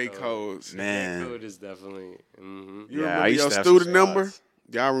 Hella gate codes. Man, gate code is definitely. Mm-hmm. You remember your student number?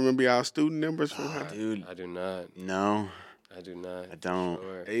 Y'all remember y'all student numbers from high? Dude, I do not. No, I do not. I don't.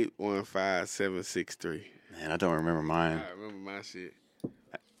 Sure. 815763. Man, I don't remember mine. I remember my shit.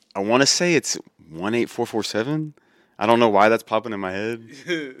 I want to say it's 18447. I don't know why that's popping in my head.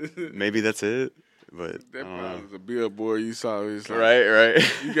 Maybe that's it, but that probably was a billboard you saw. It's like, right.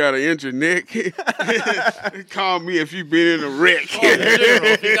 You got an injured neck. Call me if you been in a wreck.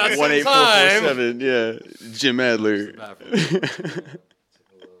 18447. Yeah, Jim Adler.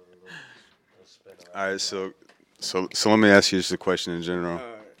 All right, so let me ask you just a question in general. All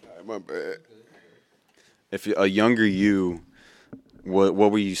right, my bad. If a younger you, what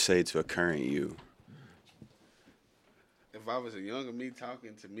would you say to a current you? If I was a younger me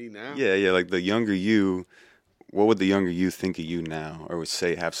talking to me now? Yeah, like the younger you, what would the younger you think of you now, or would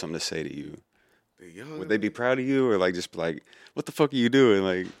have something to say to you? Would they be proud of you, or like just like, what the fuck are you doing?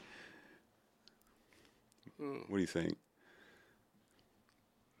 Like, what do you think?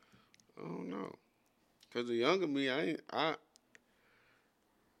 I don't know. Cause the younger me, I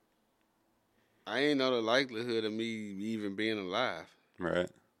ain't know the likelihood of me even being alive. Right.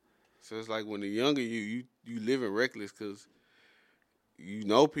 So it's like when the younger you living reckless because you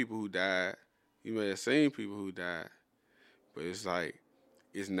know people who died. You may have seen people who died, but it's like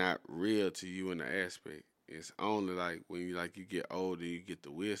it's not real to you in the aspect. It's only like when you get older, you get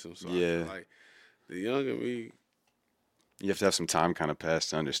the wisdom. So I feel like the younger me. You have to have some time kind of pass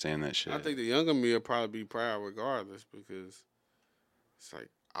to understand that shit. I think the younger me will probably be proud regardless because it's like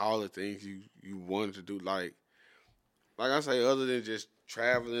all the things you wanted to do. Like I say, other than just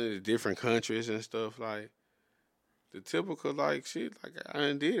traveling to different countries and stuff, like the typical like shit, like I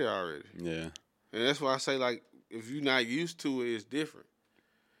done did it already. Yeah. And that's why I say like if you're not used to it, it's different.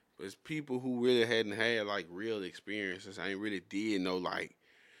 But it's people who really hadn't had like real experiences. I ain't really did know like,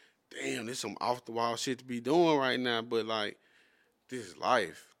 damn, this some off the wall shit to be doing right now. But like, this is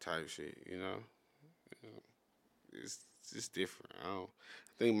life type shit, you know. It's just different. I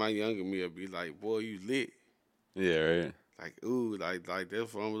think my younger me will be like, boy, you lit. Yeah, right. Like, ooh, like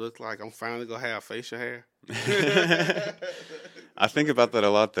that's what I'm gonna look like. I'm finally gonna have facial hair. I think about that a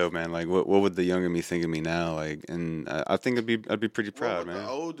lot though, man. Like, what would the younger me think of me now? Like, and I think I'd be pretty proud, man. The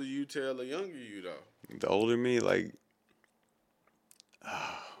older you tell the younger you though. The older me, like,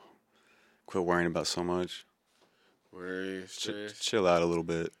 quit worrying about so much. Worry, stress. Chill out a little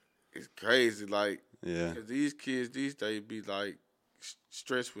bit. It's crazy, like, yeah. 'Cause these kids these days be like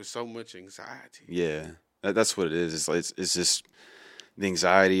stressed with so much anxiety. Yeah, that's what it is. It's like it's just the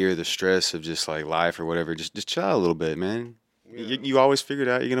anxiety or the stress of just like life or whatever. Just chill out a little bit, man. Yeah. You always figured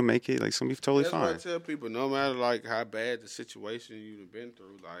out you're gonna make it. Like, it's gonna be totally fine. That's why I tell people, no matter like how bad the situation you've been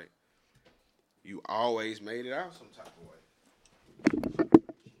through, like you always made it out some type of way.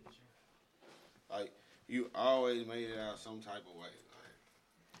 Like you always made it out some type of way.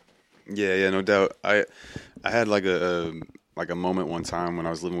 Like, yeah, no doubt. I had like a moment one time when I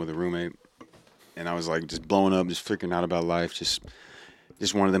was living with a roommate, and I was like just blowing up, just freaking out about life, just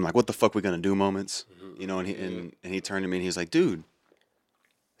one of them like, what the fuck we gonna do moments, you know? And he turned to me and he was like, dude,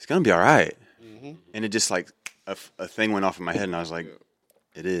 it's gonna be all right. Mm-hmm. And it just like a thing went off in my head, and I was like,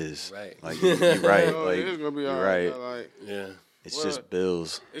 it is. Right. Like you're right. Like it's gonna be all right. Like, yeah. It's just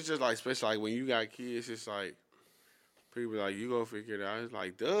bills. It's just like, especially like when you got kids, it's like people like, you gonna figure it out. It's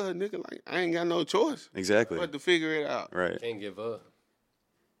like, duh, nigga, like I ain't got no choice. Exactly. But to figure it out. Right. Can't give up.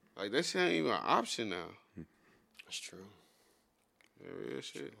 Like that shit ain't even an option now. That's true. Yeah,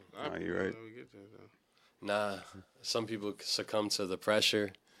 shit. Nah, you're right. Nah, some people succumb to the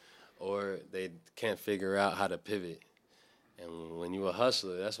pressure or they can't figure out how to pivot. And when you a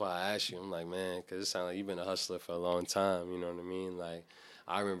hustler, that's why I asked you. I'm like, man, because it sounds like you've been a hustler for a long time. You know what I mean? Like,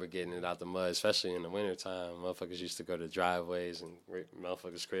 I remember getting it out the mud, especially in the wintertime. Motherfuckers used to go to driveways and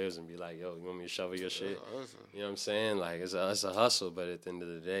motherfuckers' cribs and be like, yo, you want me to shovel your shit? You know what I'm saying? Like, it's a hustle, but at the end of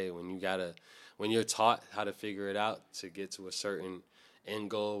the day, when you're taught how to figure it out to get to a certain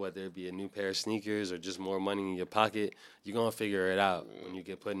end goal, whether it be a new pair of sneakers or just more money in your pocket, you're going to figure it out when you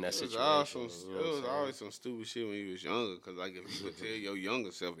get put in that situation. It was always some stupid shit when you was younger, because, like, if you would tell your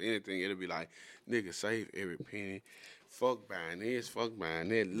younger self anything, it'll be like, nigga, save every penny. Fuck buying this, fuck buying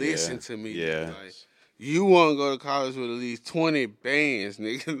that. Listen to me. Yeah. Like, you want to go to college with at least 20 bands,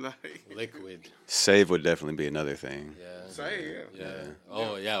 nigga. Like, Liquid. Save would definitely be another thing. Yeah. Save, Yeah.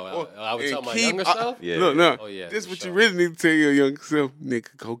 Oh, yeah. Or- I would tell and my keep- younger self? Yeah. Look, no. Oh, yeah, This for what sure. you really need to tell your younger self,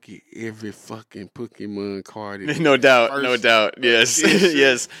 nigga. Go get every fucking Pokemon card. No doubt, no First. doubt.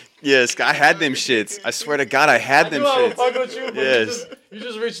 Yes, yes. I had them shits. I swear to God, I had them shits. Fuck with you, but Yes. you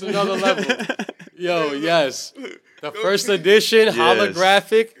just reached another level. Yo, yes. The first edition,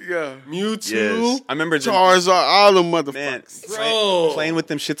 holographic, Yeah. Mewtwo. Yes. I remember the, Charizard, all them man, motherfuckers. Bro. playing with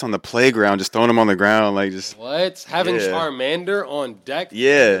them shits on the playground, just throwing them on the ground, like just What? Having Yeah. Charmander on deck?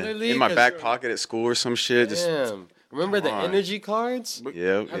 yeah, literally? in my 'Cause- back pocket at school or some shit. Just Damn. Remember the Come on. energy cards?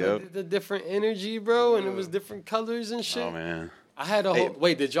 yep. Having the different energy, bro, and it was different colors and shit. Oh man, I had a Hey. whole.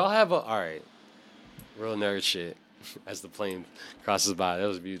 Wait, did y'all have a? All right, real nerd shit. As the plane crosses by, that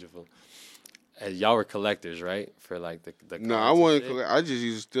was beautiful. Y'all were collectors, right? For like the. No, cards I and wasn't. shit? I just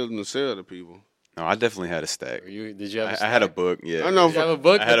used to steal them to sell to people. no, I definitely had a stack. Did you have? I had a book. Yeah, I know. Did you have a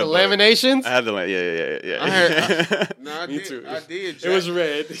book I with had the a book. laminations? I had the yeah. I had. No, I Me did. too. I did. It was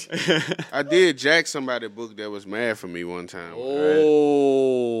red. I did jack somebody book that was mad for me one time.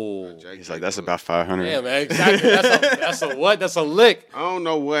 Oh. Jack He's like, that's about 500. Damn, man, exactly. That's a what? That's a lick. I don't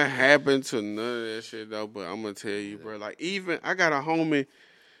know what happened to none of that shit though, but I'm gonna tell you, bro. Like, even I got a homie.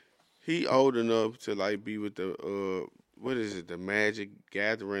 He old enough to like be with the what is it, the Magic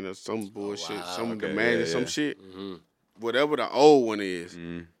Gathering or some bullshit, wow. some Okay, the Magic, yeah, some yeah. shit. Mm-hmm. Whatever the old one is,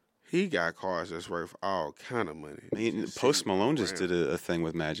 Mm. he got cars that's worth all kind of money. Post Malone just did a thing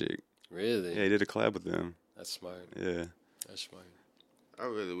with Magic. Really? Yeah, he did a collab with them. That's smart. Yeah. That's smart. I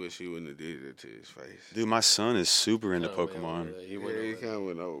really wish he wouldn't have did it to his face. Dude, my son is super into Kinda went Pokemon. over there. He went Yeah, he over kind there. of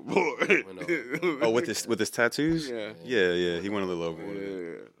went overboard. Went over. Oh, with his tattoos? Yeah. Yeah, he went a little overboard.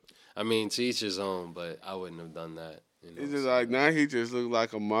 Yeah. I mean, to each his own, but I wouldn't have done that. You know? It's just like now he just look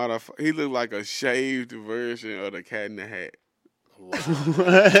like a he look like a shaved version of the Cat in the Hat. Wow.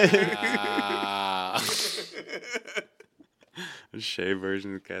 A shaved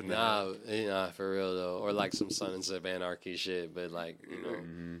version of Cat in the Hat. Nah, for real though. Or like some Sons of Anarchy shit, but like, you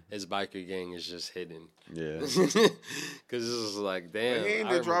know, his biker gang is just hidden. Yeah. Because this is like, damn. He ain't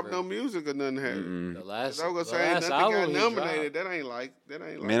I just dropped no remember music or nothing. The last, I was the gonna say last nothing album got he nominated. dropped. That ain't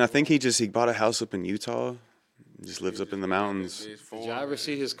like. Man, I think he bought a house up in Utah. Just lives up in the mountains. Did y'all ever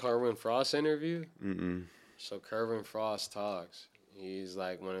see his Kerwin Frost interview? Mm-mm. So Kerwin Frost talks. He's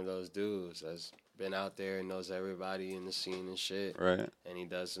like one of those dudes that's been out there and knows everybody in the scene and shit. Right. And he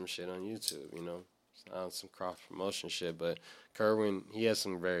does some shit on YouTube, you know. It's not some cross promotion shit, but Kerwin, he has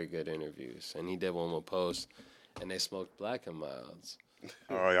some very good interviews. And he did one with Post, and they smoked Black and Milds.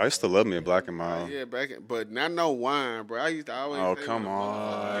 Oh, I used to love me a Black and Mild. Yeah, but not no wine, bro. I used to always. Oh, say come when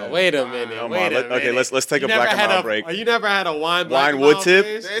on. Wait a minute. Come wait on. a minute. Okay, let's take You a Black never and had Mild break. You never had a wine Black Wine and wood Mild tip?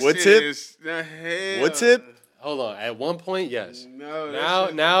 place? That What shit tip? is the hell. What tip? Hold on. At one point, yes. No.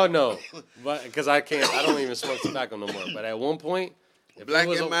 Now, no. But because I don't even smoke tobacco no more. But at one point, if Black it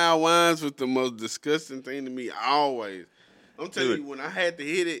was and mild wines was the most disgusting thing to me always. I'm telling Dude. you, when I had to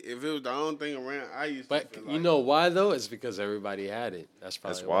hit it, if it was the only thing around, I used But to feel you like, know why though? It's because everybody had it. That's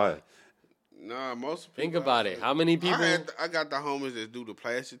probably That's why. Nah, most people. Think about it. How many people? I got the homies that do the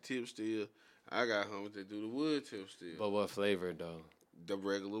plastic tip still. I got homies that do the wood tip still. But what flavor though? The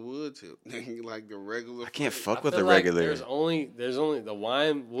regular wood tip, like the regular. I can't flavor. fuck with I the feel like regular. There's only the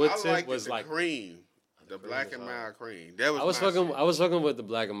wine wood I tip liked was the like cream, the black and mild cream. That was I was fucking with the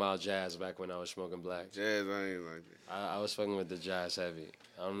Black and Mild Jazz back when I was smoking black. Jazz. I ain't like that. I was fucking with the Jazz heavy.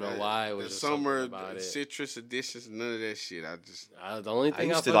 I don't know why. It was the just summer something about it. citrus editions. None of that shit. The only I thing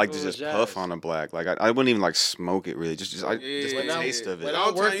used to fucked like with to was just puff Jazz. on a black. Like I wouldn't even like smoke it really. Just the Yeah. taste of it. When The I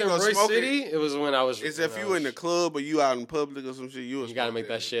only time worked you in gonna Roy smoke it City, it was when I was. It's if you in the club or you out in public or some shit. You gotta make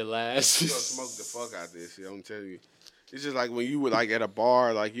that shit last. You gonna smoke the fuck out this shit. I'm telling you. It's just like when you were like at a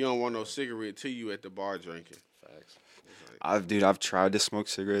bar, like you don't want no cigarette till you at the bar drinking. Facts. I've tried to smoke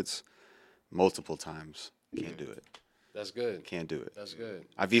cigarettes multiple times. Can't do it. That's good. Can't do it. That's good.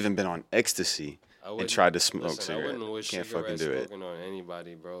 I've even been on ecstasy and tried to smoke cigarettes. I wouldn't wish Can't fucking do it. smoking on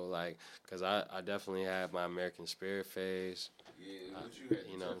anybody, bro. Like, cause I definitely had my American Spirit phase. Yeah, what you had?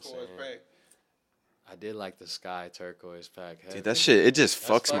 You know what I'm saying? Pack? I did like the sky turquoise pack. Dude, that shit, it just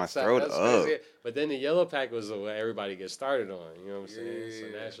fucks my throat up. Crazy. But then the yellow pack was the way everybody gets started on. You know what I'm saying? Yeah.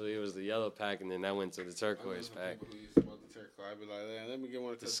 So naturally, it was the yellow pack, and then that went to the turquoise pack. People who used to smoke the turquoise, I'd be like, "Man, let me get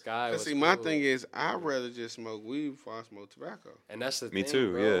one of The sky was see, my thing is, I'd rather just smoke weed before I smoke tobacco. And that's the thing, Me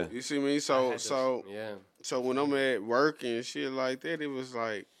too, bro. yeah. You see me? So yeah. So when I'm at work and shit like that, it was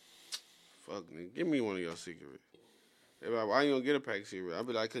like, fuck, nigga, give me one of your cigarettes. They be like, why you don't get a pack of cigarettes? I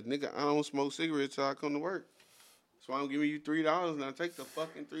be like, cause nigga, I don't smoke cigarettes till I come to work. So I'm giving you $3 and I take the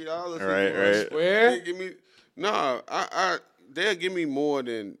fucking $3. Right. Square? Give me, they'll give me more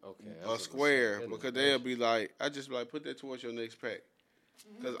than a square because they'll be like, I just be like, put that towards your next pack.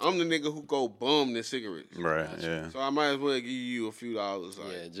 Cause I'm the nigga who go bum the cigarettes. Right, yeah. So I might as well give you a few dollars.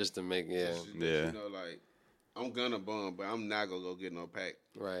 Like, Yeah, just to make, You know, like, I'm gonna bum, but I'm not gonna go get no pack.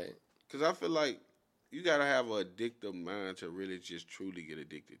 Right. Cause I feel like you gotta have an addictive mind to really just truly get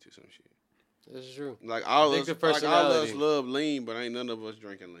addicted to some shit. That's true. Like all Addictive us personality. love lean, but ain't none of us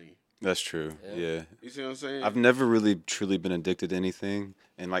drinking lean. That's true. Yeah. You see what I'm saying? I've never really truly been addicted to anything.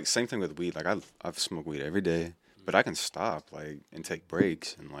 And like same thing with weed. Like I've smoked weed every day, but I can stop like and take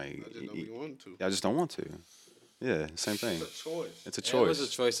breaks and like I just don't be wanting to. I just don't want to. Yeah, same thing. It's a choice. It's a It choice. was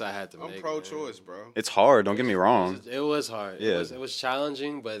a choice I had to make. I'm pro-choice, bro. It's hard, don't get me wrong. It was hard. Yeah. It was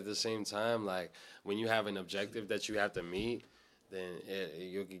challenging, but at the same time, like when you have an objective that you have to meet, then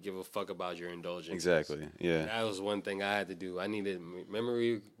you can give a fuck about your indulgence. Exactly. Yeah. That was one thing I had to do. I needed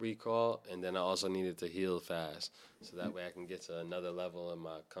memory recall, and then I also needed to heal fast, so that way I can get to another level in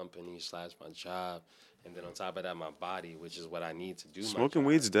my company / my job, and then on top of that, my body, which is what I need to do. Smoking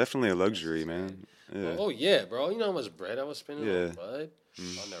weed's definitely a luxury, man. Yeah. Oh yeah, bro. You know how much bread I was spending Yeah. on bud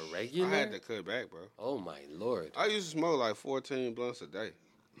on the regular. I had to cut back, bro. Oh my lord. I used to smoke like 14 blunts a day.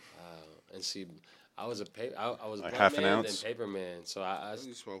 And see, I was I was Like blunt half an man ounce? and paper man. So I used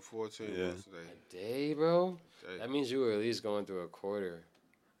to smoke 14 blunts a day. day, bro. Day. That means you were at least going through a quarter.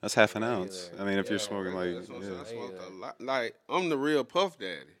 That's half an ounce. I mean, if you're Yeah, smoking That's like, what I'm saying. I yeah. smoked a lot. Like, I'm the real Puff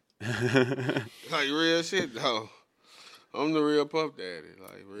Daddy. Like, real shit, though. I'm the real Puff Daddy.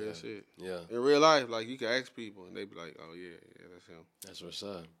 Like, real shit. Yeah, In real life, like, you can ask people, and they be like, oh, yeah, that's him. that's what's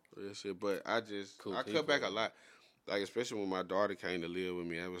up. Real shit. But I just, Cool I people. cut back a lot. Like, especially when my daughter came to live with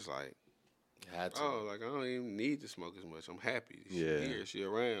me, I was like, You had to. oh, like, I don't even need to smoke as much. I'm happy. She Yeah. here. She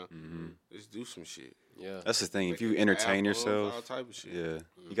around. Let's do some shit. Yeah, That's the thing. If you Make entertain albums, yourself, all type of shit. yeah,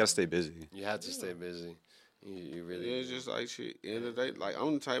 you gotta stay busy. you had to stay busy. You really. Yeah, it's just like shit. End of the day, like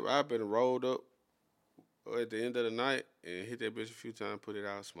I'm the type I've been rolled up at the end of the night and hit that bitch a few times, put it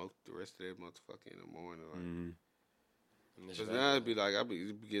out, smoke the rest of that motherfucker in the morning. Like, cause now it'd be like I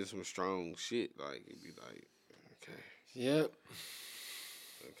be getting some strong shit. Like it'd be like, okay, Yep.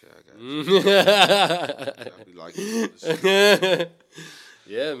 I got you. I'd be like, shit.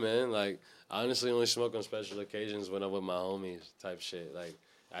 Yeah, man. Like, I honestly only smoke on special occasions when I'm with my homies type shit. Like,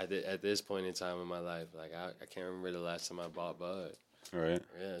 at this point in time in my life, like, I can't remember the last time I bought bud. Right.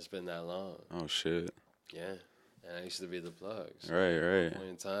 Yeah, it's been that long. Oh shit. Yeah. And I used to be the plug. So Right. point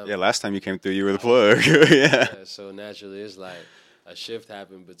in time, Yeah, last time you came through, you were the plug. Yeah. yeah, so naturally, it's like a shift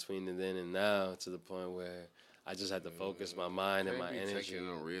happened between then and now to the point where I just had to focus my mind and my Can't be energy taking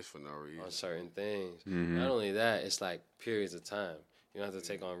no risk for no reason. on certain things. Not only that, it's like periods of time. You don't have to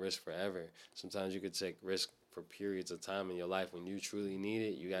take on risk forever. Sometimes you could take risk for periods of time in your life when you truly need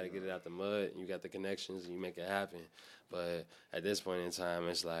it. You got to get it out the mud. You got the connections, and you make it happen. But at this point in time,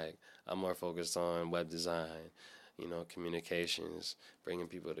 it's like I'm more focused on web design, communications, bringing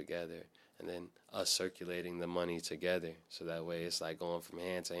people together, and then us circulating the money together. So that way it's like going from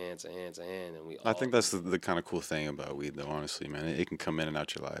hand to hand to hand to hand. And I think that's the kind of cool thing about weed, though, honestly, man. It can come in and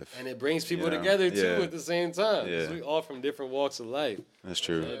out your life. And it brings people Yeah. together, too, Yeah. at the same time. 'Cause Yeah. we all from different walks of life. That's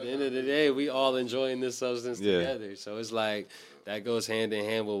true. At the end of the day, we all enjoying this substance Yeah. together. So it's like that goes hand in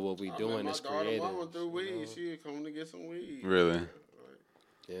hand with what we doing my is daughter creative. mama through weed. She had come to get some weed. Really?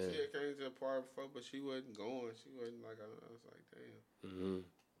 Yeah. She had came to a party before, but she wasn't going. She wasn't like, I was like, damn. Mm-hmm.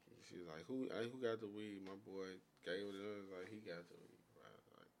 She was like, who got the weed? My boy gave it to her. Like, he got the weed.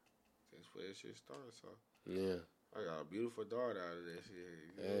 Like, that's where that shit started. So Yeah. I got a beautiful daughter out of that shit.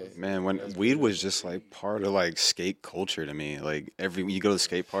 You know? Hey. Man, when weed was just like part of like skate culture to me. Like you go to the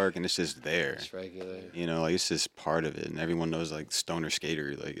skate park and it's just there. It's regular. Like it's just part of it, and everyone knows like stoner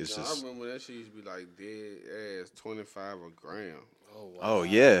skater. Like it's I just. remember that shit used to be like dead ass 25 a gram. Oh, wow. Oh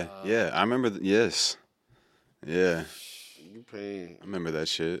yeah. I remember. Yes. Yeah, You paying I remember that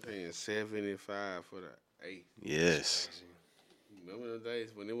shit. 75 for the Hey, Yes. remember the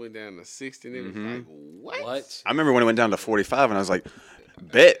days when it went down to 60 and it was like, what? I remember when it went down to 45, and I was like,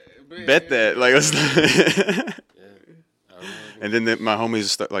 bet that. Like, and then my homies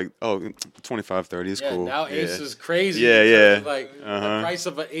start like, oh, 25, 30 is cool. Now Ace is crazy. Yeah. Like, the price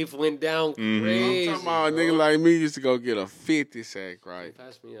of an eighth went down crazy. I'm talking about a nigga like me used to go get a 50 sack, right?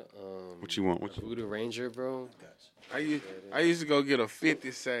 Pass me a What you want? Voodoo Ranger, bro. I used to go get a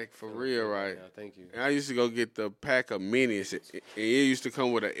 50 sack for real, right? Yeah, thank you. And I used to go get the pack of minis. And it used to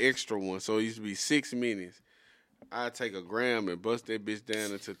come with an extra one, so it used to be 6 minis. I'd take a gram and bust that bitch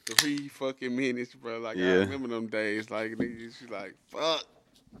down into 3 fucking minutes, bro. Like, I remember them days. Like, niggas used to be like, fuck.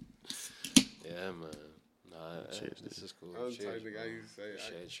 Yeah, man. Nah, this is cool. I was the type nigga I used to say.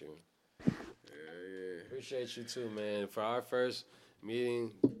 Appreciate you. Yeah. Appreciate you too, man. For our first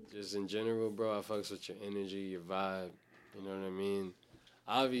meeting, just in general, bro, I fucks with your energy, your vibe. You know what I mean?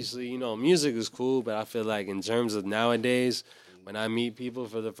 Obviously, you know, music is cool, but I feel like in terms of nowadays, when I meet people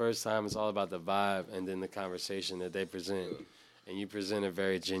for the first time, it's all about the vibe and then the conversation that they present. And you present a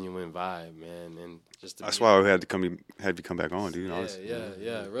very genuine vibe, man. And just That's why we had to come back on, dude.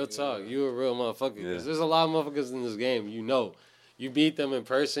 Yeah. Real talk. You a real motherfucker. Because there's a lot of motherfuckers in this game. You know, you beat them in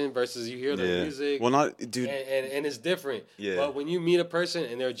person versus you hear their music. Well, not, dude. And it's different. Yeah. But when you meet a person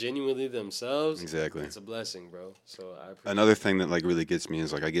and they're genuinely themselves, exactly, it's a blessing, bro. So I appreciate Another thing that like really gets me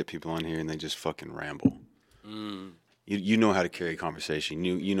is like I get people on here and they just fucking ramble. You know how to carry a conversation.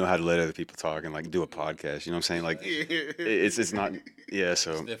 You know how to let other people talk and like do a podcast. You know what I'm saying? Like it's not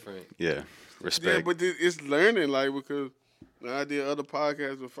so it's different. Yeah, respect. Yeah, but it's learning like because when I did other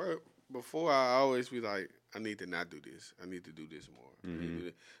podcasts before I always be like, I need to not do this. I need to do this more.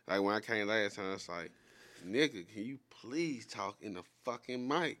 Like when I came last time, it's like, nigga, can you please talk in the fucking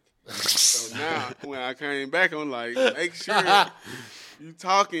mic? So now when I came back, I'm like, make sure you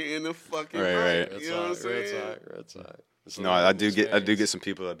talking in the fucking mic. Right. You know what I'm saying? Real talk. No, I do get some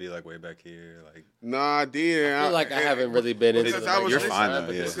people that be like way back here, like. No, I did. I feel like I haven't really been into the You're fine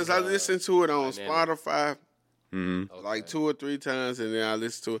though, yeah. Because I listened to it on Spotify Mm-hmm. like 2 or 3 times, and then I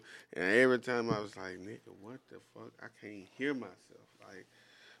listened to it, and every time I was like, nigga, what the fuck? I can't hear myself. Like,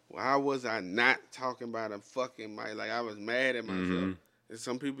 why was I not talking about a fucking mic? Like, I was mad at myself. And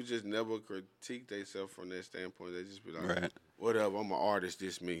some people just never critique themselves from that standpoint. They just be like, whatever, I'm an artist,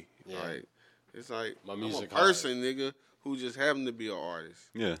 this me. Yeah. Like, it's like, My I'm music a person, nigga, who just happened to be an artist.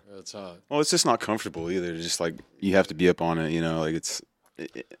 Yeah. Real talk. Well, it's just not comfortable either. Just like you have to be up on it, you know. Like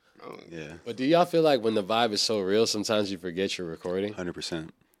yeah. But do y'all feel like when the vibe is so real, sometimes you forget you're recording? 100%.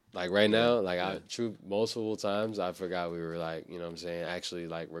 Like right now, like multiple times I forgot we were like, you know what I'm saying, actually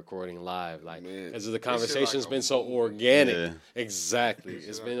like recording live. Like, because the conversation's been so organic. Yeah. Exactly.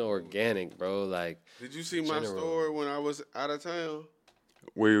 It's been organic, bro. Like, did you see my story when I was out of town?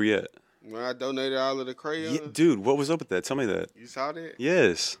 Where were you at? When I donated all of the crayons? Yeah, dude, what was up with that? Tell me that. You saw that?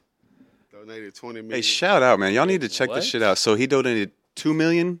 Yes. Donated 20 million. Hey, shout out, man. Y'all need to check this shit out. So he donated 2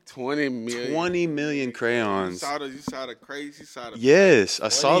 million? 20 million. 20 million crayons. You saw the crazy side of Yes, I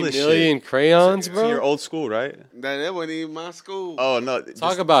saw this shit. 20 million crayons, bro? So your old school, right? That wasn't even my school. Oh, no.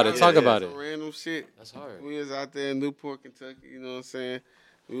 Talk about it. Talk about it. Random shit. That's hard. We was out there in Newport, Kentucky, you know what I'm saying?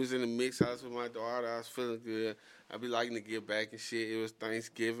 We was in the mix house with my daughter. I was feeling good. I be liking to give back and shit. It was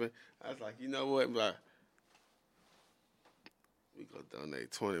Thanksgiving. I was like, you know what? I'm like, we gonna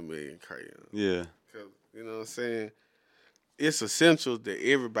donate 20 million crayons. Yeah. Cause, you know what I'm saying? It's essentials that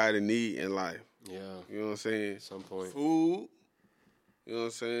everybody need in life. Yeah. You know what I'm saying? At some point. Food, you know what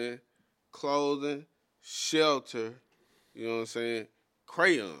I'm saying? Clothing, shelter, you know what I'm saying?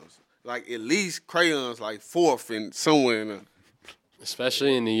 Crayons. Like at least crayons like fourth in somewhere in there.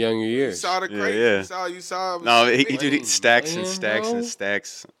 Especially in the younger years. You saw the crayons. Yeah. You saw. No, he stacks and stacks and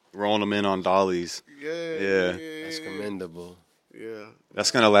stacks, rolling them in on dollies. Yeah. That's commendable. Yeah. That's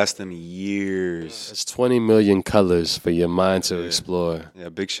going to last them years. That's 20 million colors for your mind to explore. Yeah,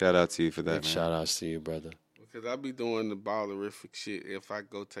 big shout out to you for that, Big man. shout outs to you, brother. Because I be doing the ballerific shit if I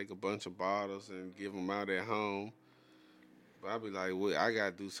go take a bunch of bottles and give them out at home. But I be like, well, I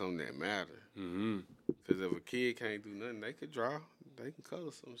got to do something that matter. Because if a kid can't do nothing, they could draw. They can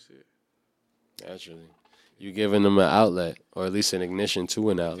color some shit. Naturally. You giving them an outlet, or at least an ignition to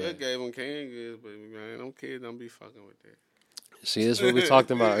an outlet. Just gave them canned goods, but man, them kids don't be fucking with that. See, this is what we talked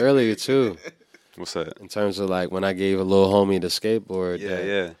about earlier, too. What's that? In terms of, like, when I gave a little homie the skateboard.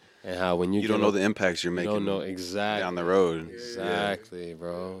 Yeah. And how when you don't know the impacts you're making. You don't know exactly. Down the road. Exactly,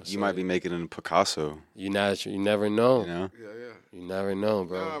 bro. You might be making it in Picasso. You never know. You know? Yeah. You never know,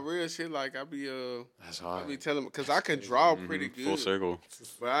 bro. Nah, real shit, like, I be, That's hard. I be telling, because I can draw pretty good. Full circle.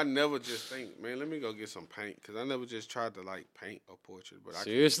 But I never just think, man, let me go get some paint. Because I never just tried to, like, paint a portrait. But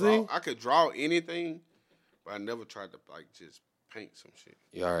Seriously? I could draw anything. but I never tried to like just paint some shit.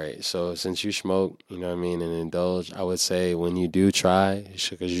 Yeah, all right. So since you smoke, you know what I mean, and indulge, I would say when you do try,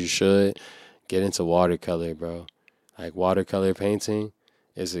 because you should, get into watercolor, bro. Like watercolor painting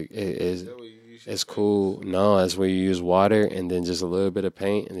is it's cool. No, that's where you use water and then just a little bit of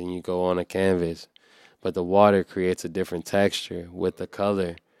paint, and then you go on a canvas. But the water creates a different texture with the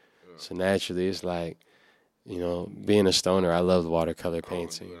color. So naturally, it's like, you know, being a stoner, I love watercolor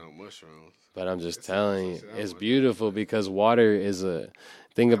painting. But I'm just telling you, it's beautiful because water is a.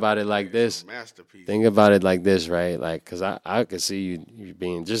 Think about it like this. Think about it like this, right? Like, because I could see you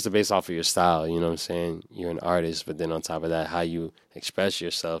being, just based off of your style, you know what I'm saying? You're an artist, but then on top of that, how you express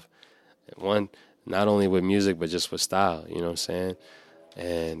yourself. One, not only with music, but just with style, you know what I'm saying?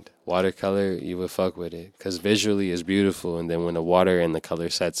 And watercolor, you would fuck with it because visually it's beautiful. And then when the water and the color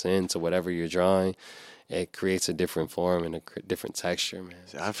sets into whatever you're drawing, it creates a different form and a different texture, man.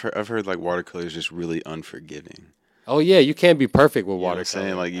 See, I've heard like watercolor is just really unforgiving. Oh yeah, you can't be perfect with You know what I'm watercolor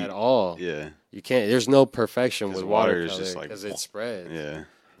saying? Like, at all. Yeah. You can't. There's no perfection with water watercolor is just like because it spreads. Yeah.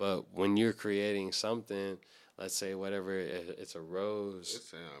 But when you're creating something, let's say whatever, it's a rose. It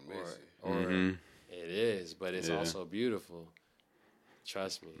sounds messy. Or it is, but it's also beautiful.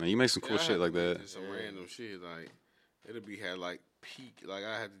 Trust me. Man, you make some cool shit like that. Some random shit like it'll be had like peak. Like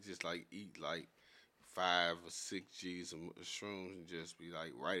I had to just like eat like 5 or 6 G's of shrooms and just be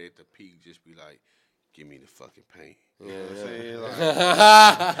like right at the peak. Just be like, give me the fucking paint. You know what I'm saying?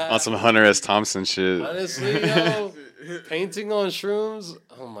 Like, On some Hunter S. Thompson shit. Honestly, yo, painting on shrooms.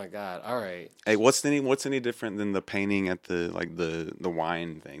 Oh my god! All right. Hey, what's any different than the painting at the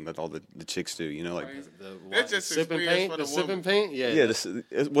wine thing that all the chicks do? You know, like that's just sipping experience paint. for The the sipping woman. paint. Yeah.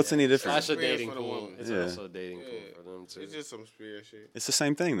 yeah. What's any different? That's a Experience dating for the pool. woman. It's Yeah. also a dating pool for them too. It's just some spirit shit. It's the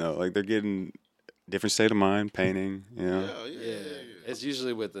same thing though. Like they're getting different state of mind, painting. You know. Yeah. It's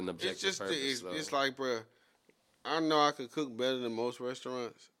usually with an objective It's just purpose. it's like, bro, I know I could cook better than most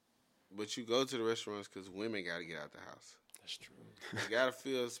restaurants, but you go to the restaurants because women got to get out the house. That's true. You got to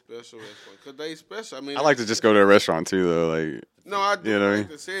feel special because they special. I mean, I like to just go to a restaurant too, though. Like, no, I do you know what I like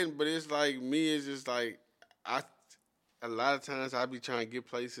mean? the setting, but it's like me. It's just like a lot of times I be trying to give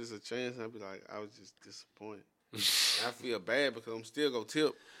places a chance, and I be like, I was just disappointed. I feel bad because I'm still gonna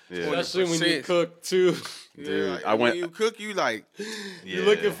tip. Yeah. Especially when you 20%. cook too. Dude, like, I went. When you cook, you like You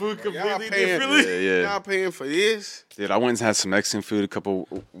look at food y'all completely paying, differently. Yeah. y'all paying for this. Dude, I went and had some Mexican food a couple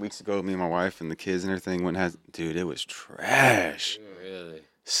weeks ago. Me and my wife and the kids and everything went and had. Dude, it was trash. Really?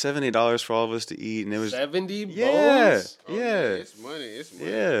 $70 for all of us to eat, and it was. 70 Yeah, bones? Oh, yeah, it's money. It's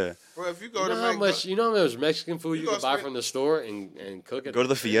money. yeah. Bro, if you go You to know how much? You know how much Mexican food you gonna could buy spend- from the store and cook it. Go to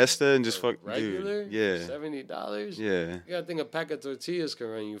the Fiesta and just fuck, regular. dude. Yeah, $70. yeah. You gotta think a pack of tortillas can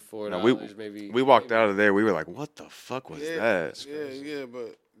run you $4. No, maybe. We walked out of there. We were like, "What the fuck was yeah, that?" Yeah,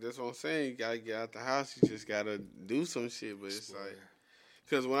 but that's what I'm saying. You gotta get out the house. You just gotta do some shit. But it's like,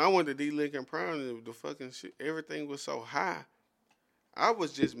 cause when I went to D Lincoln Prime, the fucking shit, everything was so high. I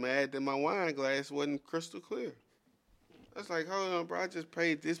was just mad that my wine glass wasn't crystal clear. I was like, hold on, bro. I just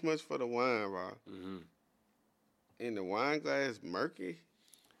paid this much for the wine, bro. Mm-hmm. And the wine glass murky.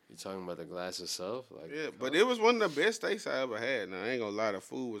 You talking about the glass itself? Like, Yeah, but it was one of the best steaks I ever had. Now I ain't gonna lie, the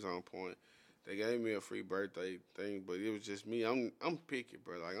food was on point. They gave me a free birthday thing, but it was just me. I'm picky,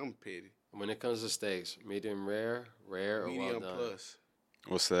 bro. Like I'm petty. when it comes to steaks, medium rare, or Medium well done. plus.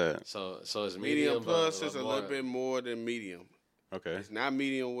 What's that? So it's Medium plus is a more, little bit more than medium. Okay. It's not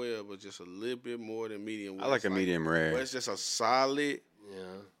medium well, but just a little bit more than medium well. I like It's a medium rare. But it's just a solid Yeah,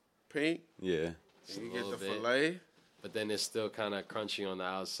 pink. Yeah. just And a you get little the bit. filet. But then it's still kind of crunchy on the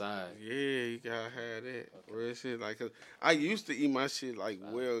outside. Yeah, you gotta have that. Real shit. Like, 'cause I used to eat my shit like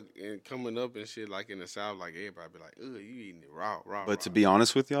well and coming up and shit like in the South, like everybody be like, ugh, you eating it raw. But to be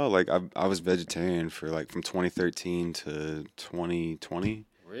honest with y'all, like I was vegetarian for like from 2013 to 2020,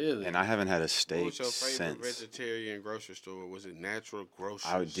 Really? and I haven't had a what steak was your favorite since. vegetarian grocery store? Was it Natural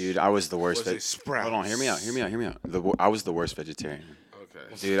Groceries? Dude, I was the worst. Was it Sprouts? Hold on, hear me out. I was the worst vegetarian.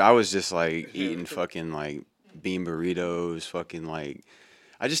 Okay. Dude, I was just like eating fucking like bean burritos, fucking like.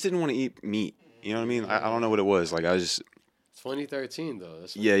 I just didn't want to eat meat. You know what I mean? I don't know what it was. Like I was just. 2013 though.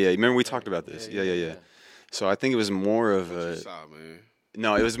 That's Yeah. Remember we talked about this? Yeah. So I think it was more of What you a. saw, man?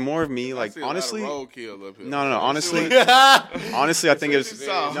 No, it was more of me. I Like see a lot of honestly. roadkill up here. No. Honestly, honestly, I think it was. you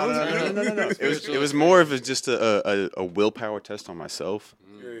saw. No. It was more of just a willpower test on myself.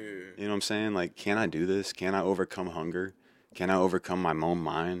 Yeah. You know what I'm saying? Like, can I do this? Can I overcome hunger? Can I overcome my own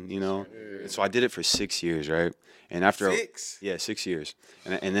mind? You know. Yeah. So I did it for 6 years, right? And after 6? 6 years,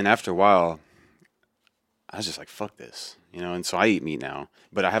 and then after a while, I was just like, fuck this, you know. And so I eat meat now,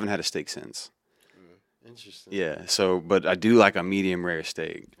 but I haven't had a steak since. Interesting. Yeah. So, but I do like a medium rare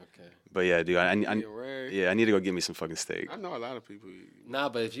steak. Okay. But yeah, dude, I need to go get me some fucking steak. I know a lot of people eat. Nah,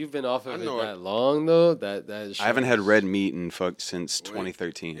 but if you've been off of it that long though, that I haven't had red meat in since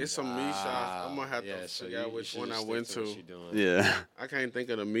 2013. It's some meat shops. I'm gonna have to figure out which one I went to. Yeah, I can't think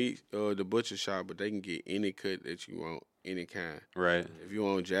of the meat or the butcher shop, but they can get any cut that you want, any kind. right. If you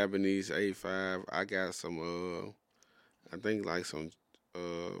want Japanese A5, I got some. I think like some.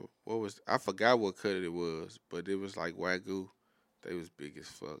 I forgot what cut it was, but it was like Wagyu. They was big as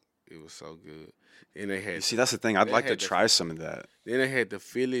fuck. It was so good. And they had. You see, that's the thing. I'd like to try some of that. Then they had the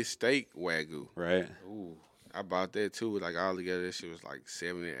Philly steak Wagyu. Right. Ooh. I bought that too. Like all together, that shit was like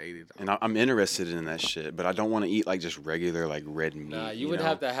 $70, $80. And I'm interested in that shit, but I don't want to eat like just regular like red meat. Nah, you would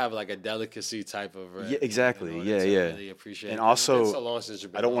have to have like a delicacy type of red. Yeah, exactly. Yeah. Really appreciate and it. also, So long since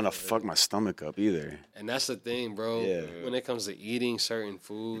you've been I don't want to off of fuck my stomach up either. And that's the thing, bro. Yeah. When it comes to eating certain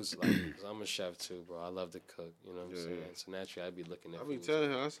foods, like 'cause I'm a chef too, bro. I love to cook. You know what I'm saying? So naturally, I'd be looking at. I be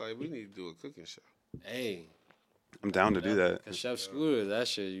telling her, I was like, we need to do a cooking show. Hey, I'm down to do that. Cause Chef Scooter, that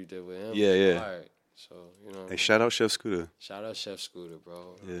shit you did with him. Yeah. All right. So, you know. Hey, shout out Chef Scooter. Shout out Chef Scooter,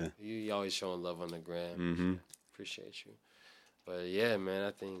 bro. Yeah. You always showing love on the gram. Mm-hmm. Appreciate you. But yeah, man,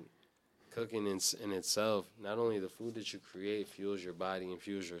 I think cooking in itself, not only the food that you create fuels your body and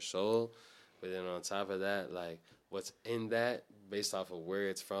fuels your soul, but then on top of that, like what's in that, based off of where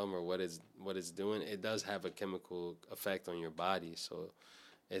it's from or what it's doing, it does have a chemical effect on your body. So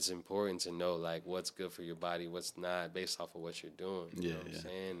it's important to know like what's good for your body, what's not, based off of what you're doing. You know what I'm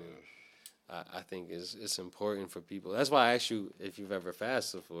saying? And I think it's important for people. That's why I asked you if you've ever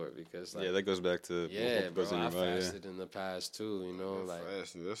fasted for it, because like, that goes back to what goes in your body. I fasted in the past too. You know, like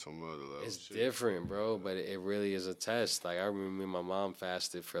fasting, that's some other level. It's different, bro. But it really is a test. Like I remember me and my mom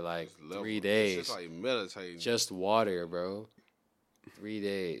fasted for like 3 days. It's just like meditating. Just water, bro. 3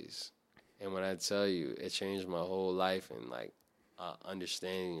 days, and when I tell you, it changed my whole life and like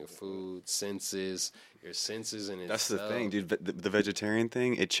understanding your food, your senses in itself. That's the thing, dude. The vegetarian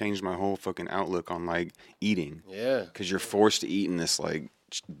thing, it changed my whole fucking outlook on like eating. Yeah, because you're forced to eat in this like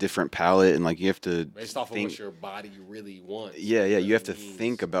different palate, and like you have to based off of what your body really wants. Yeah, you have to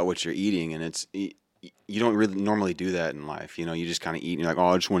think about what you're eating, and you don't really normally do that in life. You know, you just kind of eat, and you're like, oh,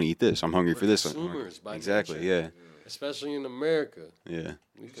 I just want to eat this. I'm hungry for this. Consumers, by exactly, nature. Especially in America. Yeah,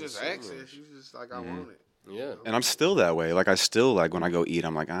 you just access. You just like I want it. Yeah, and I'm still that way. Like I still like when I go eat,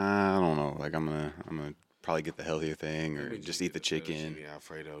 I'm like, I don't know. Like I'm gonna probably get the healthier thing or just eat the chicken.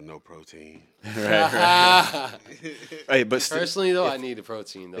 Alfredo, no protein. right. Hey, but personally though, I need the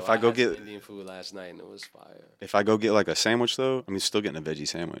protein though. If I go get Indian food last night and it was fire. If I go get like a sandwich though, I mean, still getting a veggie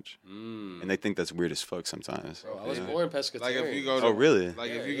sandwich, and they think that's weird as fuck sometimes. Bro, I was born pescatarian. Like if you go to, really?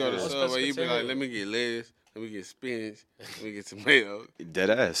 Like if you go to Subway, you be like, let me get lettuce. Let me get spinach. Let me get tomato. Dead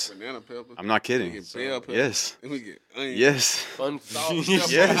ass. Banana pepper. I'm not kidding. Let me get bell pepper. Yes. Let me get onion. Yes. Fun.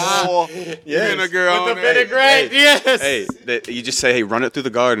 Yes. Yes. Vinegar on with the vinaigrette. Yes. Hey, you just say, hey, run it through the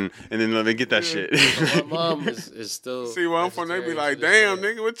garden, and then let me get that shit. My mom is still. See where I'm from? They be like, damn,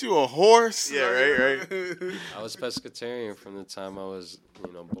 nigga, what you a horse? Yeah, right. I was pescatarian from the time I was,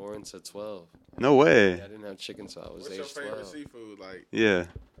 born to 12. No way. I didn't have chicken till I was What's age 12. What's your favorite seafood like? Yeah.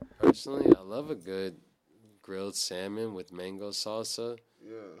 Personally, I love a good grilled salmon with mango salsa.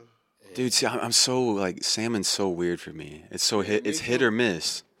 Yeah. Dude, see, I'm so like salmon's so weird for me. It's so it's hit or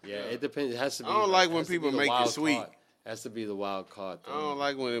miss. Yeah, it depends. It has to be. I don't like when people make it sweet. It has to be the wild caught thing. I don't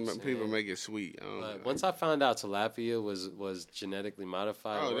like when people make it sweet. Once I found out tilapia was genetically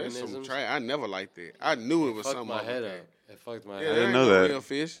modified organisms, that's some I never liked that. I knew it was something. My head up. It fucked my head. I didn't know that. Real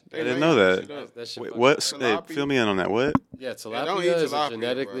fish. I didn't know that. That shit Wait, what? Hey, fill me in on that. What? Yeah, tilapia is a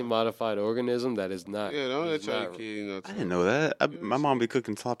genetically modified organism that is not. Yeah, don't let your kid. I didn't know that. My mom be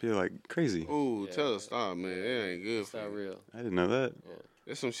cooking tilapia like crazy. Ooh, tell us, stop, man. It ain't good. It's not real. I didn't know that. Yeah.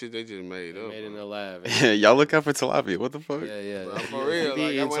 That's some shit they just made up. Made in the lab. Y'all look out for tilapia. What the fuck? Yeah. Bro, for real.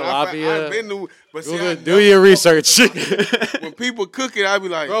 Tilapia. I've been to, but see, do your research. When people cook it, I be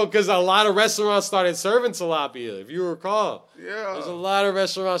like, bro, because a lot of restaurants started serving tilapia. If you recall, there's a lot of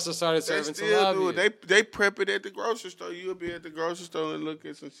restaurants that started serving tilapia. Do it. They prep it at the grocery store. You'll be at the grocery store and look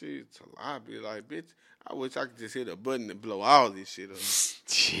at some shit tilapia. Like, bitch, I wish I could just hit a button and blow all this shit up.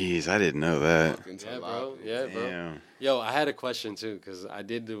 Jeez, I didn't know that. Yeah, bro. Damn. Yo, I had a question too, because I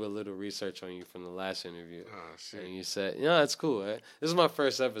did do a little research on you from the last interview. Oh, shit. And you said, that's cool. Right? This is my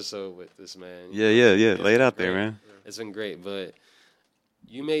first episode with this man. Yeah. Lay it out there, man. It's been great, but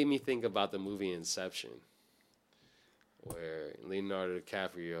you made me think about the movie Inception, where Leonardo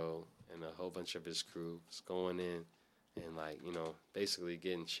DiCaprio and a whole bunch of his crew was going in and, basically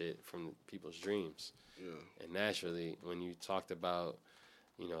getting shit from people's dreams. Yeah. And naturally, when you talked about,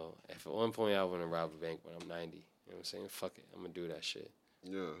 if at one point I want to rob a bank when I'm 90, you know what I'm saying? Fuck it, I'm going to do that shit.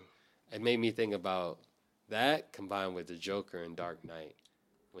 Yeah. it made me think about that combined with the Joker in Dark Knight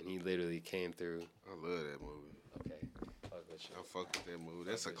when he literally came through. I love that movie. Okay, fuck with you. I fuck with that movie.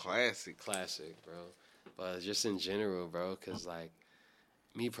 That's a classic. Classic, bro. But just in general, bro, because like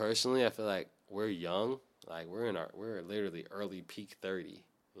me personally, I feel like we're young. Like we're literally early peak 30.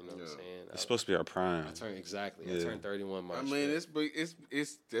 You know what I'm saying? It's supposed to be our prime. I turned 31 March. I mean,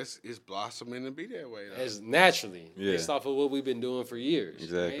 it's blossoming to be that way. Though. It's naturally based off of what we've been doing for years.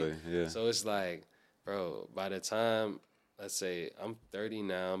 Exactly. Right? Yeah. So it's like, bro, by the time, let's say I'm 30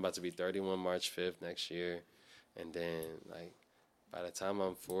 now, I'm about to be 31 March 5th next year, and then like by the time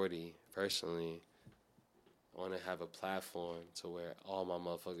I'm 40, personally, I want to have a platform to where all my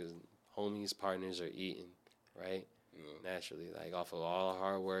motherfuckers, homies, partners are eating, right? Naturally, like off of all our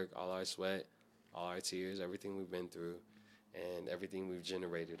hard work, all our sweat, all our tears, everything we've been through, and everything we've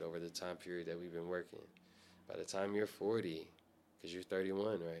generated over the time period that we've been working. By the time you're 40, because you're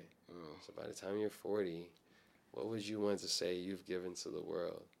 31, right? So by the time you're 40, what would you want to say you've given to the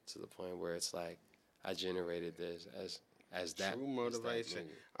world to the point where it's like, I generated this as that true motivation.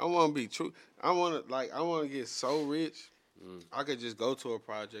 That I want to be true. I want to get so rich. I could just go to a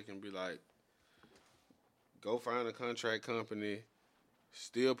project and be like, go find a contract company,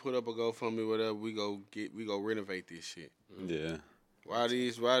 still put up a GoFundMe, whatever. We go renovate this shit. Yeah. Why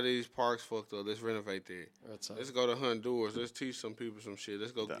these parks fucked up? Let's renovate that. Let's go to Honduras. Let's teach some people some shit.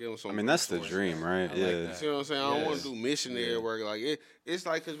 Let's go give them some. I mean, that's the dream, right? I yeah. like that. See what I'm saying? I don't want to do missionary work. Like it's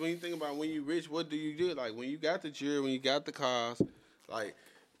like, because when you think about when you rich, what do you do? Like when you got the jewelry, when you got the cars, like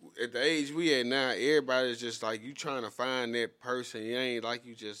at the age we at now, everybody's just like, you trying to find that person. You ain't like,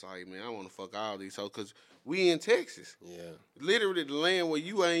 you just like, man, I want to fuck all these. So because we in Texas. Yeah. Literally the land where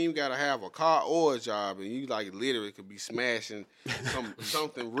you ain't even got to have a car or a job, and you like literally could be smashing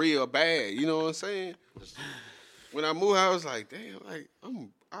something real bad. You know what I'm saying? When I moved, I was like, damn, like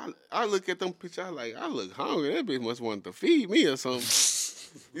I look at them pictures, I look hungry. That bitch must want to feed me or something.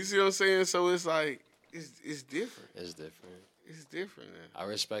 You see what I'm saying? So it's like, it's different. It's different. It's different, man. I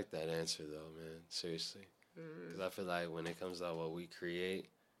respect that answer, though, man. Seriously. Because I feel like when it comes to what we create,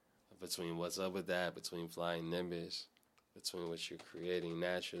 between what's up with that, between flying Nymbus, between what you're creating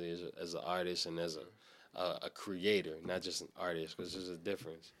naturally as an artist and as a creator, not just an artist, because there's a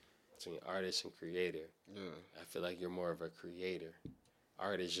difference between artist and creator. Yeah. I feel like you're more of a creator.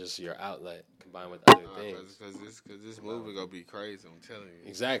 Art is just your outlet combined with other things. Because this movie gonna be crazy, I'm telling you.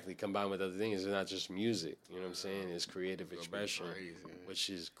 Exactly, combined with other things. It's not just music. You know what I'm saying? It's creative expression,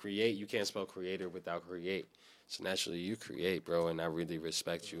 which is create. You can't spell creator without create. So naturally, you create, bro, and I really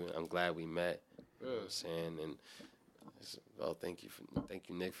respect you. I'm glad we met. You know what I'm saying? And well, thank you,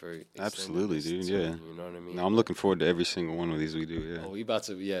 Nick, for absolutely, dude. Yeah, you know what I mean. No, I'm looking forward to every single one of these we do. Yeah. Oh, we about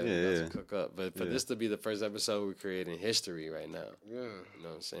to cook up. But for this to be the first episode, we're creating history right now. Yeah, you know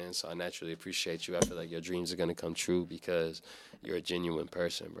what I'm saying. So I naturally appreciate you. I feel like your dreams are gonna come true because you're a genuine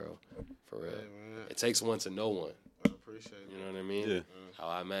person, bro. For real. Hey, it takes one to know one. I appreciate it. You know what I mean? Yeah. How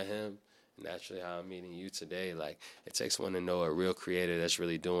I met him. Naturally, how I'm meeting you today, like, it takes one to know a real creator that's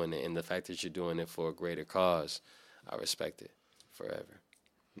really doing it, and the fact that you're doing it for a greater cause, I respect it forever.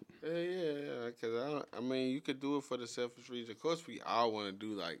 Yeah, because I mean, you could do it for the selfish reason. Of course, we all want to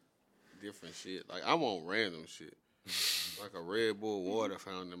do, like, different shit. Like, I want random shit. Like a Red Bull water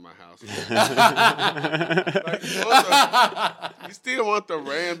fountain in my house. Like, you still want the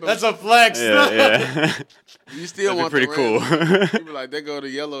random. That's a flex. Yeah. You still want pretty the cool. People like, they go to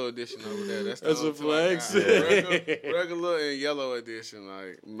yellow edition over there. That's a flex. Regular and yellow edition.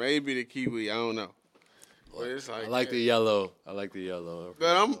 Like maybe the kiwi. I don't know. But it's like, I like the yellow.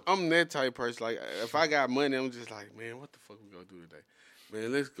 But I'm that type of person. Like if I got money, I'm just like, man, what the fuck we gonna do today?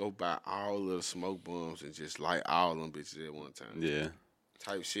 Man, let's go buy all of the smoke bombs and just light all them bitches at one time. Yeah.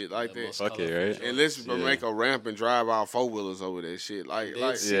 Type shit like that. Fuck it, right? And let's make a ramp and drive our 4-wheelers over that shit.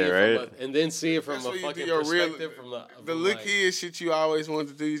 And then see it from a fucking perspective. The look here shit you always wanted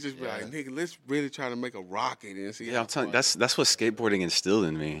to do. You just be like, nigga, let's really try to make a rocket and see. Yeah, I'm telling you, that's what skateboarding instilled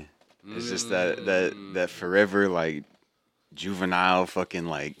in me. It's just that forever like juvenile fucking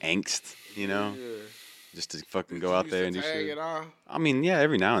like angst, you know? Yeah. Just to fucking go out there and do shit. I mean, yeah,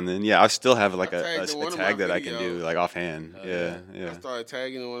 every now and then. Yeah, I still have like a tag that I can do like offhand. Yeah. I started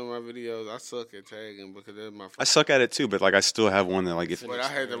tagging in one of my videos. I suck at tagging because that's my. I suck at it too, but like I still have one that like if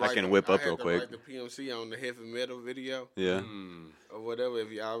I can whip up real quick. I had to write the PMC on the heavy metal video. Yeah. Or whatever.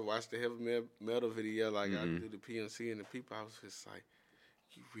 If y'all watch the heavy metal video, like I do the PMC and the people, I was just like,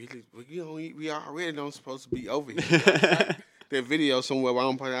 we already don't supposed to be over here. That video somewhere where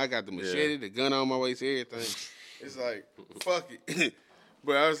I got the machete, the gun on my waist, everything. It's like, fuck it.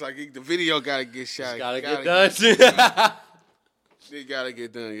 But I was like, the video gotta get shot. Gotta get done. They gotta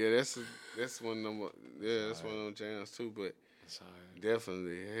get done. Yeah, that's one of them. Yeah, that's one of them jams too. But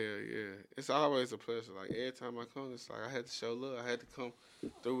definitely, hell yeah, it's always a pleasure. Like every time I come, it's like I had to show love. I had to come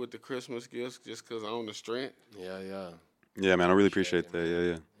through with the Christmas gifts just because I'm on the strength. Yeah, man, I really appreciate that.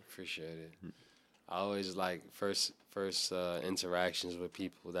 Yeah. Appreciate it. I always like first interactions with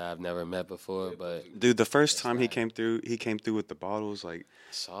people that I've never met before. But dude, the first time he came through with the bottles. Like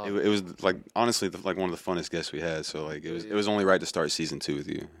it was like honestly like one of the funnest guests we had. So like it was only right to start season 2 with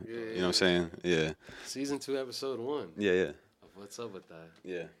you. Yeah, you know what I'm saying? Yeah. Season 2, episode 1. Yeah. What's up with that?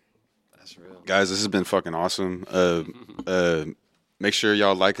 Yeah. That's real. Guys, this has been fucking awesome. Make sure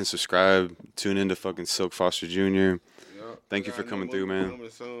y'all like and subscribe. Tune into fucking Silk Foster Jr. Thank you for coming through, man.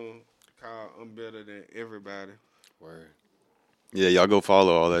 Called I'm Better Than Everybody. Word. Yeah, y'all go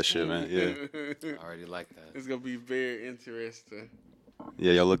follow all that shit, man. Yeah. I already like that. It's gonna be very interesting.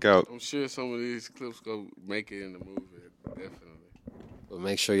 Yeah, y'all look out. I'm sure some of these clips gonna make it in the movie. Definitely. But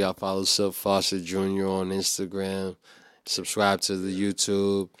make sure y'all follow Silk Foster Jr. on Instagram. Subscribe to the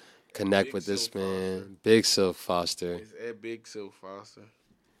YouTube. Connect Big with this Silk man. Foster. Big Silk Foster. It's at Big Silk Foster.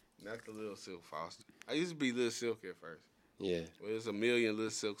 Not the Little Silk Foster. I used to be Little Silk at first. Yeah. Well, there's a million Little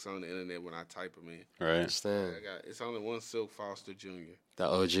Silks on the internet when I type them in. Right. Understand. It's only one Silk Foster Jr. The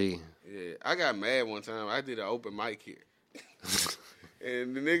OG. Yeah. I got mad one time. I did an open mic here.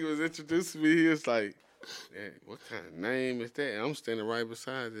 And the nigga was introducing me. He was like, "Hey, what kind of name is that?" And I'm standing right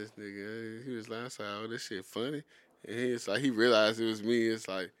beside this nigga. He was like, I said, "Oh, this shit funny." And he realized it was me. It's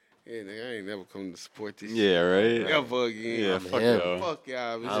like, "Yeah, nigga, I ain't never come to support this shit. Yeah, right. Ever again." Yeah, fuck y'all. Fuck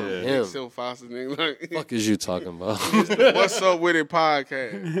y'all. I'm It's him. Big Silk Foster, nigga. Like, Fuck is you talking about? What's Up With It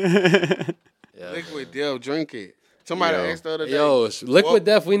podcast. Yeah, Liquid Death, drink it. Somebody Yo. asked the other day. Yo, Liquid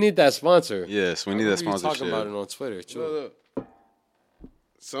Death, we need that sponsor. Yes, we need that sponsorship. Talking about it on Twitter too. Look.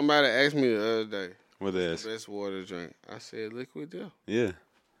 Somebody asked me the other day, What "What's is? the best water to drink?" I said, "Liquid Death." Yeah.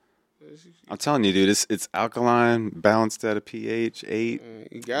 I'm telling you, dude, it's alkaline, balanced at a pH 8.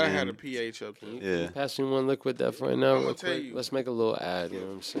 You gotta have the pH up there. Yeah. Pass me one Liquid Death right now, I'm real gonna tell quick. you. Let's make a little ad. You know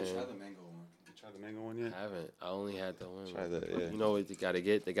what I'm saying? the mango one. You tried the mango one yet? I haven't. I only had the one. Try that, yeah. You know what they gotta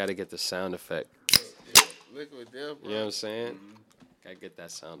get? They gotta get the sound effect. Liquid Death, bro. You know what I'm saying? Gotta get that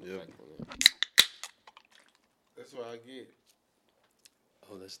sound effect on it. That's what I get.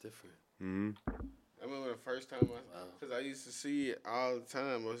 Oh, that's different. Mm-hmm. I remember the first time because I used to see it all the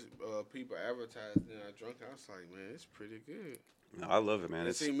time. People advertising and I drunk it. I was like, man, it's pretty good. No, I love it, man. And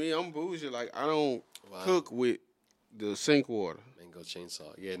It's see, me, I'm bougie. Like, I don't cook with the sink water. Mango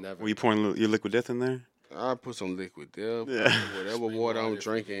chainsaw. Yeah, never. were you pouring your liquid death in there? I put some Liquid Death. Yeah. Whatever water I'm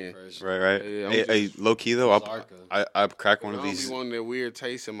drinking. Right. Yeah, I'm Hey, low key though, I crack one I of don't these. be wanting that weird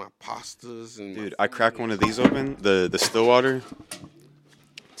taste in my pastas and Dude, I crack one of these open. The still water.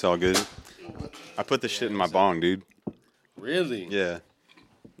 It's all good. I put the shit in my bong, dude. Really? Yeah.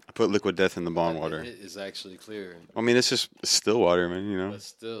 I put liquid death in the bong water. It is actually clear. I mean, it's just still water, man. You know. But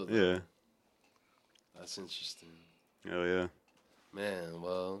still, though, Yeah. that's interesting. Hell yeah. Man,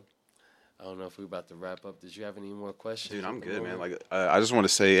 well, I don't know if we're about to wrap up. Did you have any more questions? Dude, I'm at the good, man. moment? Like, I just want to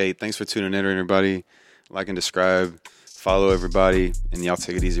say, hey, thanks for tuning in, everybody. Like and subscribe, follow everybody, and y'all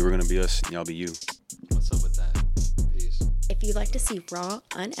take it easy. We're gonna be us, and y'all be you. What's up with that? Peace. If you'd like to see raw,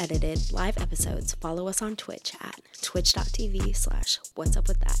 unedited, live episodes, follow us on Twitch at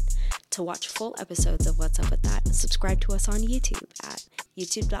twitch.tv/whatsupwiththat. To watch full episodes of What's Up With That, subscribe to us on YouTube at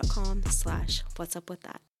youtube.com/whatsupwiththat.